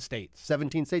 17 states.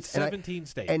 17 states. 17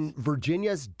 states. And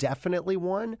Virginia's definitely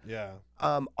one. Yeah.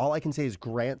 All I can say is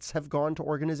grants have gone to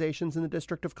organizations in the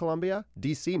District of Columbia.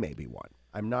 D.C. may be one.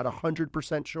 I'm not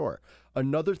 100% sure.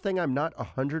 Another thing I'm not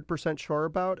 100% sure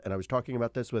about, and I was talking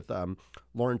about this with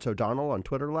Lawrence O'Donnell on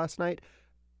Twitter last night,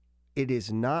 it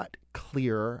is not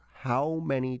clear how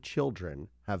many children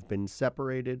have been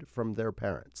separated from their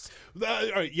parents.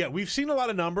 All right, yeah, we've seen a lot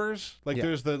of numbers. Like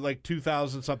there's the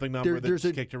 2,000 something number that's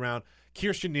kicked around.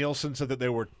 Kirstjen Nielsen said that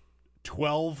there were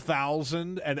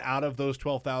 12,000, and out of those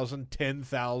 12,000,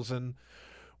 10,000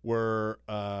 were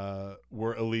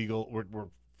illegal, were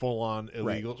full on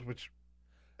illegals, right. Which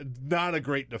not a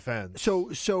great defense.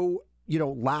 So.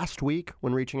 Last week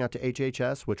when reaching out to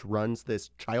HHS, which runs this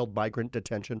child migrant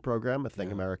detention program, a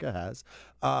thing America has,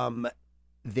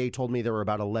 they told me there were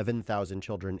about 11,000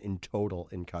 children in total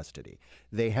in custody.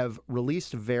 They have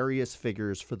released various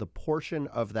figures for the portion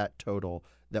of that total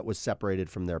that was separated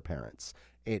from their parents.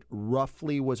 It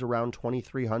roughly was around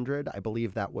 2,300. I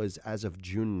believe that was as of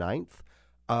June 9th.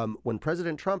 When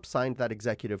President Trump signed that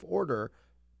executive order,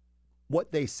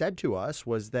 what they said to us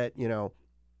was that,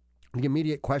 the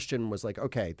immediate question was like,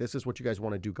 okay, this is what you guys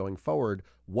want to do going forward.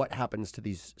 What happens to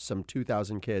these some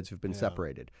 2,000 kids who've been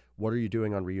separated? What are you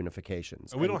doing on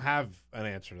reunifications? We don't have an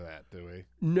answer to that, do we?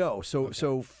 No.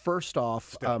 So first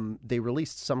off, they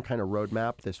released some kind of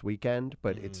roadmap this weekend,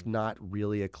 but it's not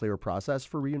really a clear process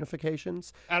for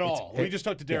reunifications. At all. We just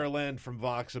talked to Dara Lind from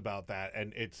Vox about that,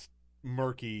 and it's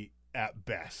murky at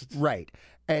best. Right.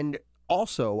 And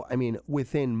also,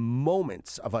 within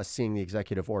moments of us seeing the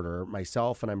executive order,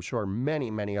 myself and I'm sure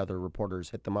many, many other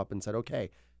reporters hit them up and said, okay,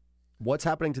 what's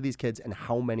happening to these kids and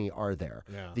how many are there?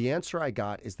 Yeah. The answer I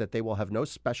got is that they will have no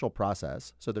special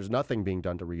process, so there's nothing being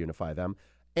done to reunify them,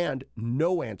 and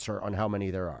no answer on how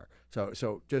many there are.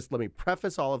 So just let me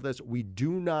preface all of this. We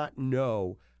do not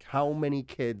know how many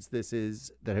kids this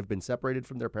is that have been separated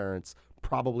from their parents,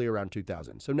 probably around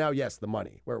 2,000. So now, yes, the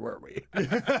money. Where were we?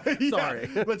 Sorry.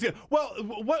 Let's get, well,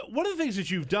 one of the things that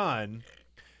you've done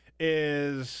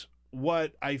is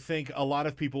what I think a lot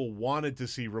of people wanted to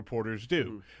see reporters do.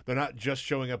 Mm-hmm. They're not just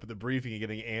showing up at the briefing and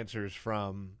getting answers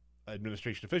from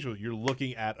administration officials. You're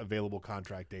looking at available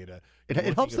contract data.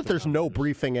 It helps that there's no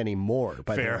briefing anymore,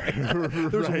 by the way.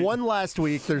 There's one last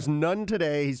week. There's none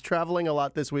today. He's traveling a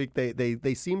lot this week.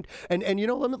 They seemed and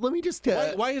let me just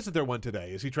why isn't there one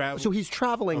today? Is he traveling? So he's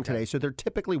traveling today. So there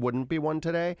typically wouldn't be one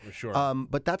today. For sure.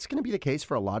 But that's going to be the case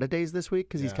for a lot of days this week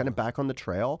because he's kind of back on the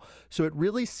trail. So it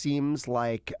really seems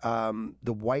like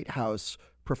the White House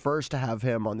prefers to have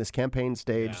him on this campaign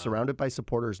stage, surrounded by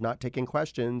supporters, not taking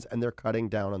questions, and they're cutting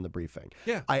down on the briefing.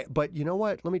 Yeah. But you know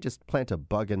what? Let me just plant a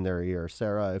bug in their ear,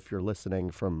 Sarah, if you're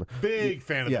listening from... Big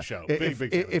fan of the show. Big fan.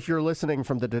 If you're listening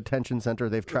from the detention center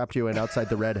they've trapped you in outside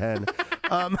the Red Hen,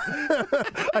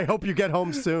 I hope you get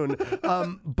home soon.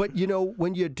 But,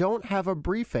 when you don't have a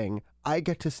briefing, I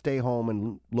get to stay home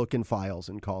and look in files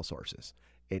and call sources.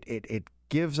 It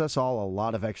gives us all a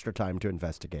lot of extra time to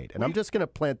investigate. And I'm just going to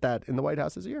plant that in the White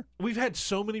House's ear. We've had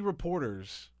so many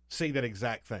reporters say that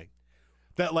exact thing.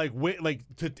 That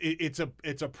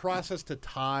it's a process to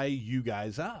tie you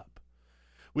guys up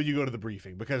when you go to the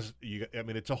briefing because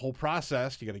it's a whole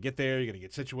process. You got to get there, you got to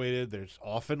get situated. There's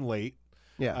often late.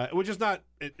 Yeah, which is not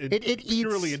it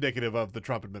purely indicative of the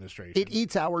Trump administration. It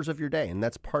eats hours of your day, and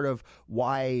that's part of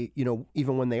why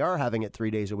even when they are having it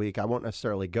 3 days a week, I won't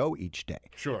necessarily go each day.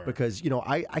 Sure, because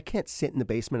I can't sit in the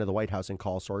basement of the White House and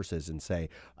call sources and say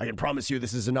I can promise you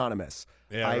this is anonymous.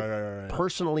 Yeah, right.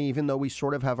 Personally, even though we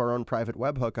sort of have our own private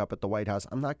web hookup at the White House,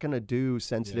 I'm not going to do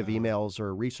sensitive emails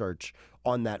or research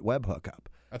on that web hookup.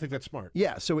 I think that's smart.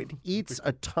 Yeah, so it eats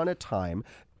a ton of time.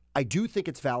 I do think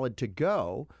it's valid to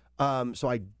go. So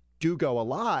I do go a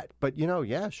lot, but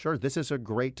sure, this is a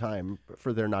great time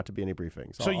for there not to be any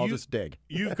briefings. So I'll just dig.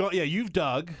 You've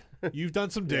dug. You've done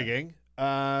some digging.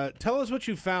 Tell us what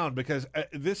you found, because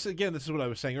this is what I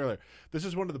was saying earlier. This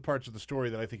is one of the parts of the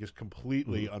story that I think is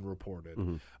completely unreported,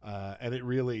 and it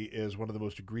really is one of the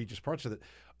most egregious parts of it,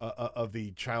 of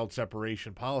the child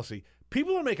separation policy.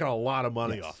 People are making a lot of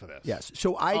money off of this. Yes,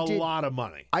 so a lot of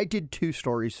money. I did 2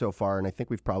 stories so far, and I think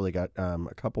we've probably got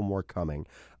a couple more coming.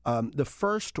 The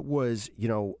first was,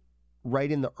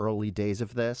 right in the early days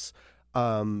of this.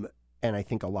 And I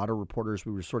think a lot of reporters,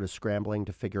 we were sort of scrambling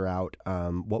to figure out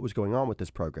what was going on with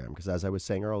this program, because as I was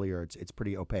saying earlier, it's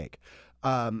pretty opaque.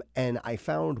 And I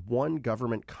found one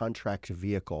government contract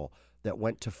vehicle that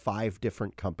went to 5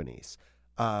 different companies.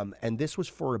 And this was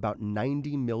for about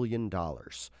 $90 million.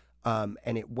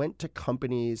 And it went to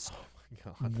companies.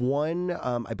 One,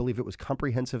 I believe it was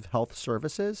Comprehensive Health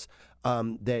Services,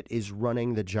 that is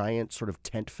running the giant sort of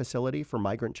tent facility for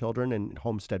migrant children in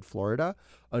Homestead, Florida.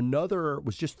 Another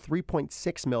was just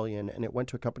 $3.6 million, and it went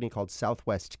to a company called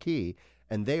Southwest Key,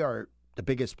 and they are the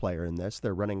biggest player in this.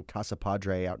 They're running Casa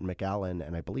Padre out in McAllen,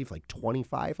 and I believe like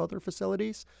 25 other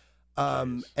facilities.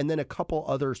 And then a couple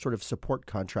other sort of support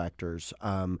contractors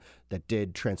that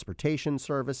did transportation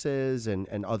services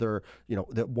and other,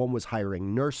 that one was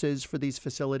hiring nurses for these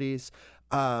facilities.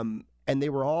 And they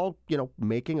were all,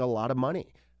 making a lot of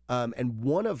money. And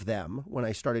one of them, when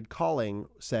I started calling,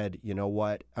 said, you know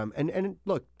what? And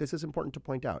look, this is important to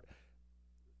point out.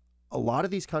 A lot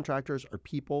of these contractors are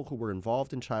people who were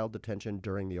involved in child detention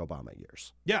during the Obama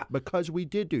years. Yeah. Because we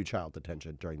did do child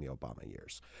detention during the Obama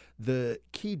years. The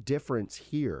key difference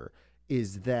here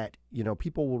is that,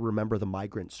 people will remember the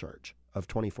migrant surge of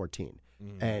 2014.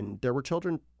 And there were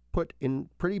children put in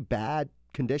pretty bad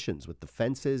conditions with the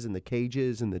fences and the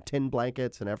cages and the tin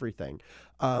blankets and everything.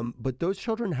 But those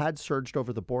children had surged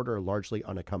over the border largely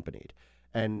unaccompanied.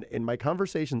 And in my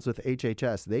conversations with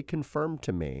HHS, they confirmed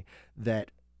to me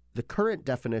that the current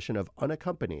definition of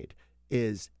unaccompanied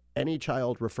is any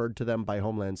child referred to them by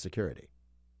Homeland Security.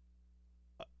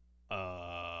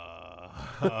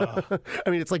 I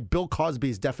mean, it's like Bill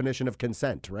Cosby's definition of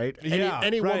consent, right?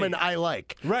 Any woman I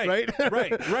like. Right.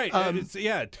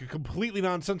 It's completely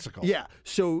nonsensical. Yeah.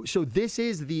 So this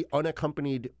is the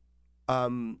unaccompanied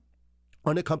alien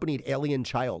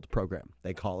child program,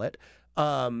 they call it.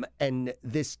 And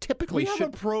this typically we have a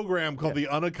program called the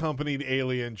Unaccompanied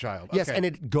Alien Child. Yes, and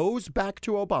it goes back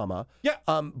to Obama. Yeah.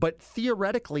 But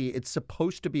theoretically, it's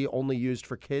supposed to be only used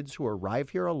for kids who arrive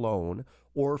here alone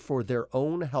or for their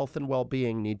own health and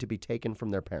well-being need to be taken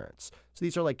from their parents. So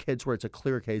these are like kids where it's a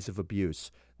clear case of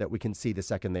abuse that we can see the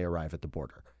second they arrive at the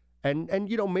border. And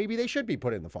maybe they should be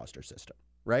put in the foster system,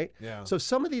 right? Yeah. So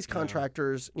some of these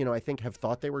contractors, I think have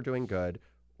thought they were doing good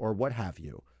or what have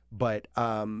you. But,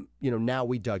 now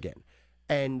we dug in.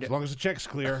 And as long as the check's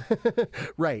clear.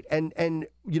 Right. And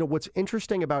what's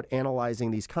interesting about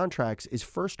analyzing these contracts is,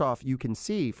 first off, you can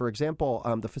see, for example,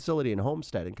 the facility in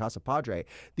Homestead in Casa Padre,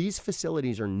 these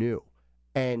facilities are new.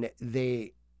 And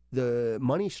the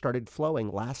money started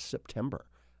flowing last September.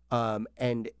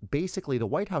 And basically the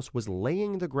White House was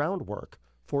laying the groundwork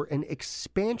for an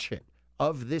expansion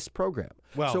of this program.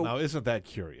 Well, now isn't that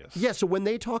curious? Yeah, so when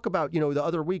they talk about, the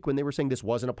other week when they were saying this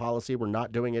wasn't a policy, we're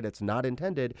not doing it, it's not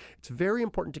intended, it's very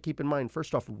important to keep in mind,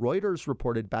 first off, Reuters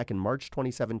reported back in March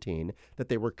 2017 that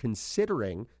they were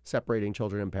considering separating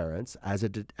children and parents as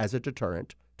a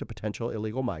deterrent to potential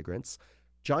illegal migrants.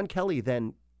 John Kelly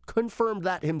then confirmed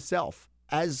that himself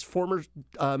as former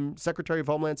Secretary of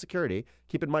Homeland Security.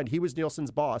 Keep in mind, he was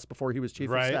Nielsen's boss before he was chief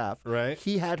of staff. Right.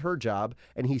 He had her job,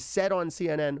 and he said on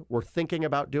CNN, we're thinking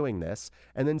about doing this.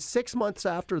 And then 6 months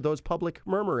after those public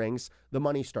murmurings, the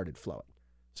money started flowing.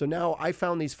 So now I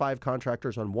found these 5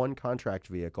 contractors on one contract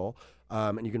vehicle,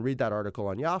 and you can read that article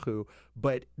on Yahoo,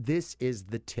 but this is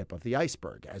the tip of the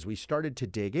iceberg. As we started to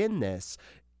dig in this,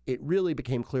 it really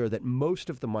became clear that most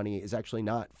of the money is actually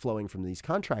not flowing from these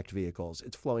contract vehicles.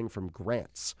 It's flowing from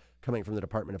grants coming from the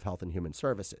Department of Health and Human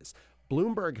Services.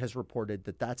 Bloomberg has reported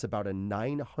that that's about a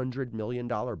 $900 million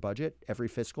budget every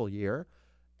fiscal year.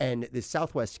 And the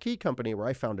Southwest Key Company, where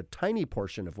I found a tiny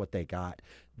portion of what they got,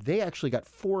 they actually got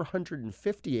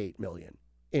 $458 million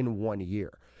in 1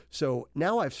 year. So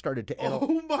now I've started to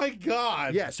Oh my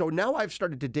God. Yeah, so now I've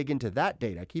started to dig into that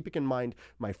data. Keeping in mind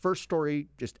my first story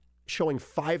just showing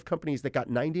 5 companies that got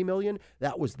 $90 million.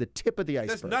 That was the tip of the iceberg.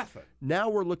 That's nothing. Now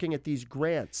we're looking at these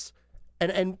grants.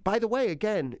 And by the way,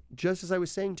 again, just as I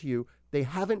was saying to you, they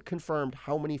haven't confirmed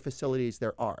how many facilities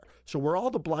there are. So we're all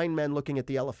the blind men looking at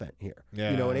the elephant here,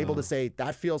 and able to say,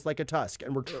 that feels like a tusk.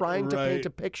 And we're trying to paint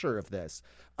a picture of this.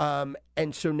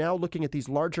 And so now looking at these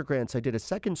larger grants, I did a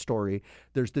second story.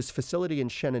 There's this facility in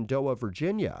Shenandoah,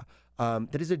 Virginia,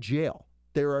 that is a jail.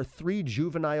 There are 3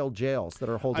 juvenile jails that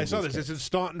are holding. I saw this. Kids. It's in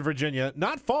Staunton, Virginia.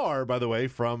 Not far, by the way,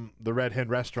 from the Red Hen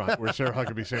restaurant where Sarah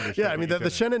Huckabee Sanders. Yeah, I mean, the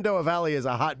Shenandoah Valley is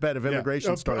a hotbed of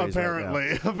immigration stories.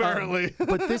 Apparently, right now. apparently.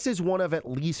 But this is one of at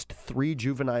least 3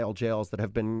 juvenile jails that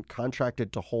have been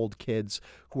contracted to hold kids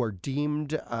who are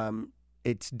deemed.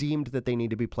 It's deemed that they need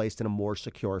to be placed in a more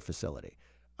secure facility.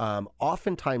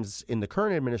 Oftentimes in the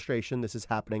current administration, this is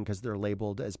happening because they're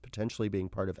labeled as potentially being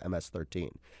part of MS-13.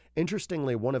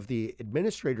 Interestingly, one of the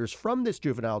administrators from this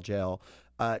juvenile jail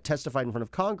testified in front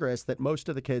of Congress that most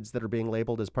of the kids that are being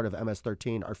labeled as part of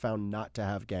MS-13 are found not to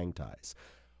have gang ties.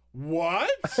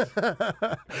 What?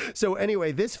 So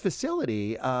anyway, this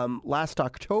facility, last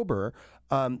October,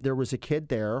 there was a kid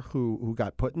there who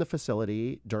got put in the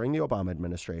facility during the Obama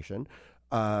administration.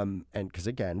 And because,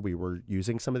 again, we were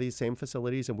using some of these same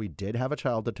facilities and we did have a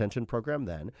child detention program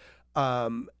then.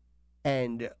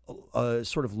 And a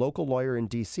sort of local lawyer in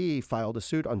D.C. filed a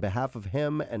suit on behalf of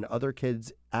him and other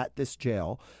kids at this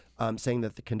jail, saying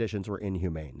that the conditions were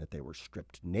inhumane, that they were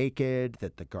stripped naked,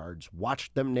 that the guards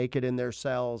watched them naked in their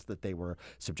cells, that they were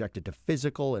subjected to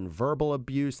physical and verbal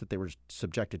abuse, that they were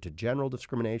subjected to general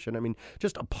discrimination. I mean,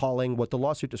 just appalling, what the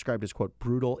lawsuit described as, quote,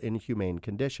 brutal, inhumane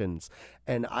conditions.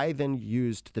 And I then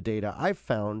used the data I've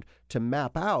found to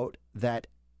map out that,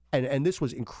 and this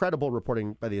was incredible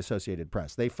reporting by the Associated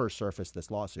Press. They first surfaced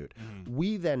this lawsuit.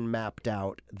 We then mapped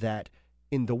out that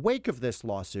in the wake of this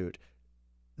lawsuit,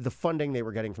 the funding they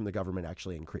were getting from the government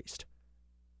actually increased.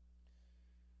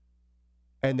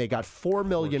 And they got $4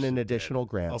 million in additional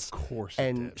grants. Of course.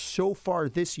 And so far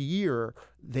this year,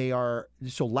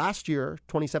 last year,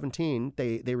 2017,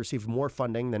 they received more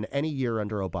funding than any year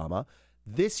under Obama.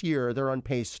 This year, they're on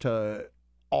pace to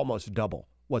almost double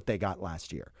what they got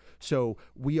last year. So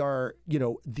we are,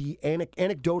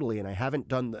 anecdotally, and I haven't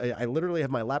done, I literally have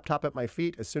my laptop at my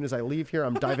feet. As soon as I leave here,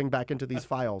 I'm diving back into these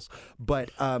files. But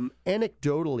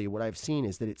anecdotally, what I've seen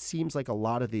is that it seems like a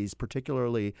lot of these,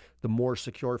 particularly the more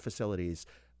secure facilities,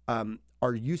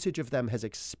 our usage of them has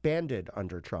expanded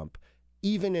under Trump,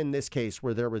 even in this case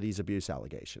where there were these abuse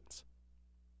allegations.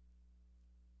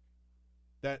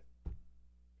 That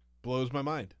blows my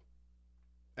mind.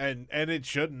 And it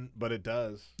shouldn't, but it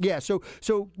does. Yeah. So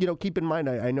keep in mind.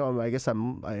 I know. I guess I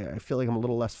feel like I'm a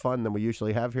little less fun than we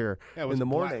usually have here in the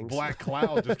mornings. Black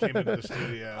cloud just came into the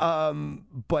studio.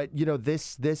 But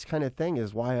this kind of thing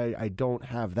is why I don't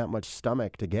have that much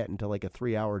stomach to get into like a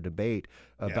 3-hour debate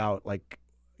about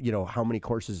how many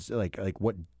courses, like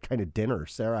what kind of dinner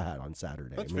Sarah had on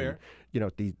Saturday. That's fair.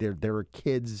 There were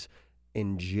kids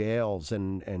in jails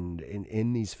and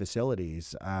in these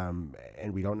facilities, and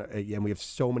we don't, and we have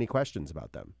so many questions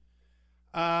about them.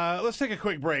 Let's take a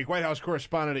quick break. White House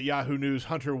correspondent at Yahoo News,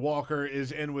 Hunter Walker,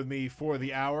 is in with me for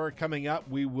the hour. Coming up,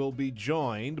 we will be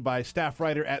joined by staff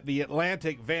writer at The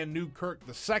Atlantic, Vann Newkirk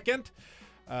II.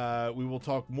 We will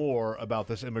talk more about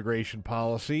this immigration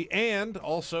policy and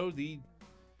also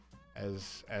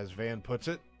as Vann puts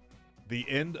it, the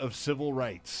end of civil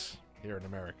rights here in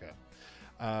America.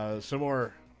 Some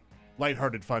more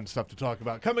lighthearted fun stuff to talk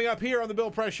about coming up here on the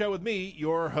Bill Press Show with me,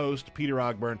 your host, Peter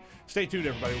Ogburn. Stay tuned,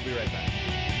 everybody. We'll be right back.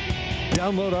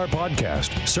 Download our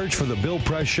podcast, search for The Bill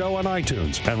Press Show on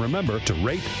iTunes, and remember to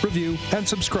rate, review, and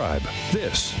subscribe.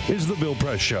 This is The Bill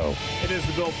Press Show. It is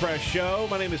The Bill Press Show.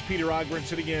 My name is Peter Ogburn,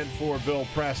 sitting in for Bill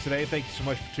Press today. Thank you so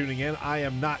much for tuning in. I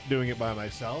am not doing it by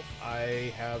myself.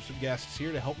 I have some guests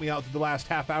here to help me out through the last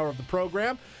half hour of the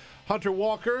program. Hunter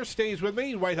Walker stays with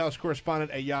me, White House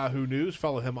correspondent at Yahoo News.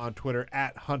 Follow him on Twitter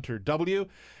at HunterW. And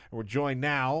we're joined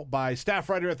now by staff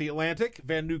writer at The Atlantic,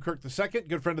 Vann Newkirk II,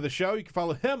 good friend of the show. You can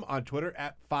follow him on Twitter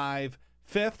at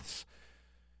 5/5.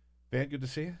 Vann, good to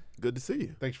see you. Good to see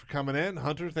you. Thanks for coming in.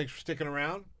 Hunter, thanks for sticking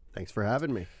around. Thanks for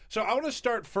having me. So I want to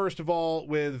start, first of all,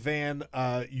 with Vann,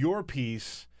 your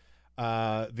piece,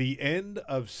 The End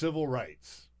of Civil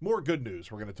Rights. More good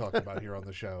news we're going to talk about here on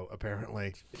the show,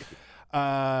 apparently.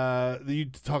 You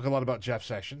talk a lot about Jeff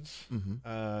Sessions.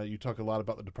 Mm-hmm. You talk a lot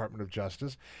about the Department of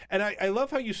Justice. And I love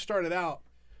how you started out.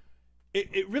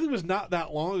 It really was not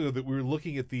that long ago that we were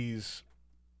looking at these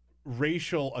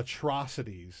racial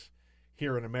atrocities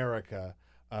here in America.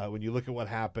 When you look at what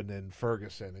happened in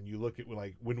Ferguson, and you look at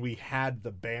when we had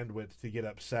the bandwidth to get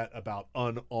upset about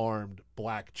unarmed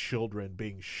black children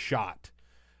being shot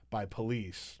by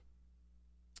police.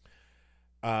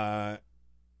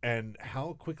 And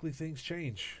how quickly things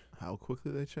change. How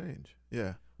quickly they change.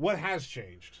 Yeah. What has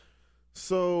changed?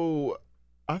 So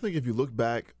I think if you look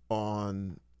back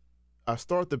on, I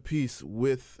start the piece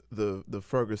with the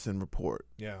Ferguson report.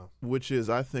 Yeah. Which is,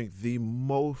 I think, the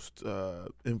most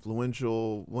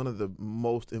influential, one of the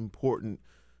most important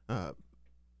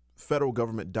federal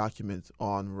government documents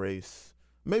on race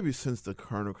maybe since the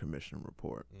Kerner Commission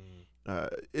report.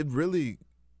 It really,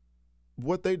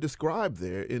 what they describe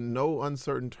there in no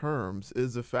uncertain terms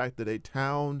is the fact that a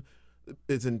town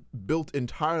is built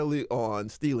entirely on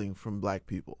stealing from black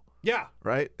people. Yeah.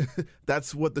 Right?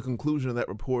 That's what the conclusion of that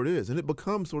report is. And it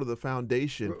becomes sort of the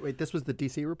foundation. Wait, this was the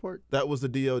D.C. report? That was the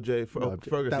DOJ.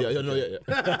 Ferguson.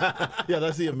 Yeah. Yeah,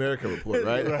 that's the America report,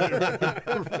 right?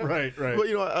 Right. But,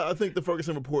 I think the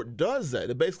Ferguson report does that.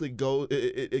 It basically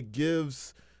it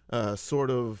gives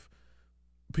sort of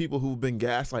people who've been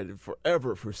gaslighted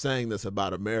forever for saying this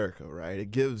about America, right? It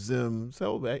gives them,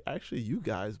 actually, you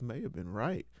guys may have been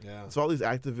right. Yeah. So all these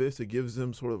activists, it gives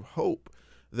them sort of hope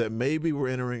that maybe we're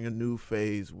entering a new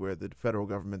phase where the federal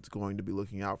government's going to be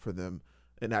looking out for them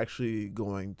and actually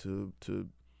going to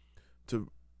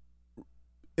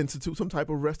institute some type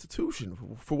of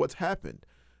restitution for what's happened.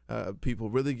 People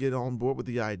really get on board with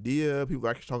the idea. People are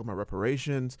actually talking about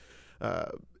reparations.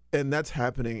 And that's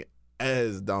happening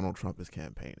as Donald Trump is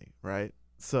campaigning, right?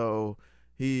 So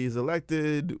he's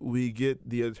elected. We get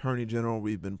the attorney general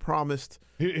we've been promised.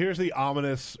 Here's the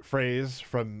ominous phrase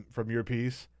from your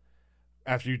piece.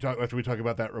 After we talk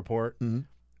about that report,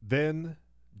 then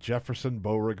Jefferson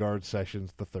Beauregard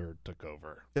Sessions III took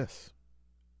over. Yes,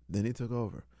 then he took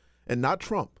over, and not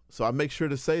Trump. So I make sure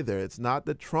to say there, it's not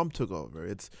that Trump took over.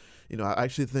 It's, I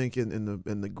actually think in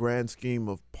the grand scheme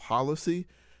of policy,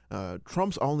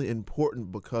 Trump's only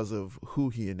important because of who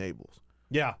he enables.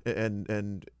 Yeah,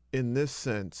 and in this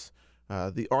sense,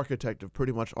 the architect of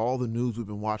pretty much all the news we've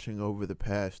been watching over the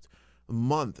past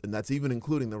month, and that's even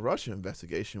including the Russia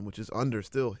investigation, which is under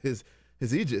still his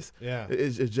aegis,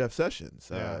 is Jeff Sessions.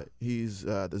 He's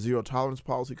the zero tolerance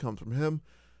policy comes from him.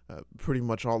 Pretty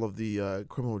much all of the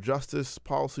criminal justice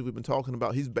policy we've been talking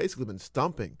about, he's basically been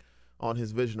stumping on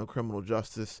his vision of criminal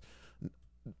justice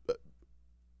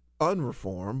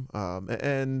unreform,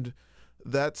 and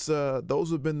that's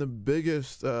those have been the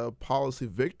biggest policy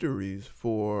victories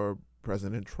for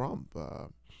President Trump.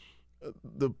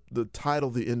 The title,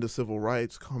 The End of Civil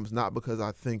Rights, comes not because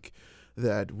I think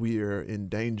that we're in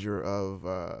danger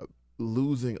of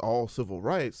losing all civil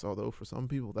rights, although for some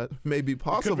people that may be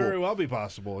possible. It could very well be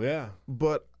possible, yeah.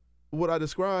 But what I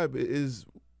describe is,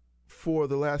 for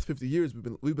the last 50 years,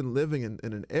 we've been living in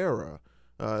an era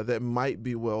that might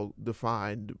be well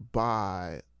defined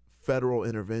by federal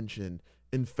intervention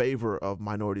in favor of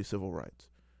minority civil rights.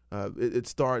 It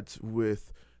starts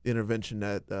with the intervention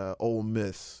at Ole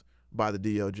Miss by the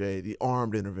DOJ, the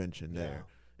armed intervention there.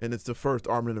 And it's the first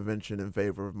armed intervention in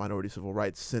favor of minority civil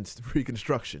rights since the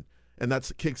Reconstruction. And that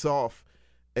kicks off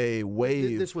a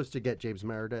wave. This was to get James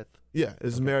Meredith? Yeah,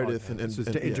 it's okay. Meredith. And this was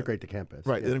to integrate the campus.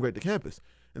 Right, integrate the campus.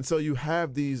 And so you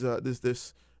have these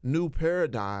this new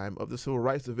paradigm of the Civil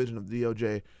Rights Division of the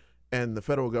DOJ and the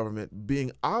federal government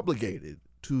being obligated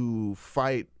to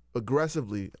fight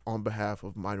aggressively on behalf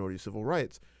of minority civil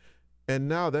rights. And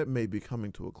now that may be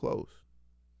coming to a close.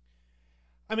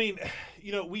 I mean,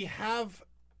 we have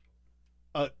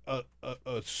a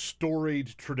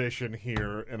storied tradition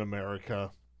here in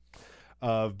America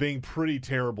of being pretty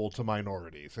terrible to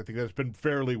minorities. I think that's been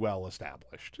fairly well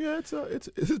established. Yeah,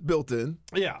 it's built in.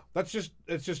 Yeah, it's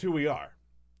just who we are.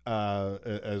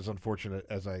 As unfortunate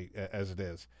as it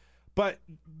is, but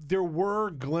there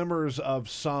were glimmers of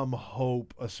some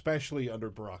hope, especially under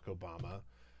Barack Obama,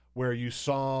 where you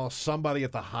saw somebody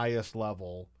at the highest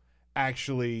level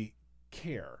actually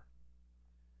care.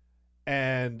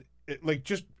 And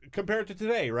just compared to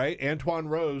today, right? Antoine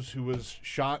Rose, who was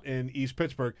shot in East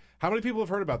Pittsburgh. How many people have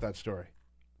heard about that story?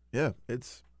 Yeah,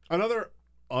 it's another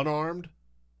unarmed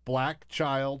black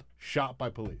child shot by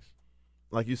police.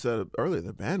 Like you said earlier,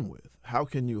 the bandwidth. How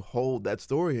can you hold that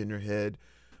story in your head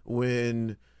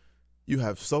when you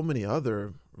have so many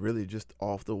other really just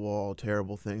off-the-wall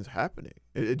terrible things happening?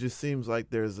 It just seems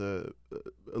like there's a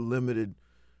limited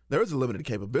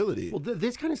capability. Well,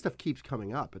 this kind of stuff keeps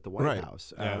coming up at the White Right.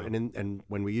 House, and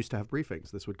when we used to have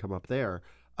briefings, this would come up there.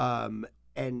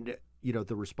 And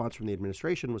the response from the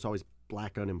administration was always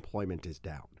black unemployment is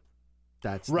down.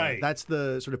 That's right. That's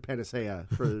the sort of panacea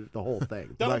for the whole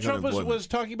thing. Donald Trump was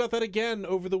talking about that again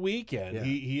over the weekend. Yeah.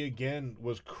 He again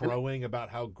was crowing about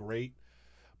how great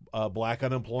black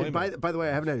unemployment. And by the way,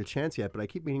 I haven't had a chance yet, but I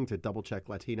keep meaning to double check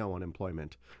Latino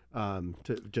unemployment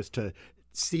to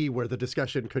see where the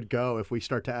discussion could go if we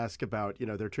start to ask about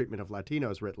their treatment of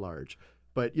Latinos writ large.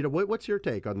 But what's your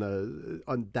take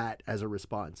on that as a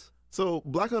response? So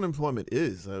black unemployment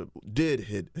did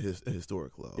hit his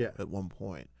historic low at one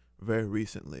point, very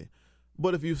recently.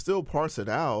 But if you still parse it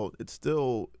out, it's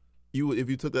still if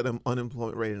you took that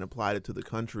unemployment rate and applied it to the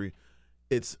country,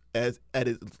 it's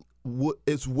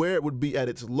where it would be at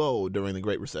its low during the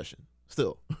Great Recession.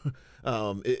 Still.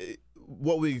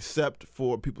 What we accept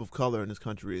for people of color in this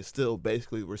country is still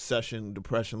basically recession,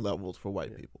 depression levels for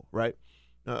white people, right?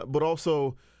 But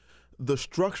also the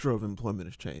structure of employment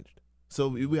has changed. So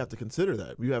we have to consider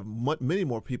that. We have many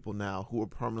more people now who are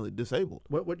permanently disabled.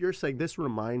 What you're saying, this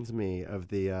reminds me of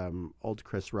the old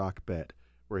Chris Rock bit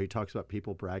where he talks about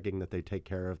people bragging that they take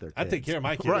care of their kids. I take care of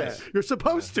my kids. Right. You're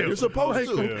supposed to. You're supposed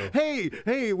to.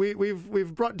 Hey,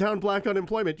 we've brought down black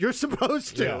unemployment. You're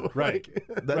supposed to. Yeah, right.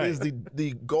 That is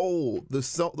the goal, the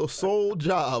sole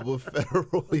job of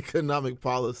federal economic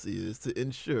policy is to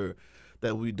ensure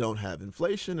that we don't have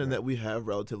inflation and that we have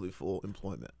relatively full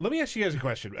employment. Let me ask you guys a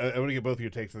question. I want to get both of your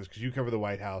takes on this because you cover the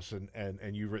White House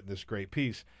and you've written this great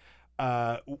piece.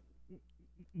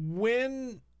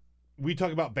 When we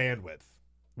talk about bandwidth,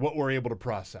 what we're able to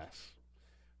process,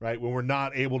 right? When we're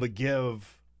not able to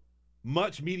give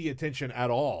much media attention at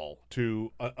all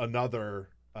to another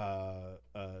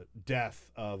death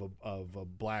of a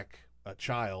black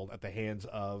child at the hands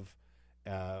of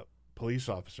police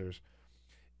officers.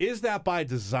 Is that by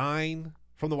design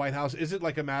from the White House? Is it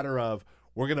like a matter of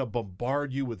we're going to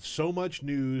bombard you with so much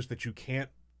news that you can't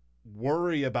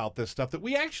worry about this stuff that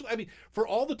we actually, I mean, for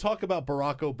all the talk about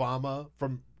Barack Obama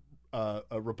from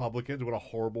Republicans, what a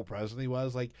horrible president he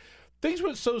was, like things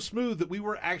went so smooth that we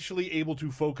were actually able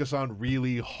to focus on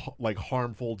really like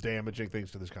harmful, damaging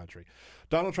things to this country.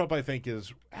 Donald Trump, I think,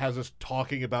 has us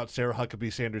talking about Sarah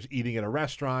Huckabee Sanders eating at a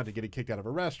restaurant and getting kicked out of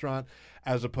a restaurant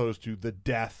as opposed to the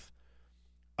death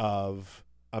of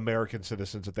American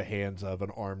citizens at the hands of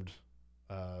an armed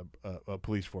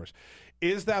police force.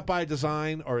 Is that by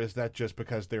design, or is that just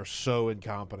because they're so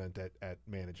incompetent at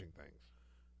managing things?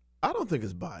 I don't think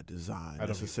it's by design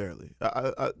necessarily.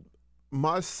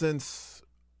 My sense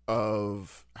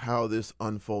of how this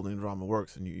unfolding drama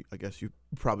works, and I guess you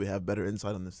probably have better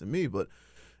insight on this than me, but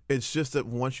it's just that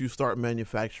once you start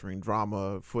manufacturing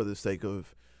drama for the sake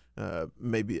of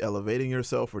maybe elevating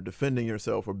yourself or defending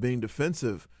yourself or being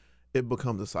defensive, it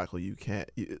becomes a cycle you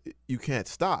can't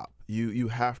stop. You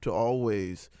have to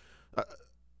always,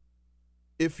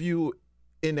 if you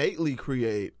innately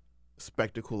create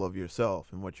spectacle of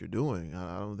yourself and what you're doing,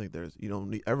 I don't think you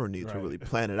don't ever need to really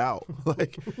plan it out.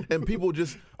 And people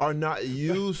just are not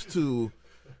used to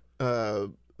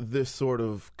this sort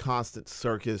of constant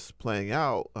circus playing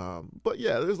out. But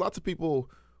yeah, there's lots of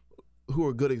people who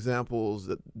are good examples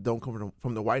that don't come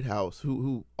from the White House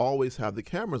who always have the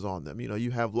cameras on them. You know,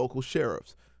 you have local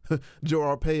sheriffs. Joe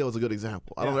Arpaio is a good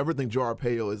example. I don't ever think Joe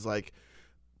Arpaio is like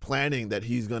planning that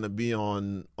he's going to be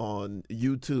on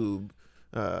YouTube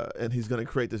and he's going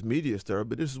to create this media stir,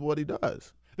 but this is what he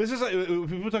does. This is like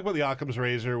people talk about the Occam's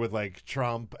razor with like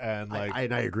Trump and like. I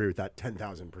agree with that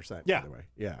 10,000%. Yeah. By the way,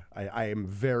 yeah, I am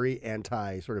very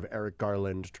anti sort of Eric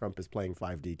Garland. Trump is playing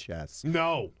 5D chess.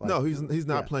 No, he's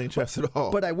not playing chess at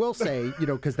all. But I will say,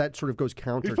 because that sort of goes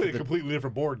counter. He's playing a completely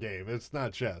different board game. It's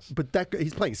not chess. But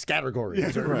he's playing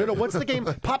scattergories. Yeah, right. What's the game?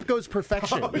 Pop Goes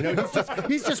Perfection.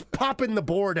 He's just popping the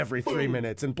board every 3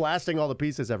 minutes and blasting all the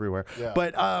pieces everywhere. Yeah.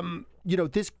 But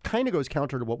this kind of goes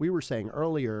counter to what we were saying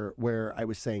earlier, where I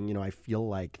was saying, I feel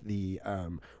like the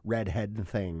redhead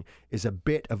thing is a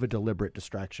bit of a deliberate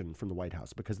distraction from the White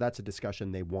House because that's a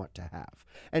discussion they want to have.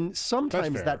 And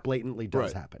sometimes that blatantly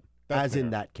does happen. As in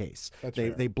that case.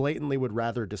 They blatantly would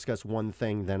rather discuss one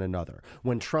thing than another.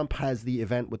 When Trump has the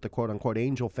event with the quote-unquote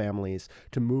angel families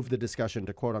to move the discussion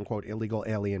to quote-unquote illegal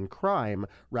alien crime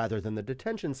rather than the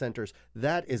detention centers,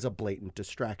 that is a blatant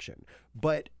distraction.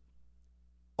 But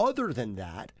other than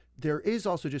that, there is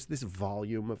also just this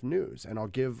volume of news. And I'll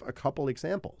give a couple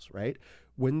examples, right?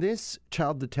 When this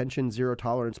child detention zero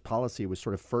tolerance policy was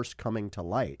sort of first coming to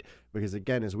light, because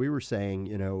again, as we were saying,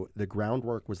 the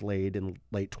groundwork was laid in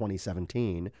late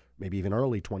 2017, maybe even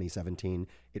early 2017.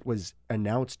 It was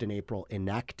announced in April,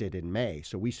 enacted in May.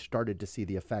 So we started to see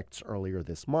the effects earlier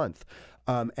this month.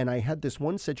 And I had this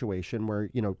one situation where,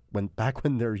 when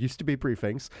there used to be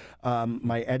briefings,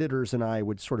 my editors and I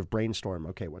would sort of brainstorm,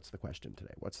 okay, what's the question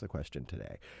today? What's the question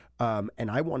today? And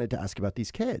I wanted to ask about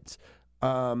these kids.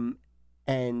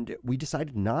 And we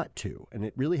decided not to, and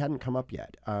it really hadn't come up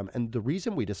yet. And the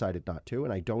reason we decided not to,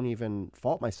 and I don't even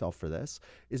fault myself for this,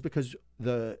 is because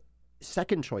the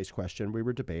second choice question we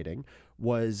were debating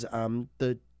was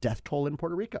the death toll in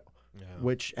Puerto Rico. Yeah.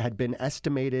 Which had been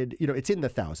estimated, it's in the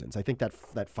thousands. I think that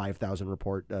 5,000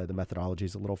 report, the methodology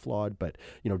is a little flawed, but,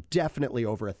 definitely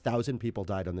over 1,000 people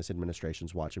died on this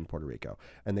administration's watch in Puerto Rico.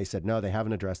 And they said, no, they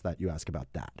haven't addressed that. You ask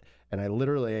about that. And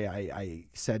I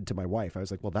said to my wife, I was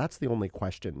like, well, that's the only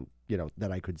question,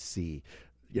 that I could see,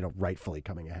 rightfully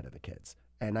coming ahead of the kids.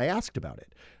 And I asked about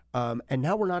it. And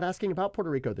now we're not asking about Puerto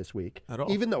Rico this week, at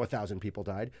all, even though 1,000 people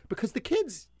died, because the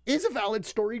kids is a valid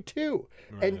story too.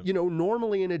 Right. And,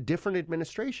 normally in a different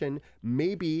administration,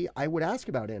 maybe I would ask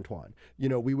about Antoine.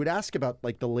 We would ask about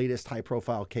like the latest high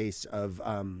profile case of,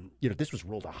 this was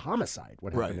ruled a homicide,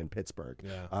 what happened in Pittsburgh,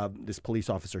 this police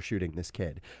officer shooting this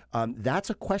kid. That's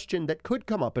a question that could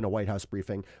come up in a White House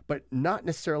briefing, but not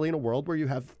necessarily in a world where you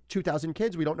have 2,000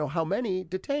 kids. We don't know how many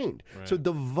detained. Right. So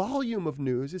the volume of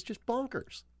news is just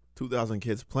bonkers. 2,000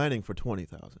 kids planning for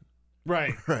 20,000.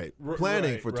 Right. Right.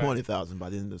 Planning for 20,000 by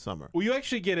the end of the summer. Well, you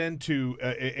actually get into,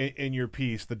 in your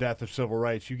piece, The Death of Civil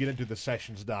Rights, you get into the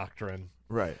Sessions Doctrine.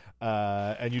 Right.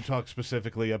 And you talk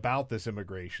specifically about this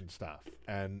immigration stuff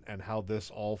and how this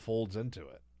all folds into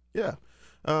it. Yeah.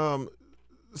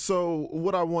 So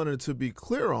what I wanted to be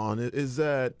clear on is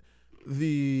that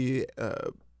the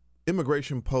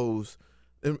immigration posture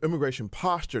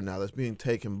now that's being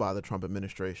taken by the Trump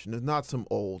administration is not some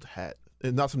old hat.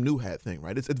 It's not some new hat thing,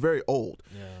 right? It's very old.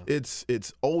 Yeah.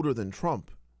 It's older than Trump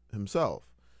himself.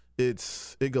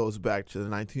 It goes back to the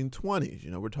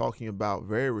 1920s. We're talking about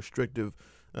very restrictive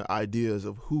ideas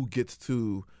of who gets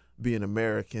to be an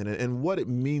American and what it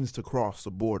means to cross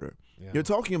the border. Yeah. You're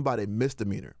talking about a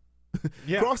misdemeanor.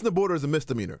 Yeah. Crossing the border is a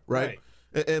misdemeanor, right?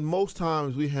 And most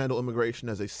times we handle immigration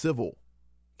as a civil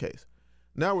case.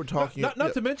 Now we're talking.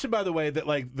 Not to mention, by the way, that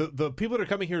like the people that are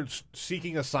coming here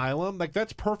seeking asylum, like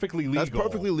that's perfectly legal. That's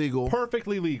perfectly legal.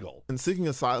 Perfectly legal. And seeking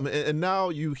asylum, and now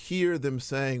you hear them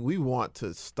saying, "We want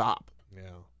to stop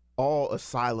all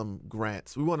asylum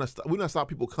grants. We want to stop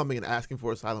people coming and asking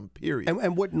for asylum. Period."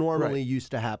 And what normally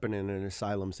used to happen in an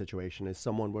asylum situation is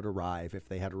someone would arrive if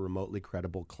they had a remotely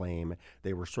credible claim.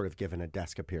 They were sort of given a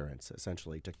desk appearance,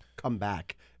 essentially, to come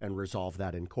back and resolve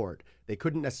that in court. They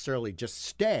couldn't necessarily just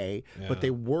stay, but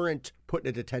they weren't put in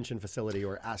a detetion facility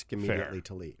or asked immediately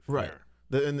to leave. Right.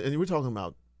 And we're talking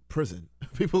about prison.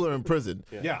 People are in prison.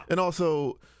 Yeah. And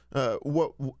also,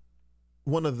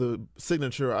 one of the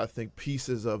signature, I think,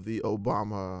 pieces of the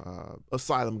Obama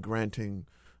asylum granting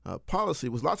policy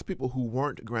was lots of people who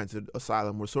weren't granted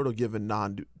asylum were sort of given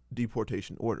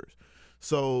non-deportation orders.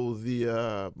 So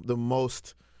the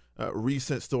most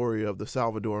recent story of the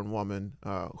Salvadoran woman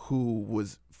who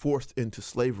was forced into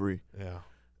slavery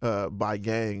by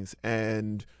gangs,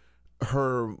 and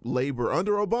her labor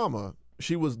under Obama,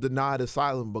 she was denied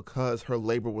asylum because her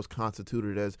labor was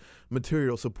constituted as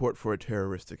material support for a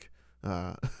terroristic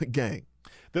gang.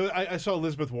 I saw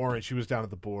Elizabeth Warren. She was down at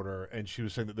the border, and she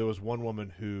was saying that there was one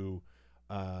woman who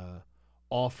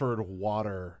offered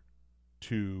water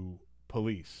to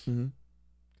police. Mm-hmm.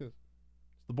 Because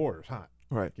the border's hot.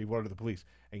 Right. Gave water to the police.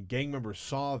 And gang members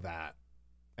saw that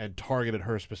and targeted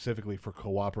her specifically for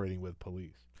cooperating with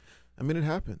police. I mean, it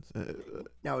happens.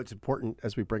 Now, it's important,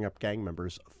 as we bring up gang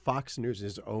members, Fox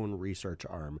News' own research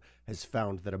arm has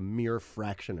found that a mere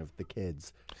fraction of the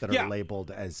kids that are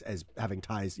labeled as having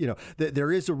ties,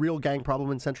 there is a real gang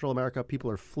problem in Central America. People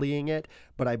are fleeing it,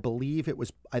 but I believe it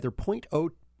was either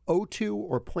 0.02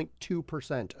 or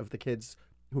 0.2% of the kids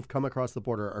who've come across the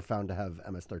border are found to have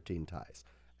MS-13 ties.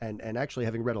 And actually,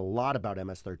 having read a lot about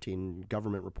MS-13,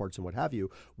 government reports and what have you,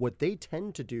 what they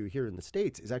tend to do here in the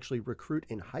States is actually recruit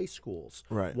in high schools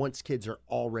once kids are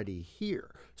already here.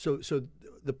 So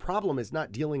the problem is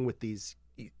not dealing with these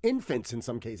infants in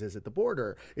some cases at the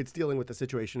border. It's dealing with the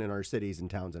situation in our cities and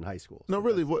towns and high schools. No,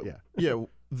 really,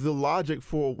 the logic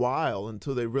for a while,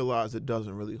 until they realized it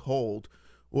doesn't really hold,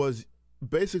 was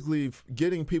basically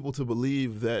getting people to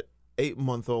believe that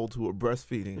 8-month-olds who are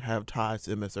breastfeeding have ties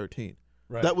to MS-13.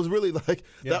 Right. That was really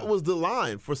that was the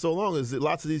line for so long, is that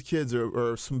lots of these kids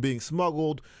are being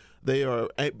smuggled. They are,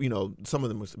 some of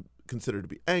them are considered to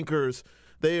be anchors.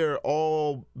 They are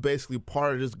all basically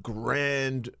part of this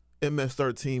grand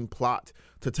MS-13 plot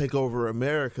to take over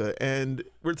America. And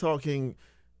we're talking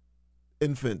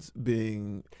infants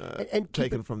being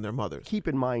taken from their mothers. Keep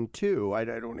in mind, too, I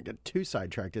don't want to get too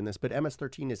sidetracked in this, but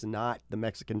MS-13 is not the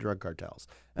Mexican drug cartels.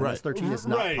 MS-13 is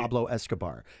not Pablo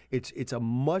Escobar. It's a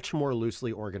much more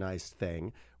loosely organized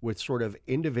thing with sort of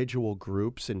individual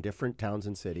groups in different towns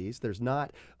and cities. There's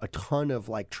not a ton of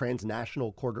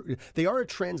transnational They are a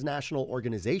transnational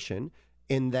organization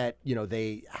in that,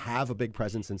 they have a big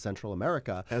presence in Central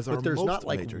America, but there's not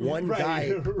one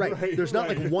guy, There's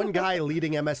not one guy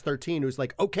leading MS-13 who's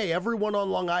like, okay, everyone on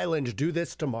Long Island, do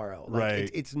this tomorrow.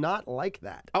 It's not like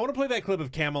that. I want to play that clip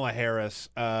of Kamala Harris,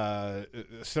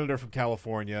 senator from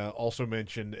California, also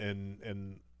mentioned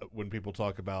in when people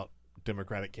talk about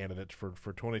Democratic candidates for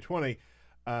 2020.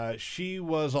 She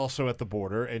was also at the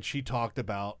border, and she talked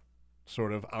about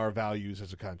sort of our values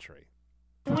as a country.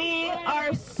 We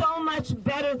are so much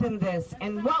better than this,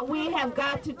 and what we have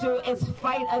got to do is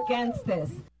fight against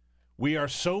this. We are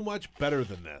so much better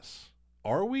than this.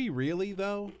 Are we really,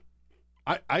 though?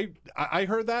 I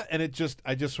heard that, and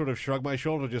I just sort of shrugged my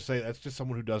shoulder and just say, that's just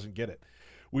someone who doesn't get it.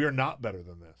 We are not better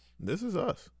than this. This is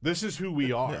us. This is who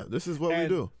we are. Yeah, this is what we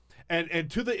do. And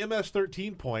to the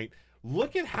MS-13 point,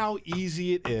 look at how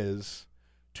easy it is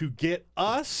to get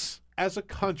us as a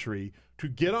country to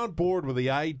get on board with the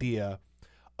idea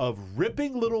of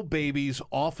ripping little babies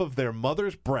off of their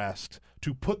mother's breast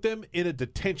to put them in a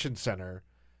detention center.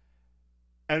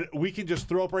 And we can just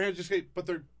throw up our hands and just say,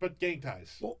 but gang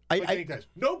ties. Well, gang ties.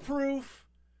 No proof.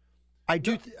 I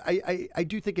do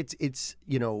think it's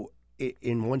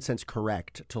in one sense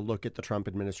correct to look at the Trump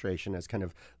administration as kind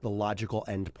of the logical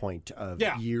endpoint of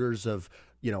years of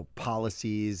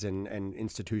policies and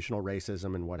institutional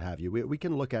racism and what have you. We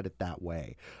can look at it that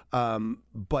way.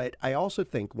 But I also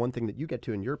think one thing that you get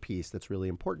to in your piece that's really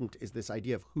important is this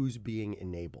idea of who's being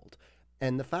enabled.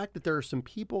 And the fact that there are some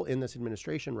people in this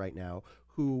administration right now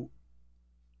who,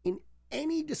 in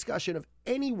any discussion of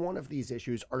any one of these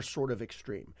issues, are sort of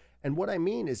extreme. And what I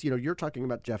mean is, you're talking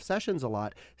about Jeff Sessions a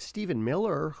lot. Stephen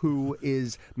Miller, who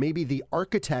is maybe the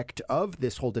architect of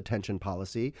this whole detention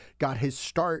policy, got his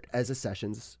start as a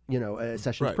Sessions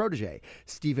protege.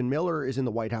 Stephen Miller is in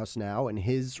the White House now, and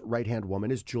his right-hand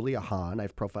woman is Julia Hahn.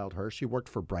 I've profiled her. She worked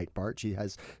for Breitbart. She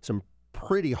has some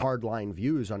pretty hardline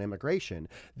views on immigration.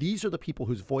 These are the people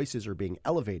whose voices are being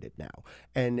elevated now.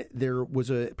 And there was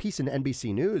a piece in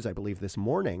NBC News, I believe, this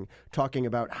morning, talking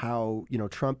about how,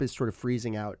 Trump is sort of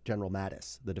freezing out General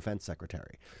Mattis, the defense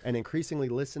secretary, and increasingly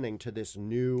listening to this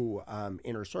new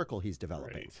inner circle he's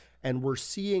developing. Right. And we're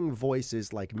seeing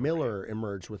voices like Miller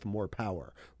emerge with more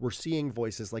power. We're seeing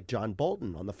voices like John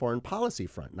Bolton on the foreign policy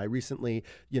front. And I recently,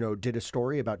 did a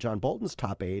story about John Bolton's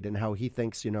top aide and how he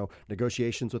thinks,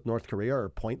 negotiations with North Korea are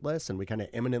pointless and we kind of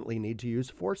imminently need to use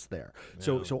force there.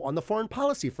 Yeah. So on the foreign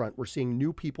policy front, we're seeing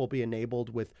new people be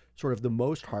enabled with sort of the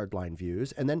most hardline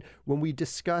views. And then when we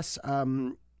discuss,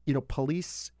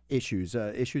 police issues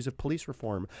of police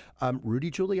reform,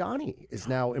 Rudy Giuliani is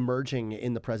now emerging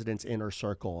in the president's inner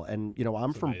circle. And,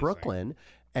 I'm from Brooklyn.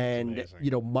 And,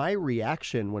 my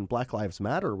reaction when Black Lives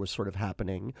Matter was sort of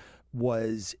happening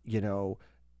was,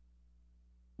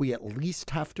 we at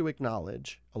least have to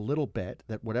acknowledge a little bit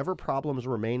that whatever problems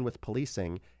remain with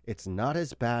policing, it's not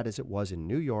as bad as it was in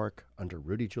New York under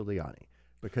Rudy Giuliani.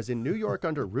 Because in New York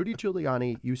under Rudy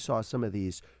Giuliani, you saw some of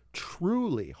these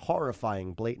truly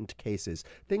horrifying, blatant cases.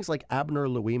 Things like Abner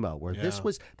Louima, where this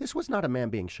was not a man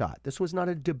being shot. This was not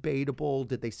a debatable,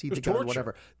 did they see the gun,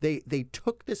 whatever. They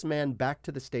took this man back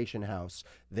to the station house.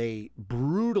 They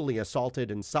brutally assaulted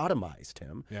and sodomized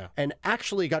him and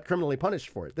actually got criminally punished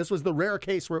for it. This was the rare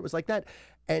case where it was like that.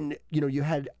 And, you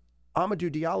had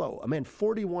Amadou Diallo, a man,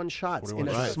 41 shots in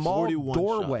a small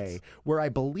doorway where I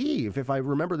believe, if I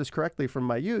remember this correctly from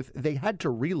my youth, they had to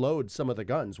reload some of the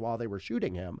guns while they were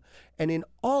shooting him. And in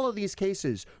all of these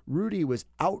cases, Rudy was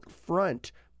out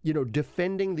front,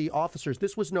 defending the officers.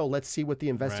 This was no, let's see what the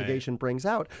investigation brings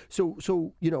out. So,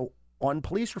 on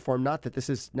police reform, not that this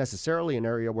is necessarily an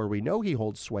area where we know he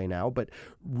holds sway now, but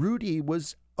Rudy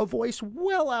was a voice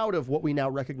well out of what we now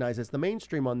recognize as the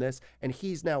mainstream on this, and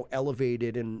he's now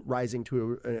elevated and rising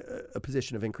to a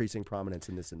position of increasing prominence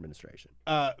in this administration.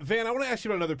 Van, I want to ask you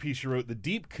about another piece you wrote, the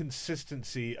deep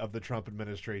consistency of the Trump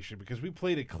administration, because we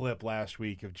played a clip last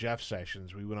week of Jeff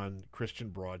Sessions. We went on Christian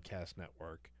Broadcast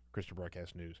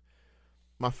News.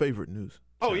 My favorite news.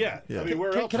 Oh, yeah. I mean,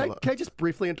 where else? Can I just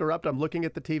briefly interrupt? I'm looking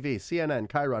at the TV,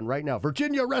 CNN, Chiron, right now.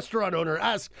 Virginia restaurant owner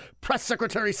asks Press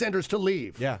Secretary Sanders to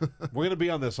leave. Yeah. We're going to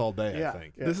be on this all day, I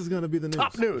think. Yeah. This is going to be the news.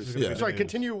 Top news. Sorry,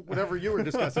 continue whatever you were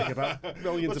discussing about millions of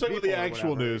people. Let's start with the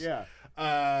actual news.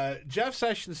 Yeah. Jeff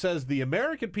Sessions says the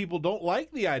American people don't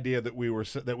like the idea that we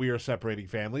are separating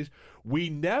families. We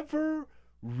never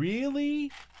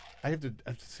really... I have to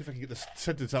see if I can get this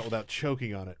sentence out without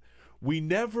choking on it. We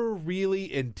never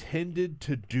really intended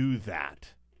to do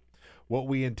that. What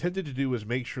we intended to do was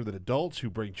make sure that adults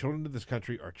who bring children to this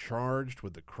country are charged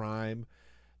with the crime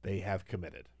they have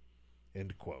committed.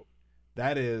 End quote.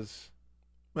 That's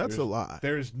a lie.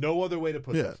 There's no other way to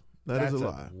put this. That's a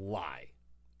lie.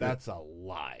 That's a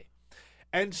lie.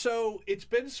 And so it's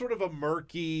been sort of a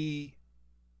murky...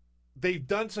 They've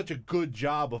done such a good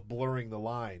job of blurring the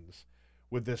lines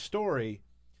with this story.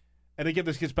 And again,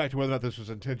 this gets back to whether or not this was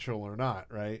intentional or not,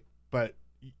 right? But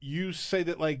you say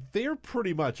that, they're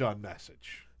pretty much on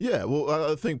message. Yeah,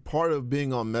 well, I think part of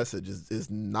being on message is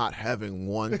not having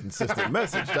one consistent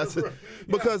message. That's it.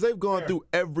 Because they've gone through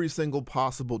every single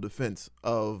possible defense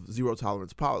of zero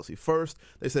tolerance policy. First,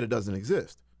 they said it doesn't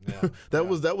exist. That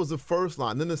was the first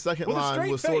line. Then the second line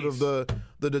was sort of the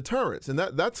deterrence, and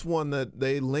that's one that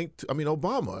they linked. I mean,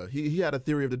 Obama he had a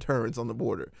theory of deterrence on the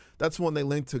border. That's one they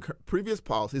linked to previous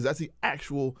policies. That's the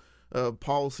actual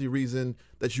policy reason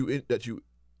that you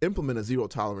implement a zero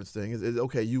tolerance thing. Is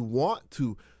okay? You want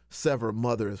to sever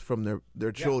mothers from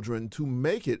their children to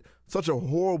make it such a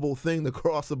horrible thing to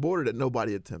cross the border that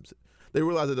nobody attempts it. They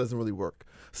realize it doesn't really work.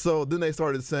 So then they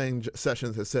started saying,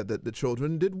 Sessions has said that the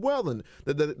children did well and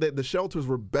that the shelters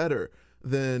were better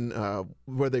than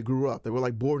where they grew up. They were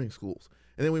like boarding schools.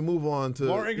 And then we move on to...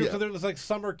 So there was like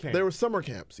summer camps. There were summer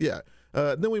camps, yeah.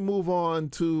 Then we move on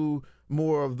to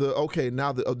more of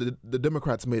now the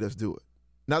Democrats made us do it.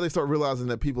 Now they start realizing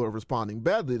that people are responding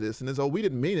badly to this, and it's, we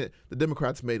didn't mean it. The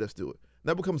Democrats made us do it. And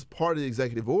that becomes part of the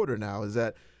executive order now, is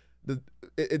that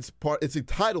it's the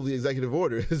title of the executive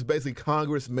order is basically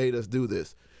Congress made us do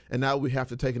this, and now we have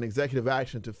to take an executive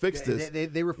action to fix this.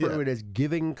 They refer to it as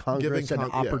giving Congress an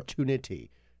opportunity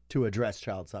to address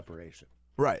child separation.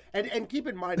 Right. And keep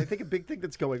in mind, I think a big thing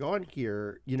that's going on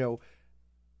here,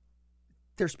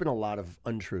 there's been a lot of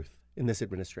untruth in this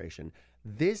administration.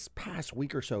 This past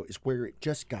week or so is where it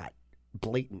just got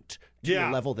blatant to a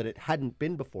level that it hadn't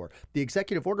been before. The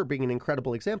executive order being an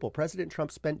incredible example. President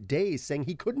Trump spent days saying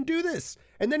he couldn't do this,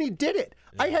 and then he did it.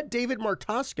 I had David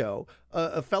Martosco,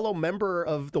 a fellow member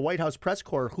of the White House press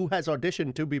corps who has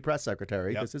auditioned to be press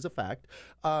secretary, this is a fact,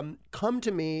 come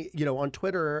to me, on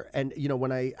Twitter, and,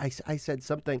 when I said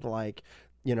something like,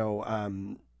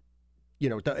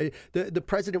 the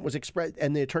president was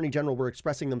and the attorney general were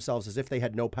expressing themselves as if they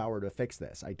had no power to fix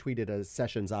this. I tweeted a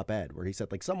Sessions op-ed where he said,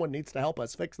 someone needs to help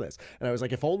us fix this. And I was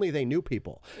like, if only they knew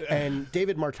people. And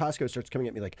David Martosco starts coming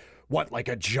at me like, what, like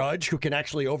a judge who can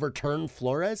actually overturn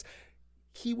Flores?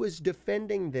 He was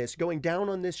defending this, going down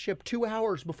on this ship 2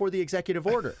 hours before the executive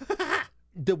order.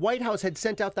 The White House had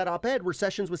sent out that op-ed where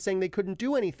Sessions was saying they couldn't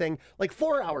do anything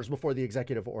 4 hours before the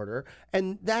executive order.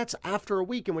 And that's after a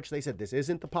week in which they said, this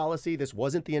isn't the policy, this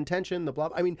wasn't the intention, the blah.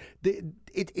 I mean,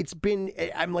 it's been,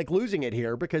 I'm losing it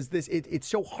here because it's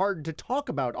so hard to talk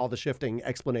about all the shifting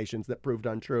explanations that proved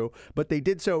untrue, but they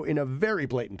did so in a very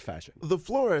blatant fashion. The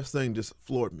Flores thing just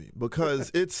floored me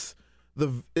because it's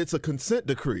a consent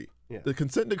decree. Yeah. The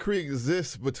consent decree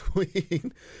exists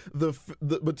between the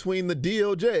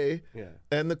DOJ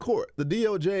and the court. The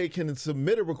DOJ can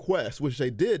submit a request, which they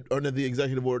did under the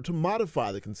executive order, to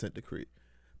modify the consent decree.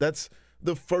 That's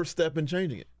the first step in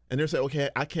changing it. And they're saying, okay,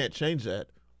 I can't change that.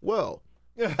 Well,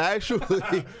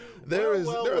 actually, there is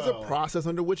a process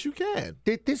under which you can.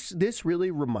 This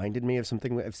really reminded me of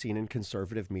something I've seen in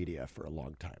conservative media for a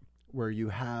long time, where you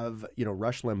have,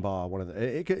 Rush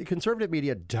Limbaugh, conservative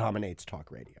media dominates talk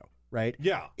radio. Right?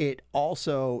 Yeah. It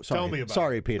also... Tell me about it.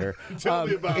 Sorry, Peter. Tell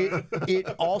me about it. It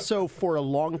also, for a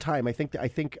long time, I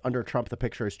think under Trump the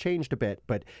picture has changed a bit,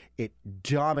 but it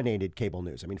dominated cable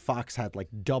news. I mean, Fox had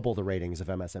double the ratings of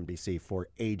MSNBC for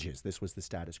ages. This was the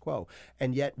status quo.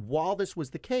 And yet, while this was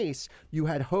the case, you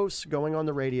had hosts going on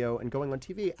the radio and going on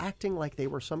TV acting like they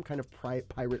were some kind of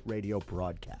pirate radio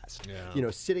broadcast. Yeah.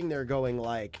 Sitting there going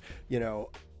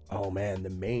oh man, the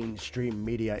mainstream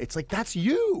media. It's that's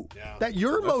you. Yeah, that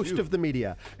you're most of the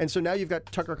media. And so now you've got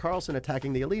Tucker Carlson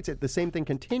attacking the elites. The same thing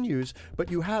continues, but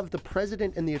you have the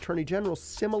president and the attorney general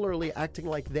similarly acting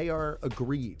like they are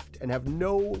aggrieved and have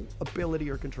no ability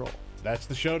or control. That's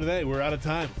the show today. We're out of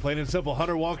time. Plain and simple.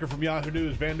 Hunter Walker from Yahoo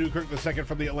News, Vann Newkirk II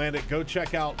from The Atlantic. Go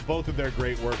check out both of their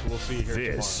great work. We'll see you here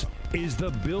tomorrow. This is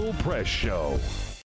the Bill Press Show.